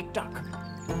how to speak duck.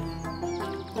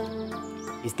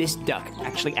 Is this duck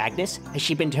actually Agnes? Has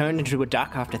she been turned into a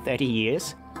duck after 30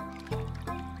 years?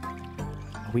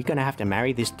 Are we gonna have to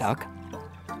marry this duck?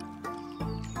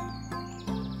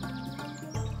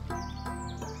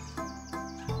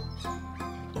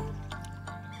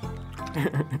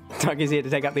 Duck is here to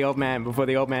take out the old man before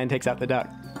the old man takes out the duck.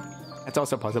 That's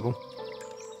also possible.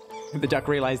 The duck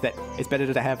realized that it's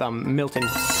better to have Milton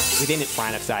within its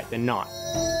line of sight than not.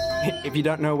 If you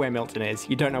don't know where Milton is,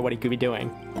 you don't know what he could be doing.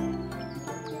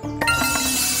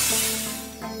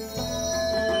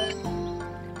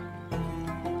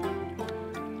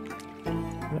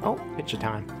 Oh, picture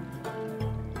time.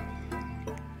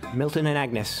 Milton and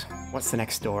Agnes. What's the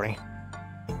next story?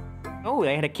 Oh,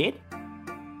 they had a kid?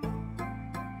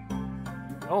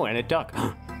 Oh, and a duck.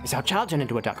 Is our child turned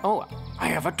into a duck? Oh, I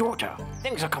have a daughter.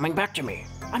 Things are coming back to me.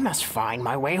 I must find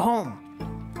my way home.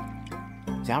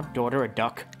 Is our daughter a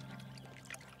duck?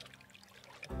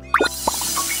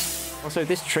 Also,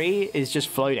 this tree is just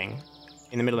floating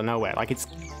in the middle of nowhere. Like, it's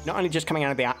not only just coming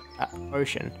out of the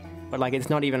ocean, but like it's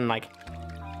not even like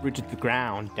rooted to the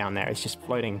ground down there. It's just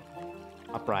floating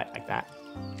upright like that.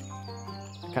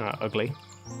 Kind of ugly.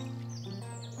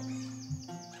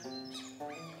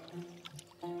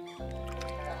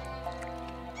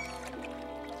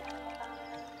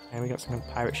 And we got some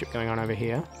pirate ship going on over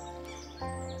here.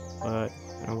 But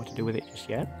I don't know what to do with it just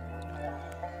yet.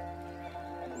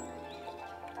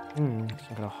 It's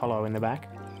got a hollow in the back.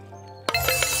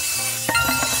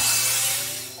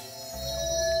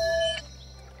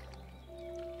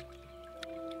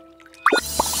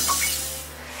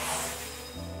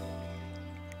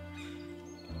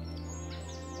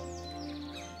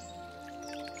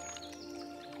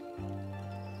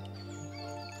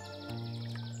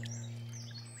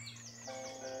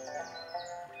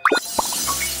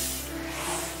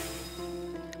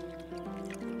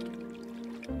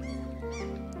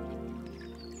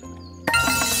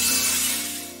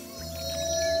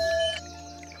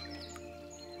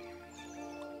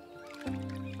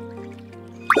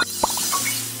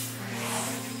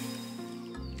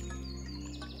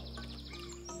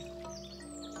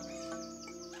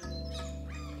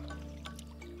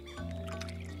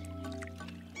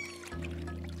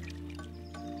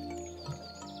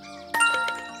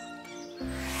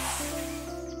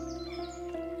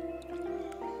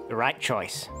 The right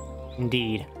choice.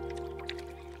 Indeed.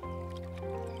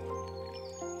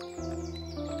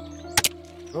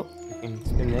 Oh, we can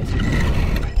spin this.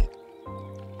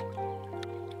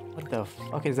 What the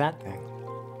fuck is that thing?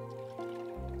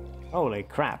 Holy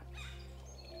crap.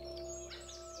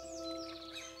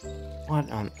 What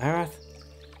on earth?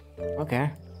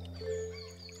 Okay.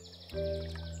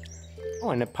 Oh,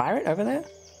 and a pirate over there?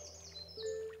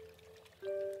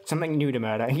 Something new to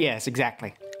murder. Yes,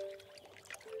 exactly.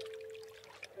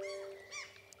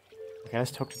 Okay,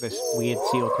 let's talk to this weird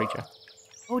seal creature.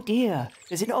 Oh dear,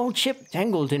 there's an old ship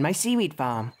tangled in my seaweed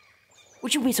farm.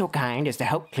 Would you be so kind as to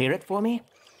help clear it for me?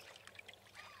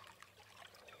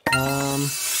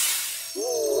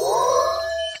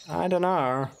 I don't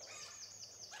know.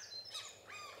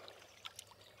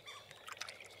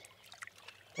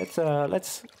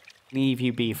 Let's leave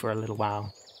you be for a little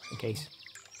while, in case.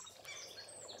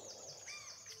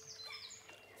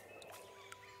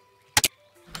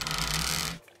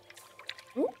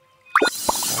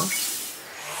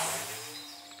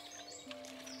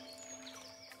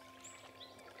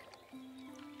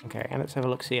 Okay, and let's have a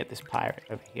look-see at this pirate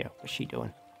over here. What's she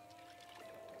doing?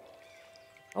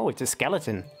 Oh, it's a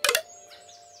skeleton.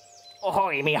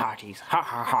 Ahoy, me hearties. Ha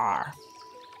ha ha.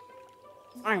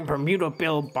 I'm Bermuda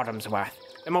Bill Bottomsworth,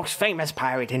 the most famous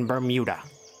pirate in Bermuda.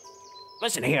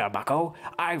 Listen here, bucko.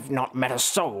 I've not met a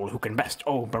soul who can best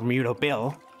old Bermuda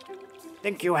Bill.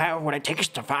 Think you have what it takes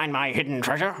to find my hidden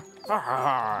treasure? Ha ha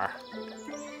ha.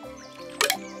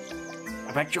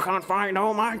 I bet you can't find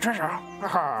all my treasure. Ha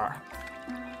ha.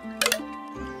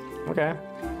 Okay.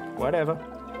 Whatever.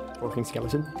 Walking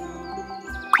skeleton.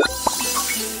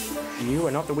 You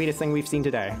are not the weirdest thing we've seen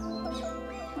today.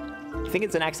 You think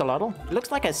it's an axolotl? It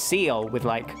looks like a seal with,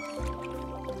 like,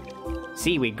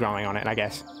 seaweed growing on it, I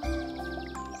guess.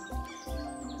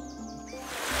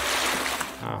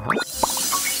 Uh-huh.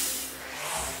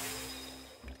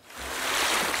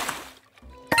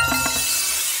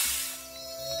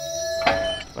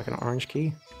 Like an orange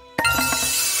key.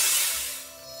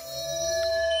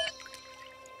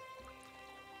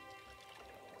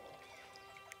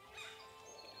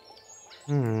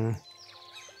 Hmm.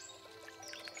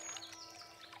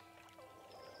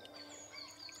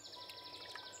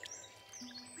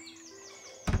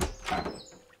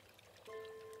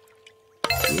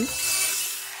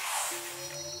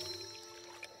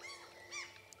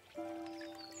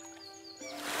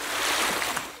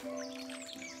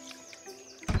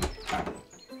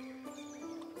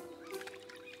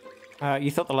 You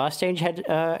thought the last stage had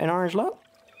an orange lock?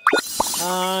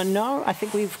 No, I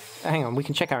think we've... Hang on, we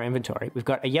can check our inventory. We've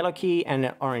got a yellow key and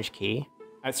an orange key.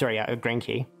 Sorry, a green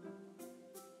key.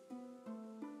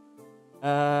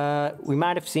 We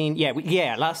might have seen...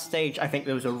 Yeah, last stage, I think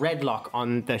there was a red lock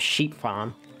on the sheep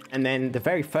farm. And then the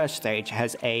very first stage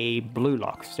has a blue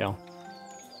lock still.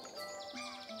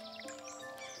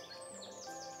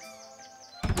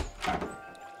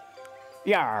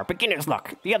 Yeah, beginner's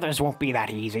luck. The others won't be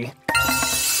that easy.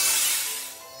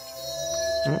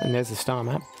 Oh, and there's the star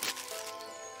map.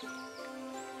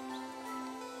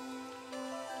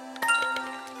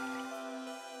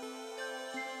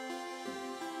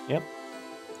 Yep.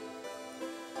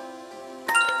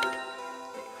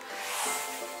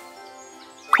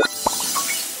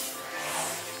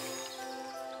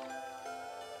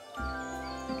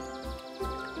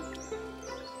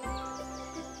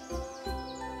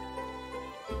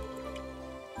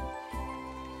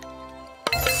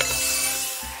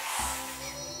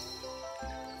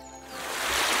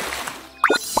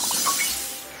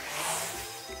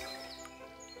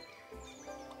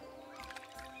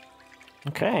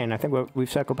 Okay, and I think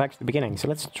we've circled back to the beginning. So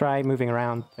let's try moving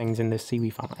around things in this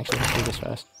seaweed farm. Actually, let's do this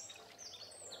first.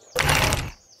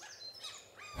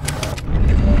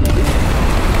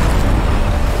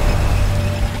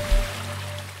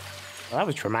 Well, that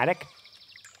was traumatic.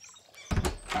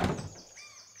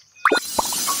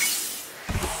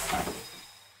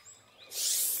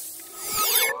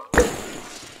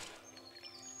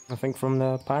 Nothing from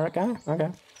the pirate guy?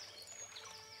 Okay.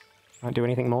 Can't do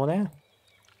anything more there?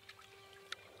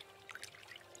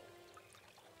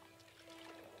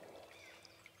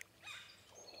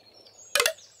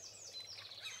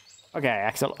 Okay,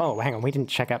 Axel. Oh, hang on. We didn't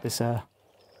check out this,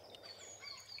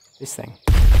 this thing.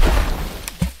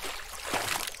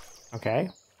 Okay.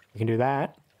 We can do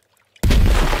that.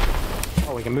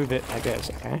 Oh, we can move it like this.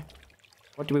 Okay.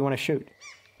 What do we want to shoot?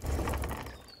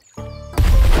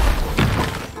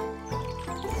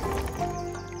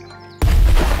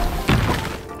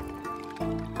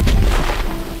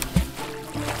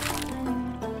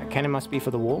 That cannon must be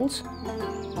for the walls?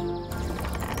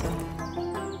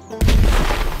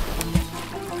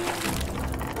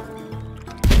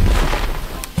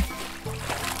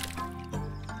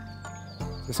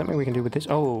 There's something we can do with this.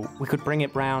 Oh, we could bring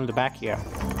it round the back here.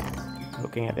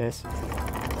 Looking at this.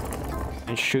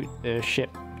 And shoot the ship.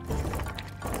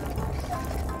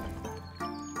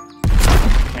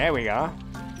 There we go.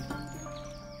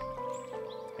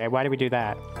 Okay, why do we do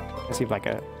that? That seems like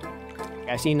a...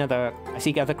 I see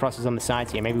other crosses on the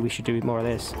sides here. Maybe we should do more of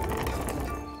this.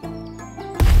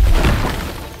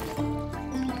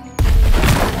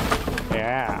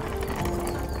 Yeah.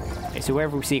 Okay, so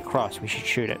wherever we see a cross, we should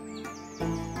shoot it.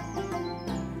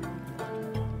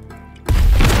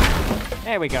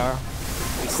 There we go.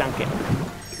 We sunk it.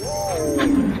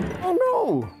 Oh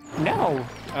no! No!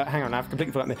 Hang on, I've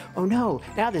completely forgotten this. Oh no!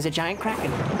 Now there's a giant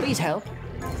kraken. Please help.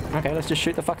 Okay, let's just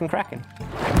shoot the fucking kraken.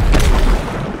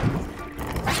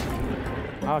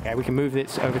 Okay, we can move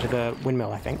this over to the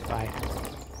windmill, I think, by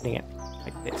hitting it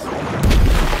like this.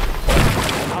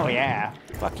 Oh yeah!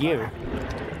 Fuck you.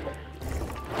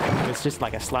 It's just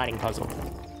like a sliding puzzle.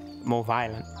 More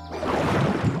violent.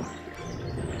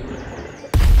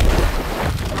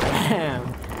 Damn.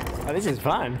 Oh, this is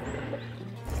fun.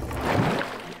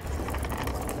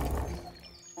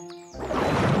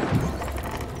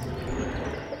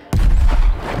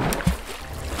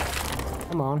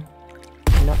 Come on.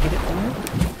 Can you not hit it for me?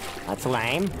 That's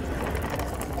lame.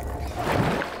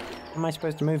 How am I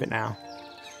supposed to move it now?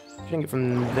 Shooting it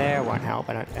from there won't help,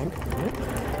 I don't think.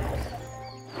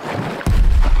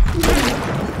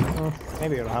 Well,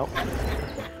 maybe it'll help.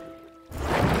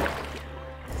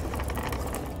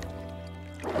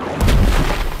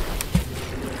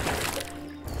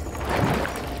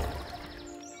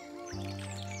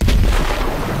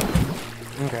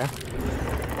 Okay.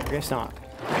 I guess not.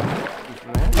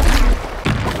 From there.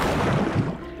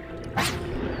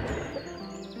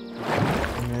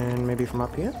 And then maybe from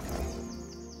up here.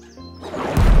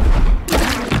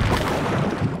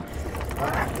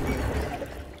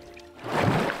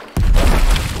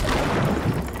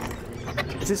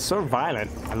 This is so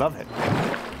violent. I love it.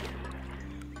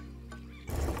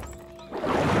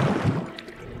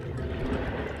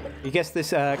 You guess this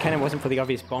cannon wasn't for the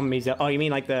obvious bomb missile. Oh, you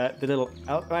mean like the little...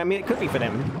 Oh, I mean, it could be for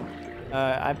them.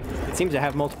 It seems to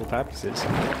have multiple purposes.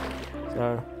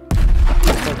 So,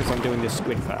 let's focus on doing this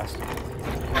squid first.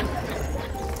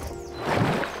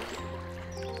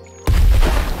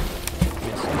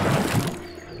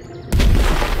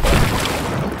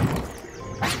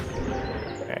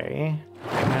 Okay.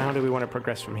 How do we want to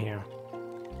progress from here?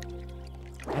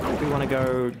 I think we want to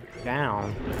go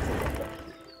down.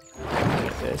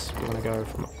 At this, we want to go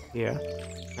from here.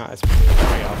 No, that's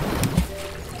way up.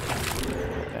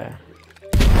 There.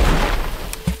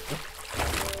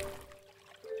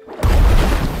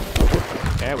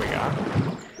 There we go.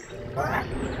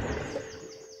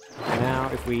 Now,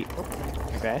 if we,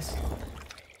 like this.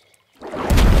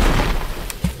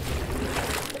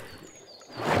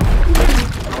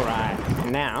 All right.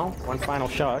 Now, one final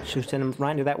shot should send him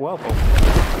right into that whirlpool.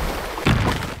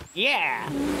 Yeah!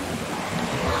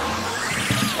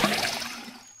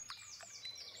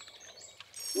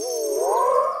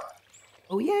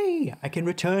 Oh yay! I can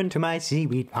return to my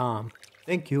seaweed farm.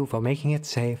 Thank you for making it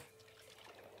safe.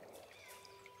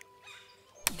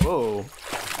 Whoa,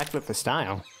 backflip for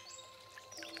style.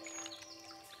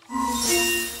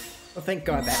 Well, thank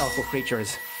God that awful creature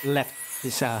has left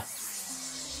this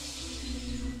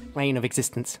plane of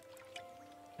existence.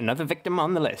 Another victim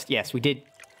on the list. Yes, we did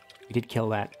kill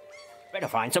that. Better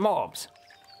find some orbs.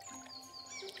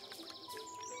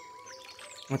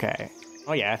 Okay.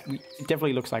 Oh yeah, it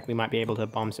definitely looks like we might be able to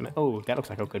bomb some... Oh, that looks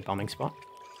like a good bombing spot.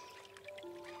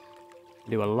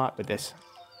 Do a lot with this.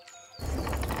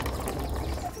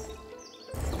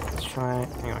 Let's try...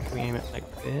 Hang on, can we aim it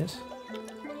like this?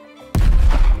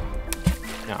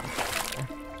 No.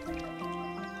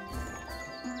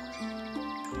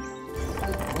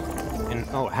 And,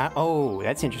 oh,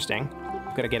 that's interesting.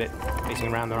 We've got to get it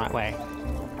facing around the right way.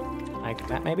 Like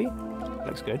that, maybe?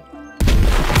 Looks good.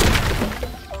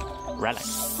 Relic.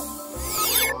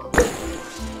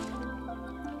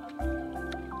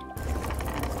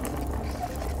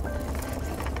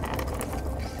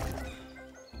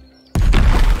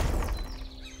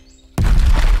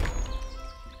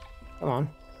 Come on.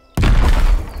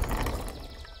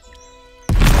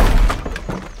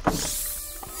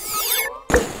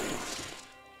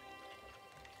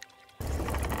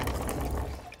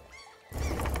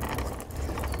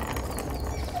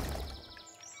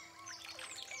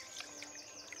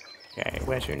 Okay,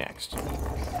 where's your next? How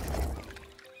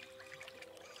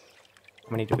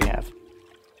many do we have?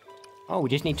 Oh, we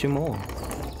just need 2 more.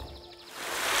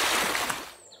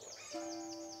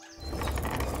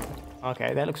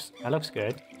 Okay, that looks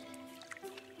good.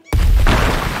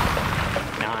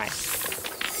 Nice.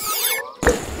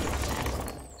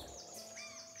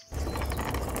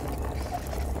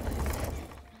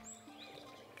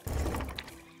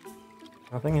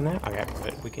 Nothing in there? Okay,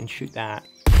 but we can shoot that.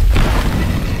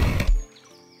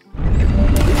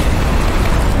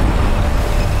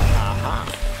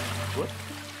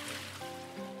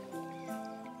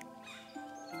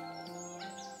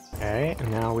 Okay,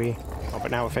 and now we... Oh,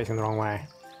 but now we're facing the wrong way.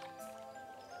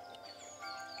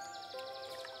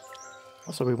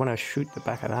 Also, we want to shoot the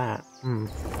back of that.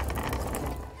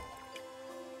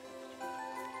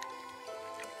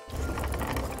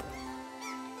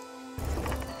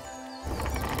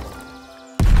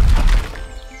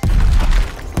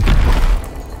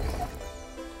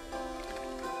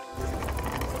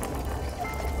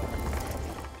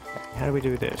 How do we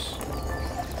do this?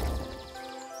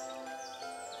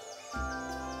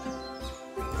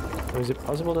 So is it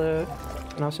possible to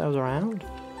turn ourselves around?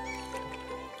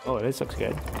 Oh, this looks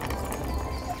good.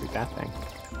 Shoot that thing.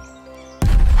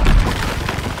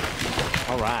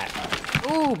 Alright.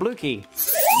 Ooh, blue key!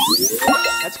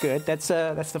 That's good. That's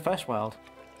the first world.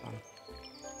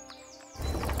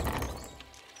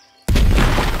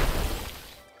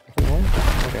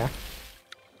 Okay.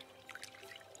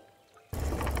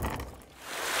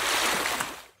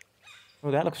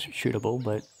 Well, that looks shootable,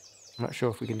 but I'm not sure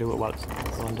if we can do it while it's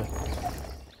still under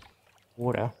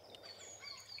water.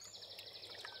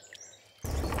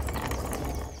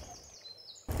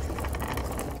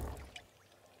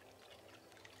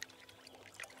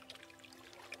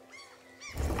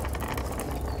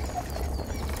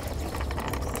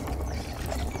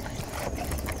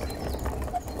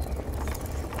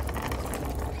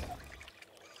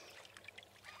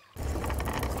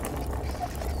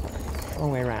 All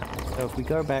the way around. So if we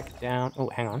go back down... Oh,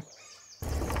 hang on.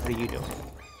 What are you doing?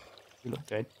 You look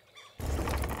good.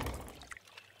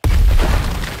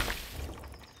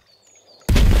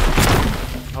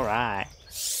 Alright.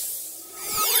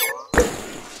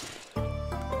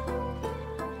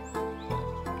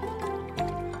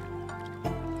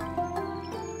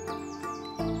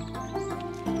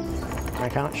 I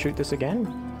can't shoot this again?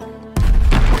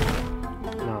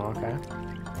 No, okay.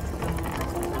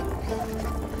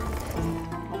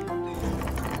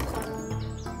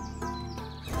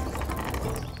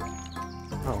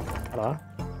 Oh, hello.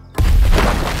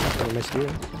 I missed you.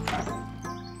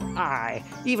 Aye,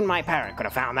 even my parrot could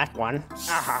have found that one.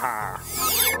 Ah ha ha.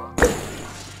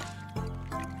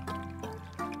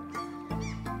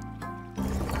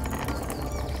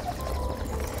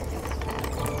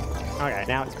 Okay,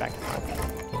 now it's back to life.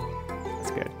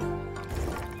 That's good.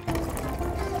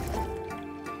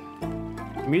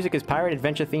 The music is Pirate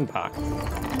Adventure Theme Park.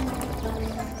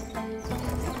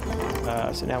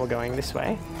 So now we're going this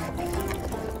way.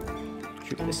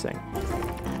 Shoot this thing.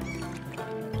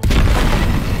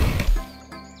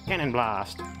 Cannon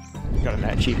blast. Got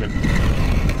that achievement.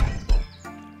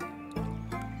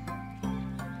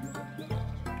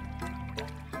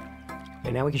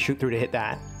 Okay, now we can shoot through to hit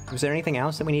that. Was there anything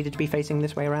else that we needed to be facing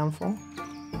this way around for?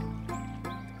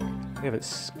 We haven't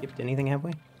skipped anything, have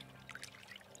we?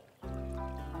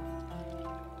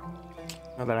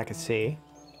 Not that I can see.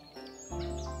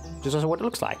 Just also what it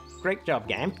looks like. Great job,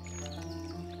 game.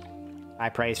 High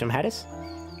praise from Hadis.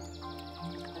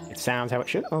 It sounds how it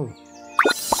should. Oh.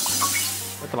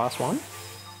 What's the last one?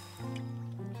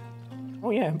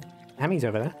 Oh yeah, Hammy's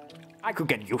over there. I could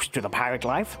get used to the pirate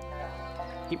life.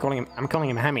 Keep calling him. I'm calling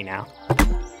him Hammy now.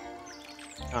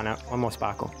 Oh no, one more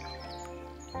sparkle.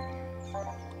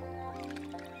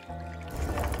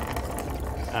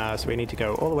 So we need to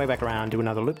go all the way back around, do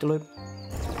another loop-de-loop.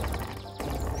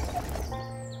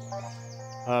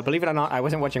 Believe it or not, I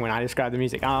wasn't watching when I described the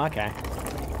music. Oh, okay.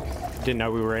 Didn't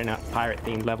know we were in a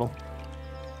pirate-themed level.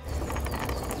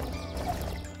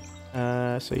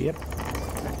 So yep.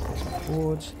 Back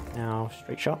forwards. Now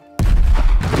straight shot.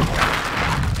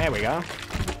 There we go.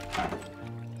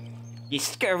 You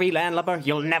scurvy landlubber,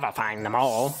 you'll never find them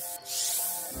all.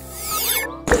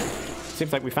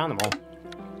 Seems like we found them all.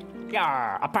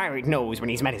 Yar, a pirate knows when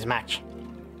he's met his match.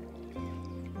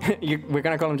 We're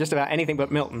gonna call him just about anything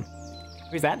but Milton.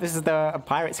 Who's that? This is the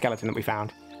pirate skeleton that we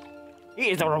found.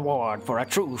 Here's the reward for a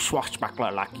true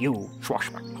swashbuckler like you,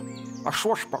 swashbuckler. A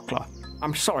swashbuckler.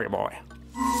 I'm sorry, boy.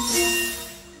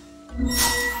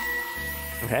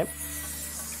 Okay.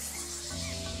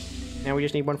 Now we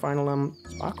just need one final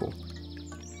sparkle,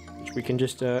 which we can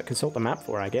just consult the map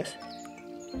for, I guess.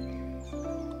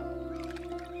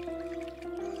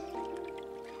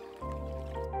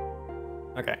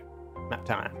 Okay, map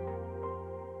time.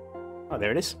 Oh,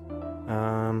 there it is.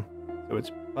 So it's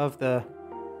above the.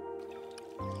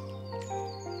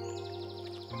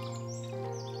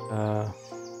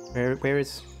 Where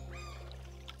is?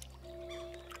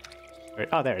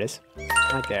 Oh, there it is.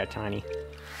 Right there, tiny.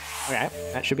 Okay,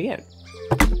 that should be it.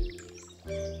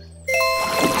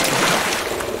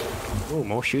 Ooh,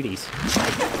 more shooties.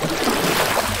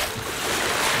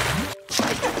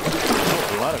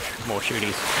 Oh, a lot of more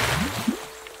shooties.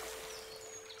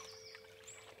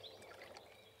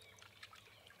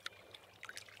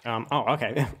 Oh,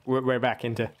 okay. We're back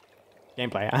into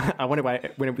gameplay. I wondered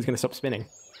when it was going to stop spinning.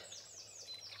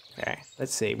 Okay,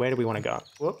 let's see. Where do we want to go?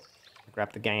 Whoop.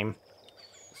 Grab the game.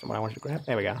 Someone I wanted to grab.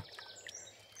 There we go.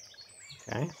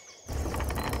 Okay.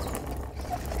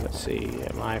 Let's see.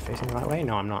 Am I facing the right way?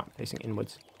 No, I'm not. Facing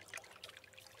inwards.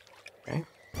 Okay.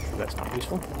 That's not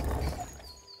useful.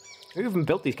 Who even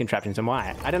built these contraptions and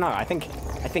why? I don't know. I think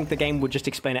the game would just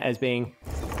explain it as being,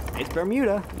 it's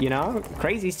Bermuda, you know?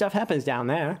 Crazy stuff happens down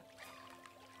there.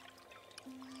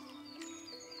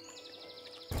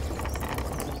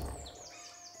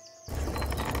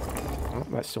 Oh,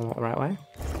 that's still not the right way.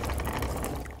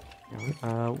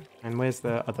 And where's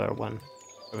the other one?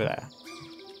 Over there.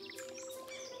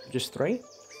 Just 3?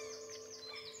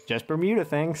 Just Bermuda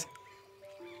things.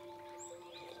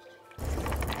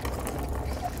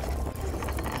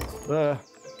 Hang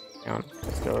on,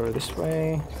 let's go this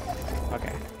way.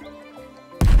 Okay.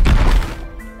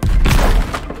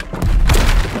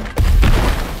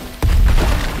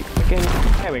 Keep clicking.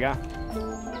 There we go.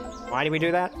 Why did we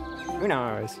do that? Who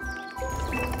knows?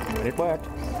 But it worked.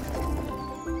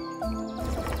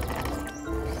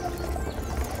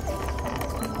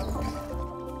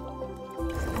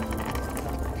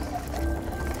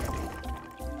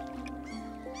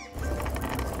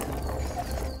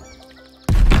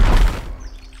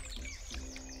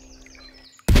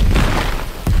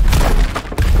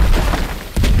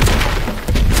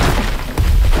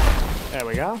 There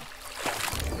we go.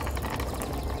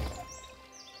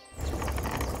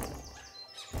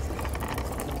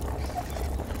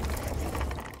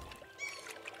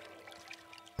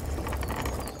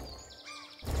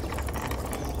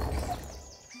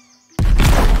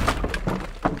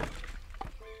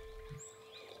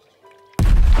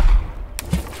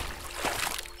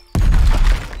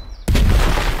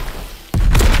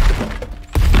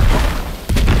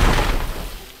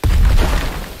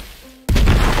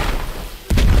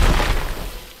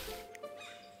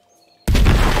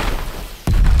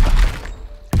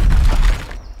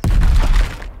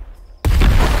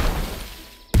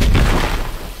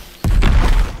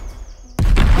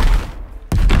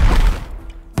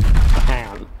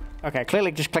 Okay,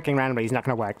 clearly just clicking randomly is not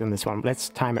going to work in this one. Let's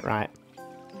time it right.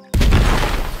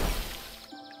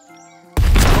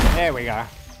 There we go.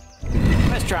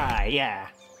 Let's try, yeah.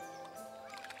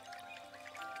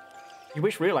 You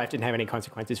wish real life didn't have any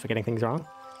consequences for getting things wrong.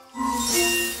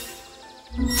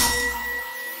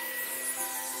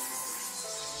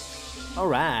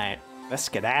 Alright, let's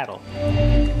skedaddle.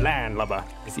 Landlubber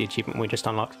is the achievement we just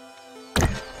unlocked.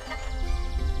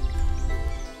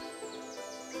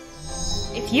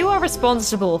 If you are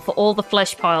responsible for all the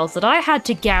flesh piles that I had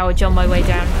to gouge on my way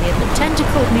down here that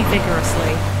tentacled me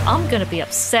vigorously, I'm gonna be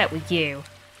upset with you.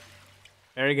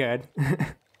 Very good.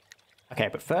 Okay,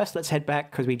 but first let's head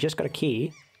back because we just got a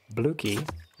key, blue key,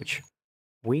 which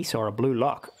we saw a blue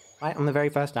lock right on the very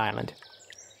first island.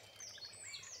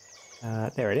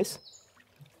 There it is.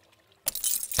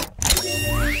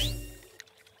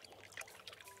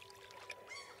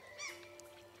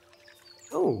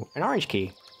 Oh, an orange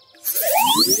key.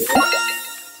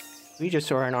 We just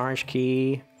saw an orange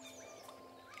key.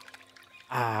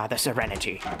 Ah, the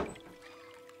Serenity.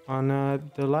 On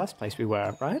the last place we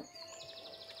were, right?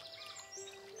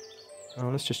 Oh,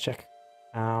 let's just check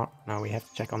out. No, we have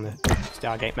to check on the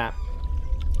Stargate map.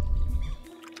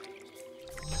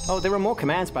 Oh, there are more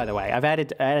commands, by the way. I've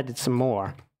added some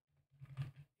more.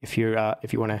 If you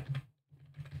want to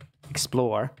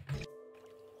explore,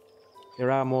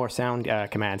 there are more sound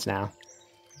commands now.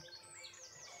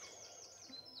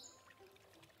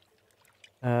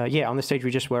 Yeah, on the stage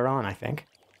we just were on, I think.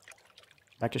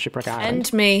 Back to Shipwreck Island.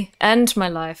 End me. End my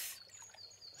life.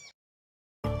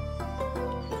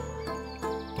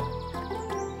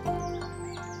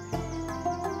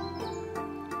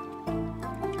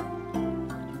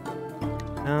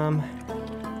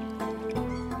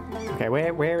 Okay,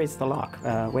 where is the lock?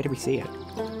 Where do we see it?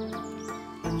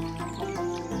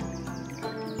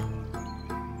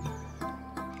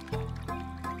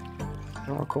 I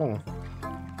don't recall.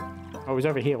 Oh, it was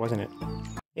over here, wasn't it?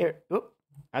 Here. Oop.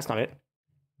 That's not it.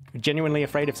 I'm genuinely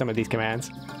afraid of some of these commands.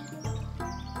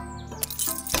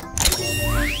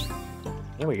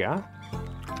 Here we go.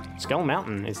 Skull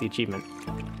Mountain is the achievement.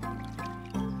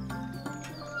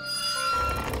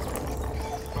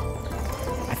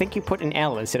 I think you put an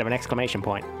L instead of an exclamation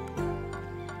point.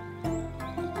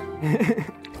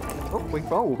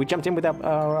 Oh, we jumped in with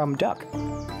our duck.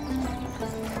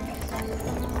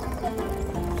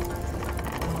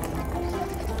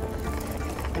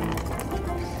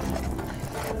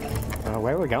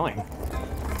 Where are we going?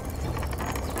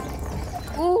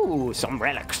 Ooh, some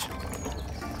relics.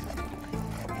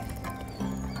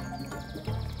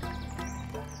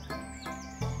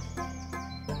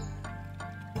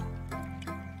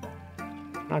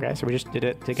 Okay, so we just did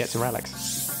it to get some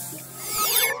relics.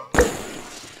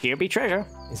 Here be treasure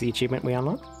is the achievement we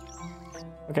unlocked.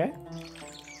 Okay.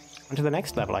 On to the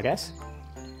next level, I guess.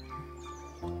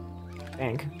 I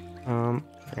think. If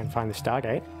I can find the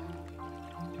Stargate.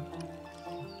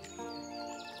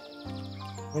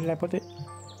 Where did I put it?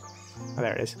 Oh,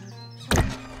 there it is.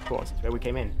 Of course, it's where we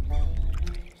came in.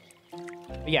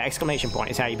 But yeah, exclamation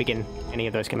point is how you begin any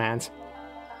of those commands.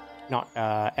 Not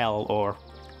L or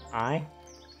I.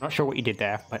 Not sure what you did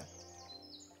there, but...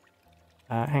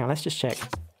 hang on, let's just check.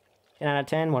 10 out of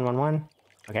 10, 111.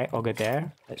 Okay, all good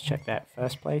there. Let's check that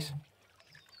first place.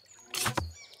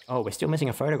 Oh, we're still missing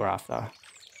a photograph, though.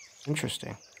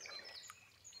 Interesting.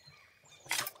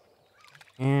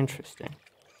 Interesting.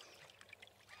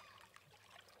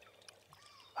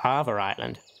 Harbor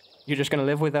Island. You're just gonna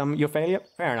live with your failure?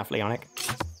 Fair enough, Leonic.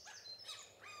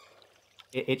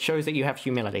 It shows that you have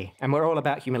humility, and we're all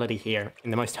about humility here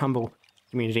in the most humble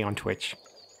community on Twitch.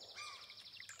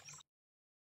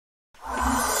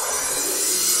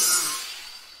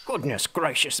 Goodness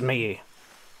gracious me.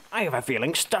 I have a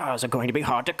feeling stars are going to be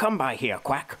hard to come by here,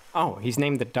 Quack. Oh, he's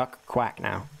named the duck Quack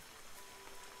now.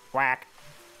 Quack.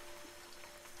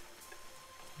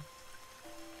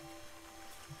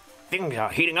 Things are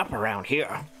heating up around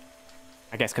here.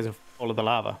 I guess because of all of the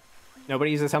lava.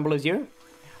 Nobody's as humble as you?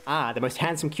 Ah, the most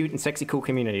handsome, cute, and sexy cool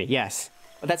community. Yes.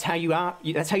 Well, that's how you are.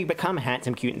 That's how you become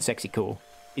handsome, cute, and sexy cool.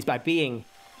 Is by being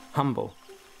humble.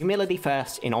 Humility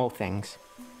first in all things.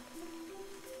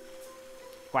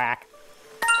 Quack.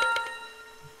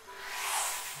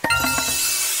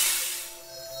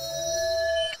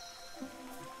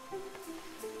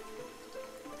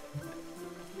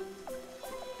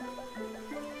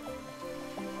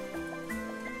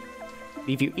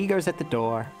 Leave your egos at the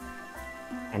door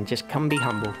and just come be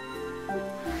humble.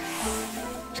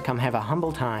 Just come have a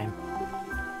humble time.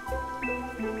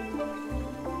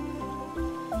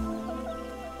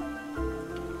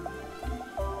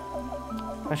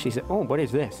 She said, oh, what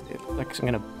is this? It looks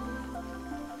like I'm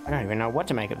gonna... I don't even know what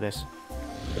to make of this.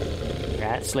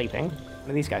 Yeah, it's sleeping.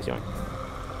 What are these guys doing?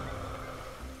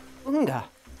 Unga!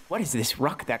 What is this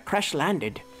rock that crash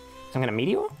landed? Some kind of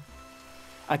meteor?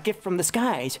 A gift from the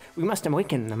skies. We must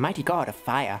awaken the mighty god of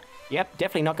fire. Yep,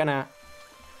 definitely not gonna...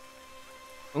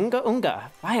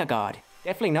 Unga, fire god.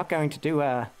 Definitely not going to do,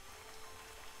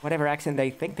 whatever accent they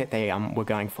think that they, were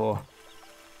going for.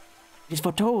 It is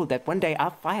foretold that one day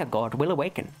our fire god will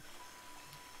awaken.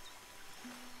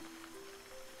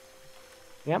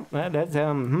 Yep, that's,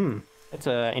 that's,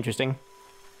 interesting.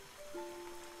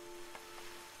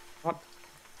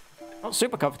 Not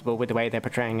super comfortable with the way they're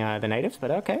portraying, the natives,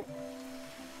 but okay.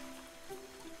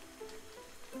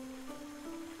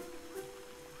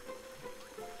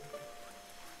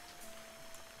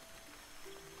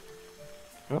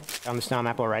 Oh, found the star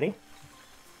map already.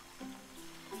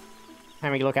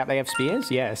 Can we look up? They have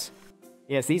spears? Yes.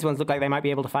 Yes, these ones look like they might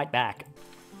be able to fight back.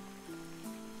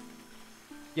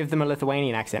 Give them a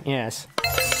Lithuanian accent, yes.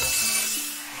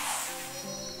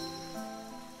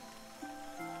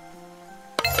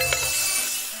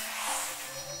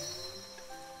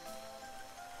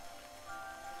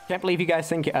 Can't believe you guys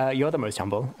think you're the most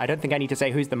humble. I don't think I need to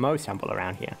say who's the most humble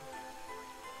around here.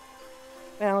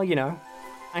 Well, you know,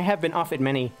 I have been offered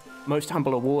many most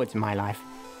humble awards in my life.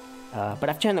 But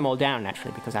I've turned them all down,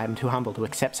 naturally, because I'm too humble to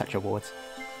accept such awards.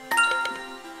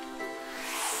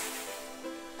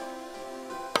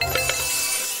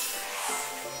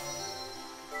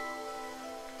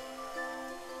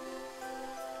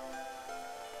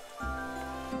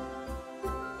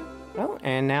 Well,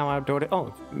 and now our daughter...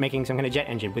 Oh, making some kind of jet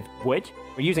engine with wood?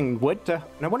 We're using wood to...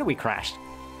 No wonder we crashed.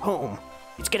 Home.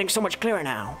 It's getting so much clearer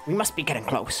now. We must be getting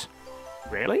close.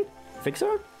 Really? Think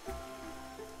so?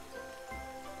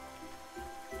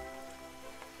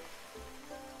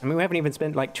 I mean, we haven't even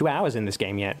spent like 2 hours in this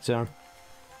game yet, so...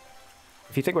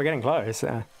 If you think we're getting close,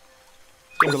 this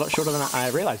game's a lot shorter than I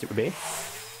realized it would be.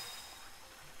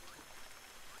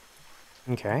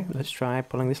 Okay, let's try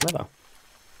pulling this lever.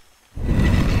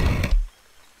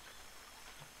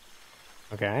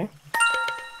 Okay.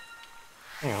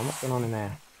 Hang on, what's going on in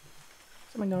there?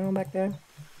 Something going on back there?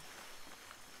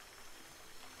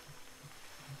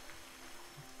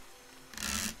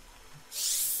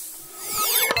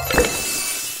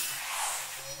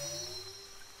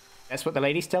 That's what the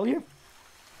ladies tell you?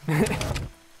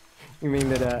 You mean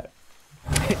that,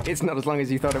 it's not as long as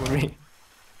you thought it would be?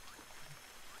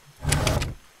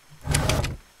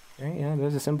 Okay, yeah,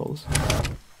 those are symbols.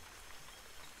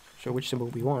 Sure which symbol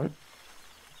we want.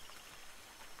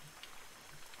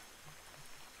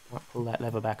 I'll pull that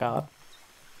lever back up.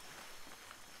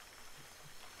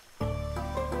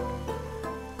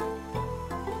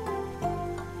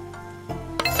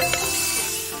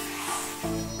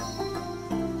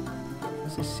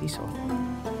 Seesaw.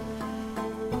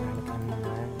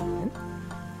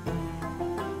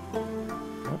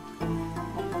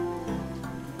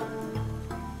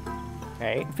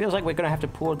 Okay, it feels like we're gonna have to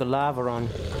pour the lava on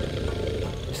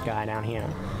this guy down here.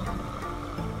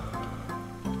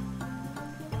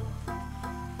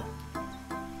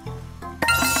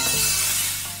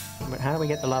 But how do we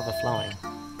get the lava flowing?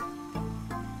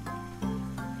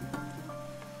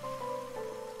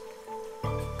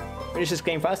 Finish this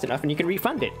game fast enough and you can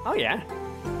refund it. Oh yeah.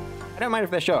 I don't mind if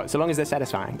they're short, so long as they're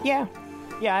satisfying. Yeah.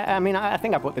 Yeah, I mean, I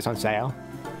think I bought this on sale.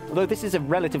 Although this is a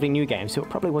relatively new game, so it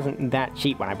probably wasn't that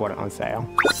cheap when I bought it on sale.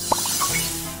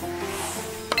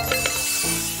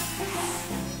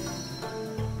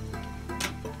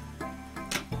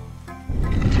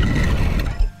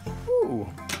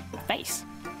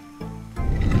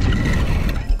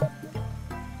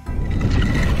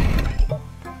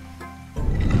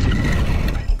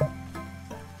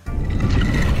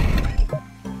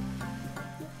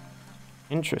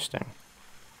 Interesting.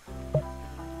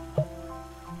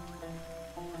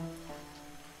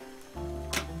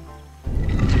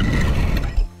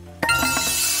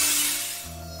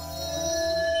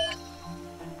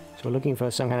 So we're looking for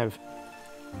some kind of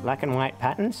black and white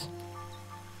patterns.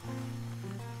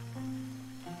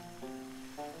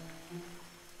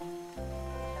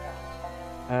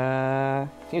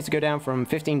 Seems to go down from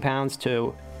 £15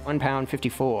 to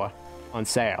 £1.54 on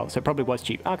sale. So it probably was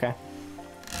cheap. Okay.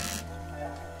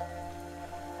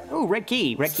 Oh, red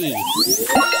key, red key.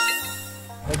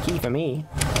 Red key for me.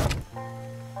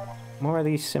 More of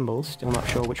these symbols. Still not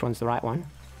sure which one's the right one.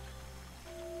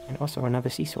 And also another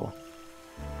seesaw.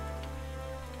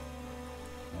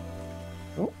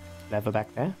 Oh, lever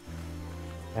back there.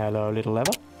 Hello, little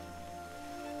lever.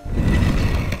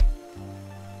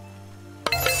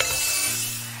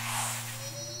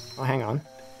 Oh, hang on.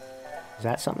 Is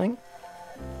that something?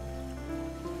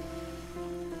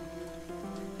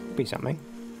 Could be something.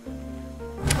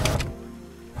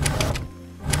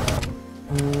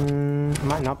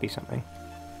 Might not be something.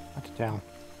 Hard to tell.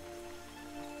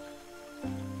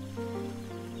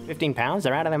 £15?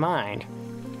 They're out of their mind.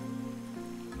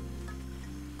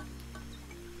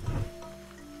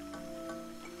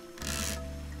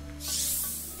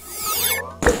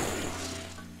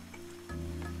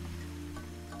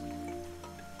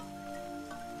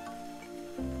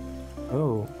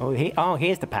 Oh,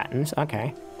 here's the patterns.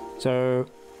 Okay. So...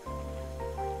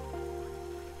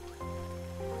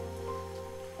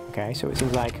 Okay, so it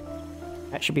seems like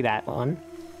that should be that one.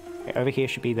 Okay, over here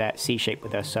should be that C shape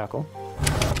with a circle.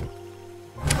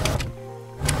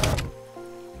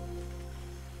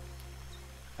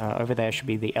 Over there should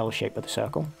be the L shape with a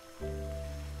circle.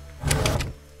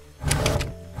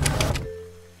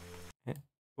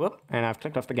 Whoop, and I've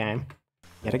clicked off the game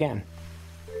yet again.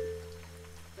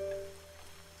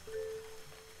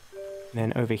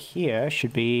 And then over here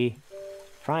should be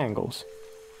triangles.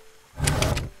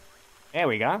 There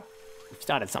we go. We've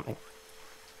started something.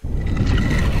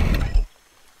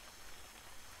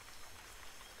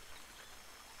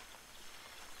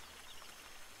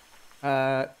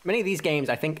 Many of these games,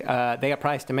 I think, they are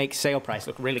priced to make sale price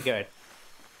look really good.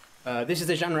 This is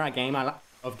a genre game I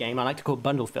like to call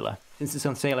bundle filler, since it's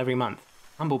on sale every month.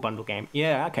 Humble bundle game.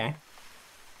 Yeah, okay.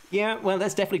 Yeah, well,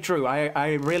 that's definitely true.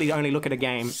 I really only look at a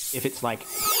game if it's like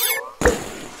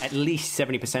at least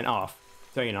 70% off.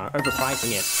 So, you know,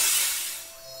 overpricing it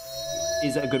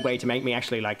is a good way to make me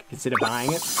actually like consider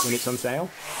buying it when it's on sale.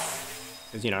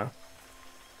 Because, you know,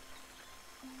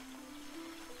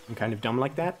 I'm kind of dumb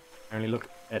like that. I only look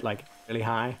at like really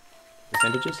high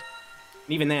percentages.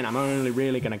 And even then, I'm only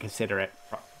really going to consider it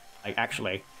like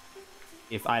actually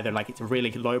if either like it's a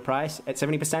really low price at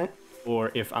 70%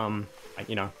 or if like,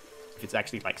 you know, if it's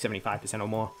actually like 75% or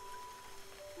more.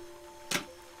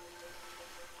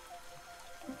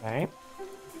 Okay.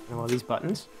 And all these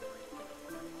buttons.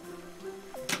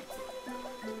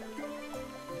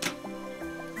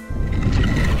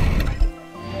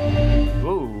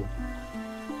 Ooh.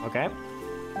 Okay.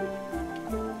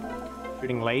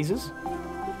 Shooting lasers.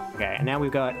 Okay, and now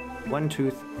we've got one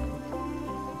tooth.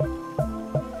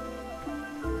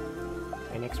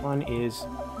 Okay, next one is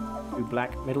two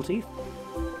black middle teeth.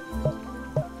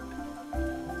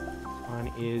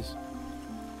 One is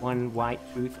one white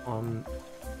tooth on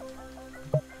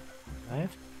the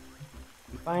left.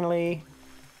 And finally,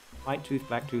 white tooth,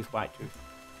 black tooth, white tooth.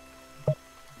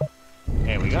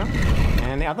 There we go.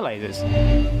 And the other lasers.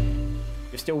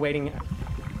 You're still waiting.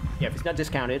 Yeah, if it's not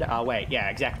discounted, I'll wait. Yeah,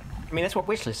 exactly. I mean, that's what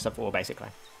wish lists are for, basically.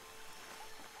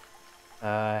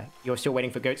 You're still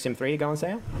waiting for Goat Sim 3 to go on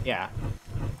sale? Yeah.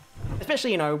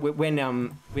 Especially, you know, when,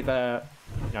 with,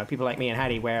 you know, people like me and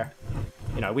Hattie where,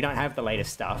 you know, we don't have the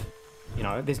latest stuff. You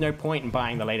know, there's no point in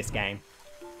buying the latest game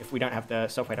if we don't have the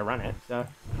software to run it, so...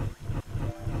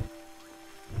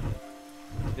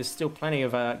 There's still plenty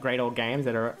of, great old games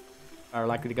that are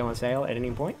likely to go on sale at any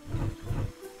point.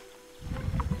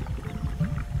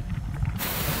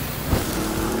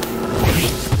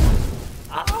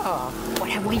 What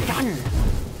have we done?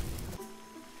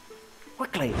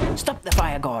 Quickly, stop the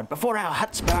fire god before our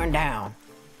huts burn down.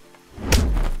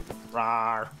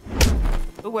 Rawr.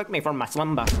 Who woke me from my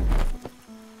slumber?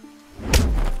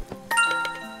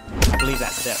 I believe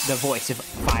that's the voice of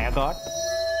fire god.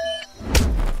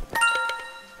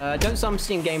 Don't some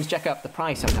Steam games jack up the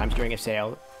price sometimes during a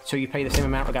sale, so you pay the same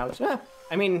amount regardless?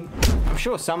 I mean, I'm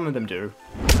sure some of them do.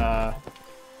 But,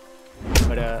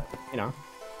 you know,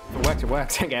 if it works, it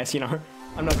works, I guess, you know.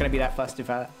 I'm not going to be that fussed if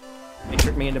they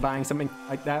trick me into buying something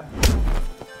like that.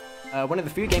 One of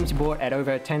the few games you bought at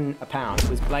over £10 a pound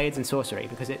was Blades and Sorcery,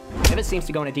 because it never seems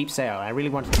to go on a deep sale. I really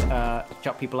wanted to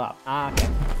chop people up. Ah, okay.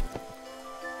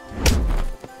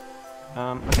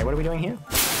 Okay, what are we doing here?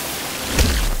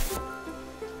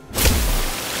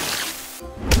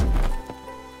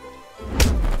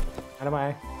 How do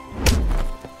I...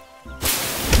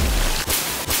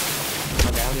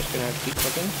 Okay, I'm just gonna keep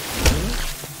clicking.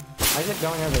 Why is it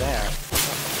going over there?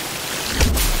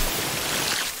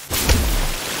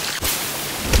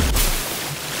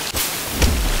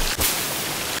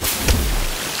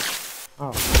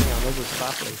 Oh, hang on, those are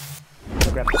sparklies.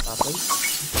 I'll grab the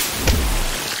sparklies.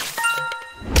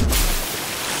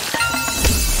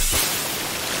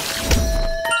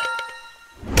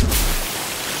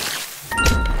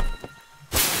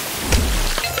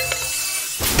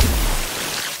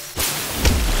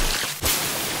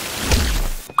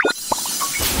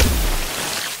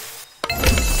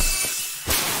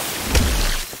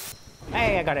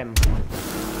 Hey, I got him.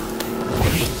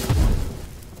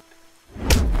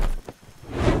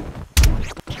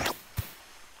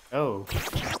 Oh,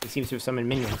 he seems to have summoned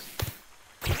minions.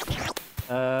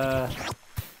 Hello,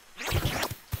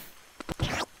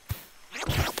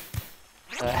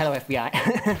 FBI.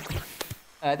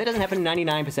 That doesn't happen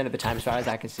 99% of the time as far as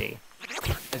I can see,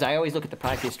 as I always look at the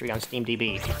price history on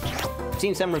SteamDB. I've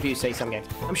seen some reviews say some games.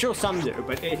 I'm sure some do,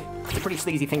 but it's a pretty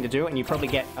sleazy thing to do, and you probably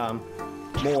get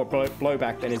more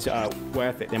blowback than is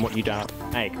worth it than what you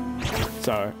make.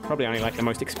 So probably only like the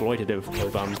most exploitative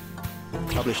of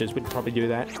publishers would probably do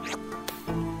that.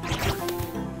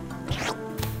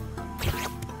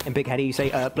 And Big Hattie, you say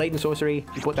Blade and Sorcery,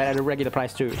 you bought that at a regular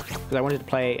price too, because I wanted to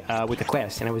play with the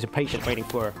Quest, and I was a patient waiting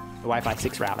for the Wi-Fi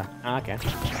 6 router. Ah, okay. Okay.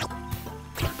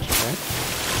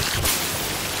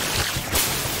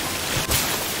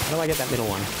 How do I get that middle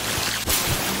one?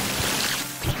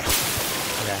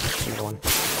 Okay, middle one.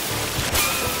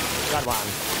 Got one.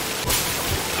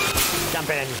 Jump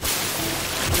in.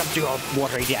 Jump to your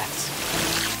watery deaths.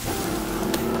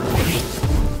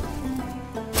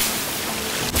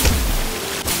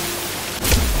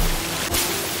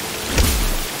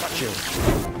 Got you.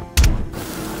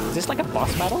 Is this like a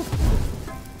boss battle?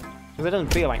 Because it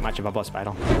doesn't feel like much of a boss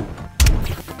battle.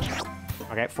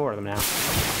 Okay, 4 of them now.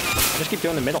 I'll just keep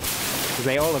doing the middle, because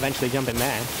they all eventually jump in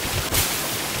there.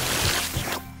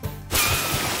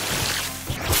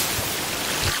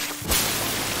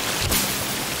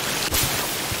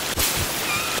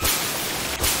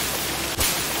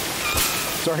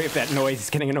 Sorry if that noise is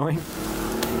getting annoying.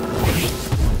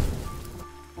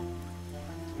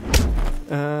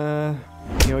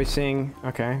 You always seeing...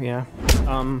 Okay, yeah.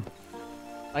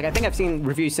 Like, I think I've seen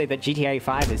reviews say that GTA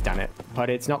 5 has done it, but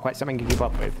it's not quite something to keep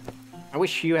up with. I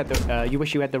wish you had the,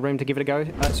 you had the room to give it a go,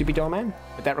 Soupy Doorman,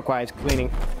 but that requires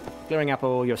clearing up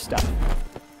all your stuff.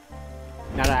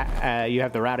 Now that you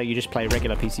have the router, you just play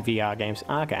regular PC VR games.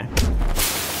 Ah, okay.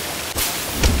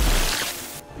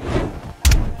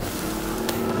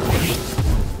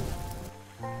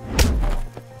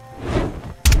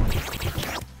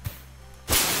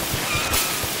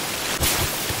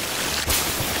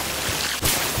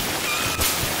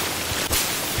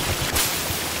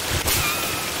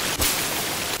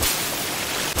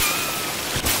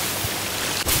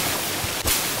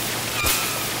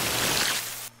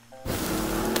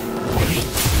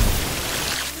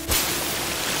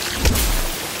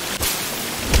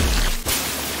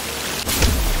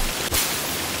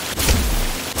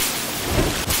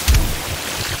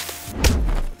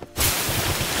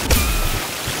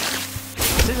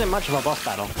 Isn't much of a boss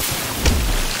battle.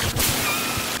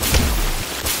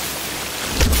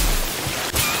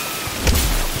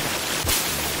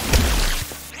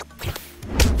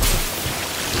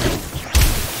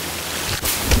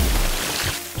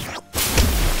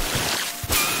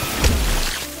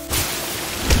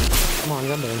 Come on,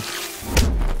 jump in.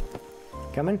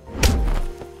 Coming?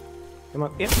 Come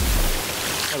on, yep.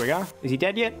 There we go. Is he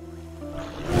dead yet?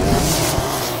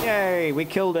 Yay, we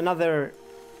killed another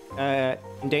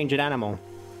endangered animal.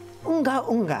 Unga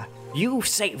Unga, you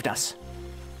saved us.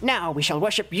 Now we shall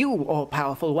worship you,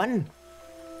 all-powerful one.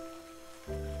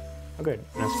 Oh, good.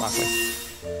 That's sparkly.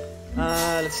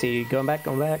 Let's see. Going back.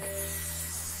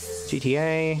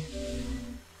 GTA.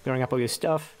 Clearing up all your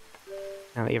stuff.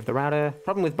 Now that you have the router.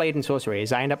 Problem with Blade and Sorcery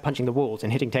is I end up punching the walls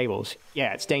and hitting tables.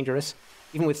 Yeah, it's dangerous.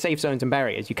 Even with safe zones and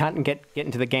barriers, you can't get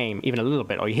into the game even a little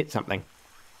bit or you hit something.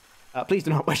 Please do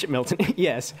not worship Milton.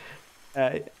 Yes.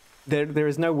 There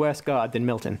is no worse god than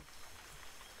Milton.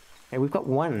 Okay, we've got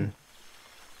 1.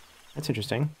 That's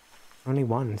interesting. Only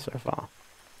 1 so far.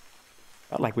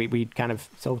 Felt like we kind of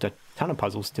solved a ton of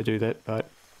puzzles to do that, but...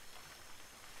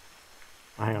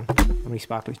 hang on. How many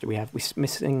sparklies do we have? We're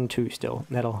missing 2 still.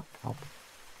 That'll help.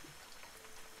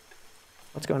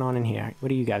 What's going on in here?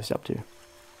 What are you guys up to? You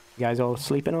guys all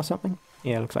sleeping or something?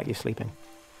 Yeah, looks like you're sleeping.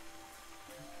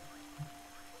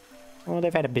 Well,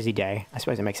 they've had a busy day. I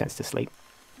suppose it makes sense to sleep.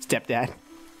 Stepdad.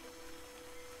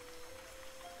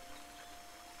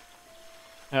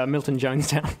 Milton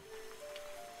Jonestown.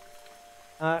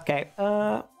 Okay,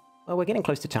 well, we're getting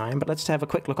close to time, but let's have a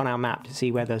quick look on our map to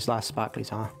see where those last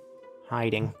sparklies are.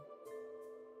 Hiding.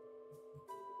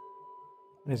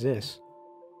 What is this?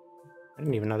 I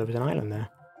didn't even know there was an island there.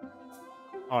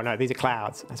 Oh no, these are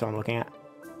clouds. That's what I'm looking at.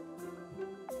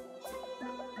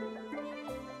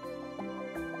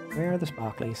 Where are the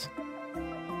sparklies?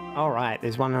 Alright,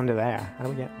 there's one under there. How do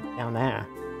we get down there?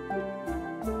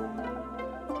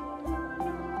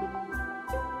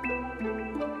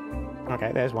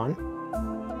 Okay, there's one.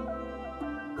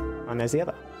 And there's the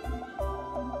other.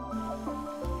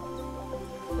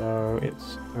 So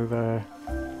it's over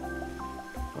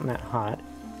on that hut.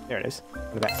 There it is.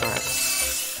 Under that hut.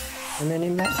 And then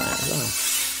in that hut as well.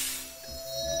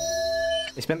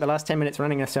 They spent the last 10 minutes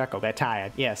running in a circle. They're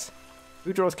tired. Yes.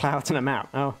 Who draws clouds on a map?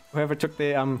 Oh, whoever took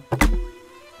the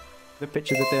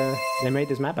picture that they made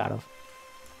this map out of.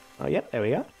 Oh, yep, there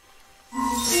we go.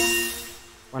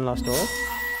 One lost door.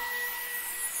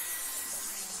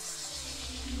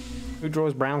 Who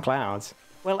draws brown clouds?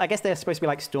 Well, I guess they're supposed to be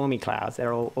like stormy clouds.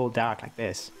 They're all dark like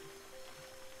this.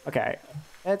 Okay,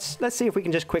 let's see if we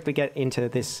can just quickly get into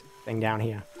this thing down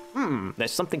here.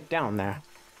 There's something down there.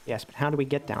 Yes, but how do we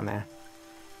get down there?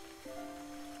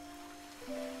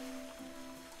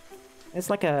 It's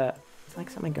like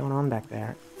something going on back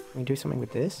there. Can we do something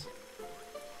with this?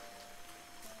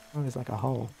 Oh, there's like a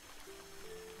hole.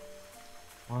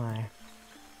 Why?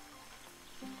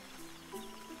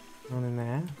 One in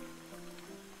there.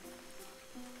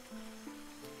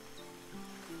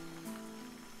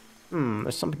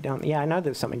 There's something down... Yeah, I know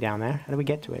there's something down there. How do we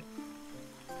get to it?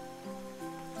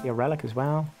 See a relic as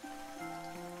well.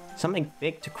 Something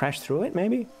big to crash through it,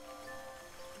 maybe?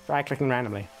 Try clicking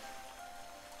randomly.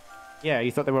 Yeah,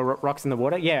 you thought there were rocks in the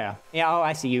water? Yeah. Yeah, oh,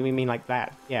 I see. You mean like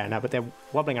that. Yeah, no, but they're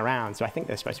wobbling around, so I think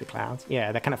they're supposed to be clouds.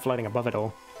 Yeah, they're kind of floating above it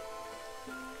all.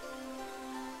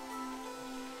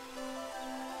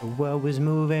 The world was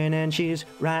moving and she's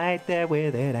right there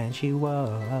with it, and she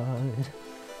was.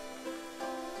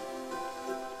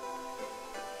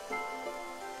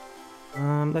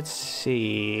 Let's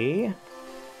see.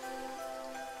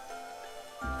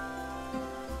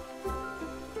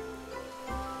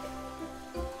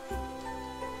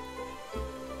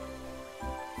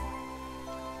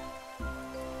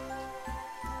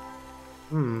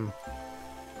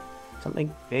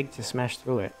 Something big to smash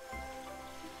through it.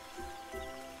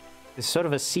 There's sort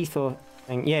of a see-through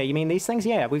thing. Yeah, you mean these things?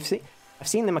 Yeah, I've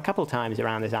seen them a couple times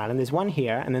around this island. There's one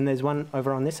here, and then there's one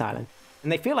over on this island.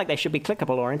 And they feel like they should be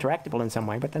clickable or interactable in some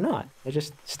way, but they're not. They're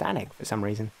just static for some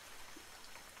reason.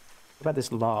 What about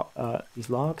this log?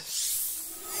 These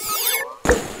logs?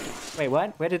 Wait,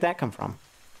 what? Where did that come from?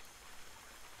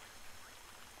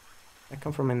 Did that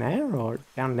come from in there or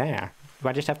down there? Do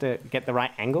I just have to get the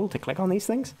right angle to click on these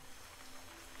things?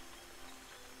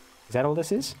 Is that all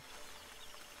this is?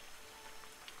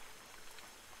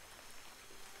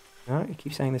 No, you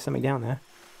keep saying there's something down there.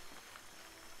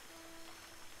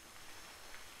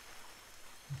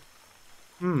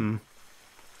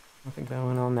 Nothing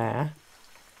going on there.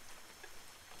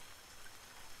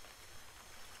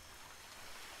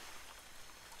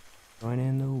 Going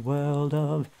in the world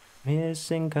of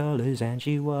missing colors, and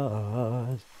she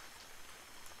was.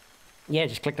 Yeah,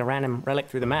 just clicked a random relic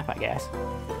through the map, I guess.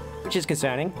 Which is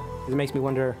concerning, because it makes me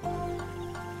wonder if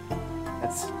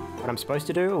that's what I'm supposed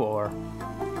to do, or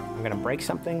I'm gonna break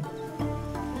something.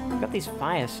 I've got these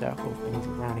fire circle things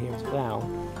around here as well.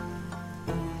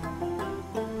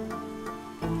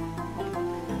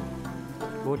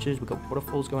 Torches, we've got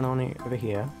waterfalls going on over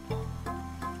here.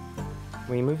 Can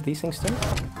we move these things too?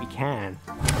 We can.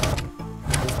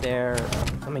 Is there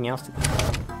something else to do?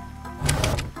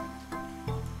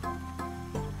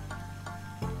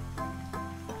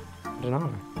 I don't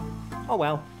know. Oh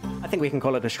well, I think we can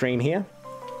call it a stream here.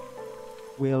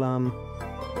 We'll,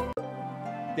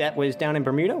 that was down in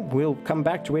Bermuda. We'll come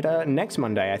back to it next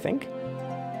Monday, I think.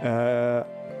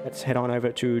 Let's head on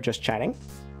over to Just Chatting.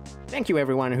 Thank you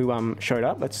everyone who showed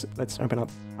up. Let's open up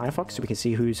Firefox so we can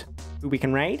see who we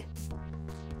can raid.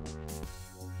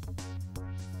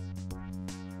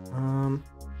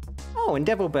 Oh, and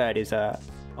Devilbird is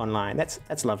online.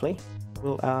 That's lovely.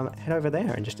 We'll head over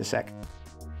there in just a sec.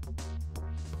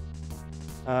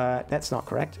 That's not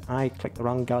correct. I clicked the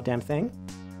wrong goddamn thing.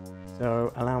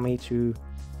 So allow me to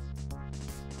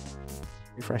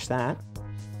refresh that.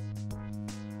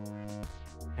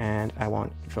 And I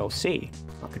want Control C,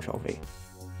 not Control V.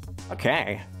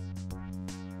 Okay.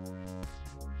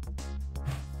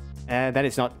 That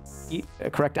is not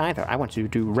correct either. I want to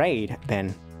do raid,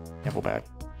 then Devilbird.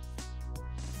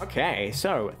 Okay,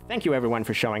 so thank you everyone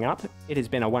for showing up. It has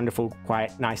been a wonderful,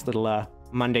 quiet, nice little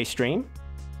Monday stream.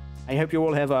 I hope you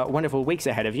all have wonderful weeks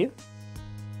ahead of you.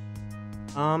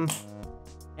 And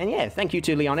yeah, thank you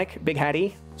to Leonic, Big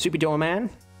Hattie, Super Doorman.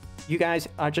 You guys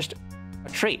are just a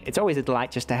treat. It's always a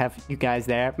delight just to have you guys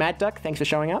there. Mad Duck, thanks for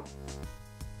showing up.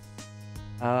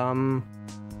 Yeah,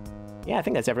 I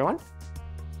think that's everyone.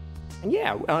 And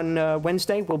yeah, on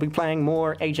Wednesday, we'll be playing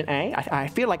more Agent A. I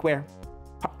feel like we're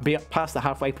past the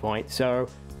halfway point, so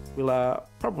we'll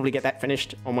probably get that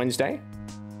finished on Wednesday.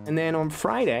 And then on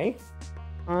Friday,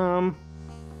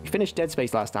 we finished Dead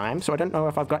Space last time, so I don't know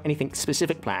if I've got anything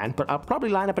specific planned, but I'll probably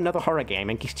line up another horror game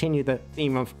and continue the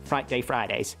theme of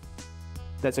Fridays.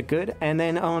 That's a good. And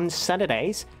then on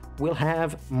Saturdays, we'll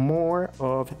have more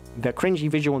of the cringy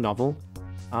visual novel.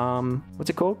 What's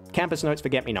it called? Campus Notes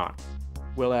Forget Me Not.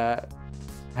 We'll have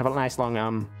a nice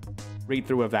long read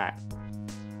through of that.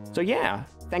 So yeah,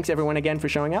 thanks everyone again for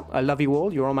showing up. I love you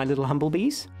all. You're all my little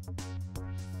humblebees.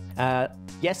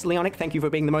 Yes, Leonic, thank you for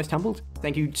being the most humbled.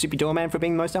 Thank you, Super Doorman, for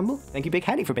being the most humble. Thank you, Big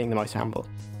Hattie, for being the most humble.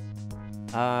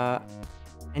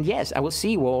 And yes, I will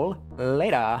see you all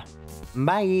later.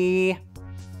 Bye.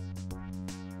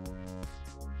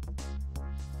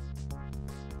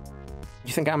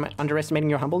 You think I'm underestimating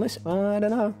your humbleness? I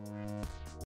don't know.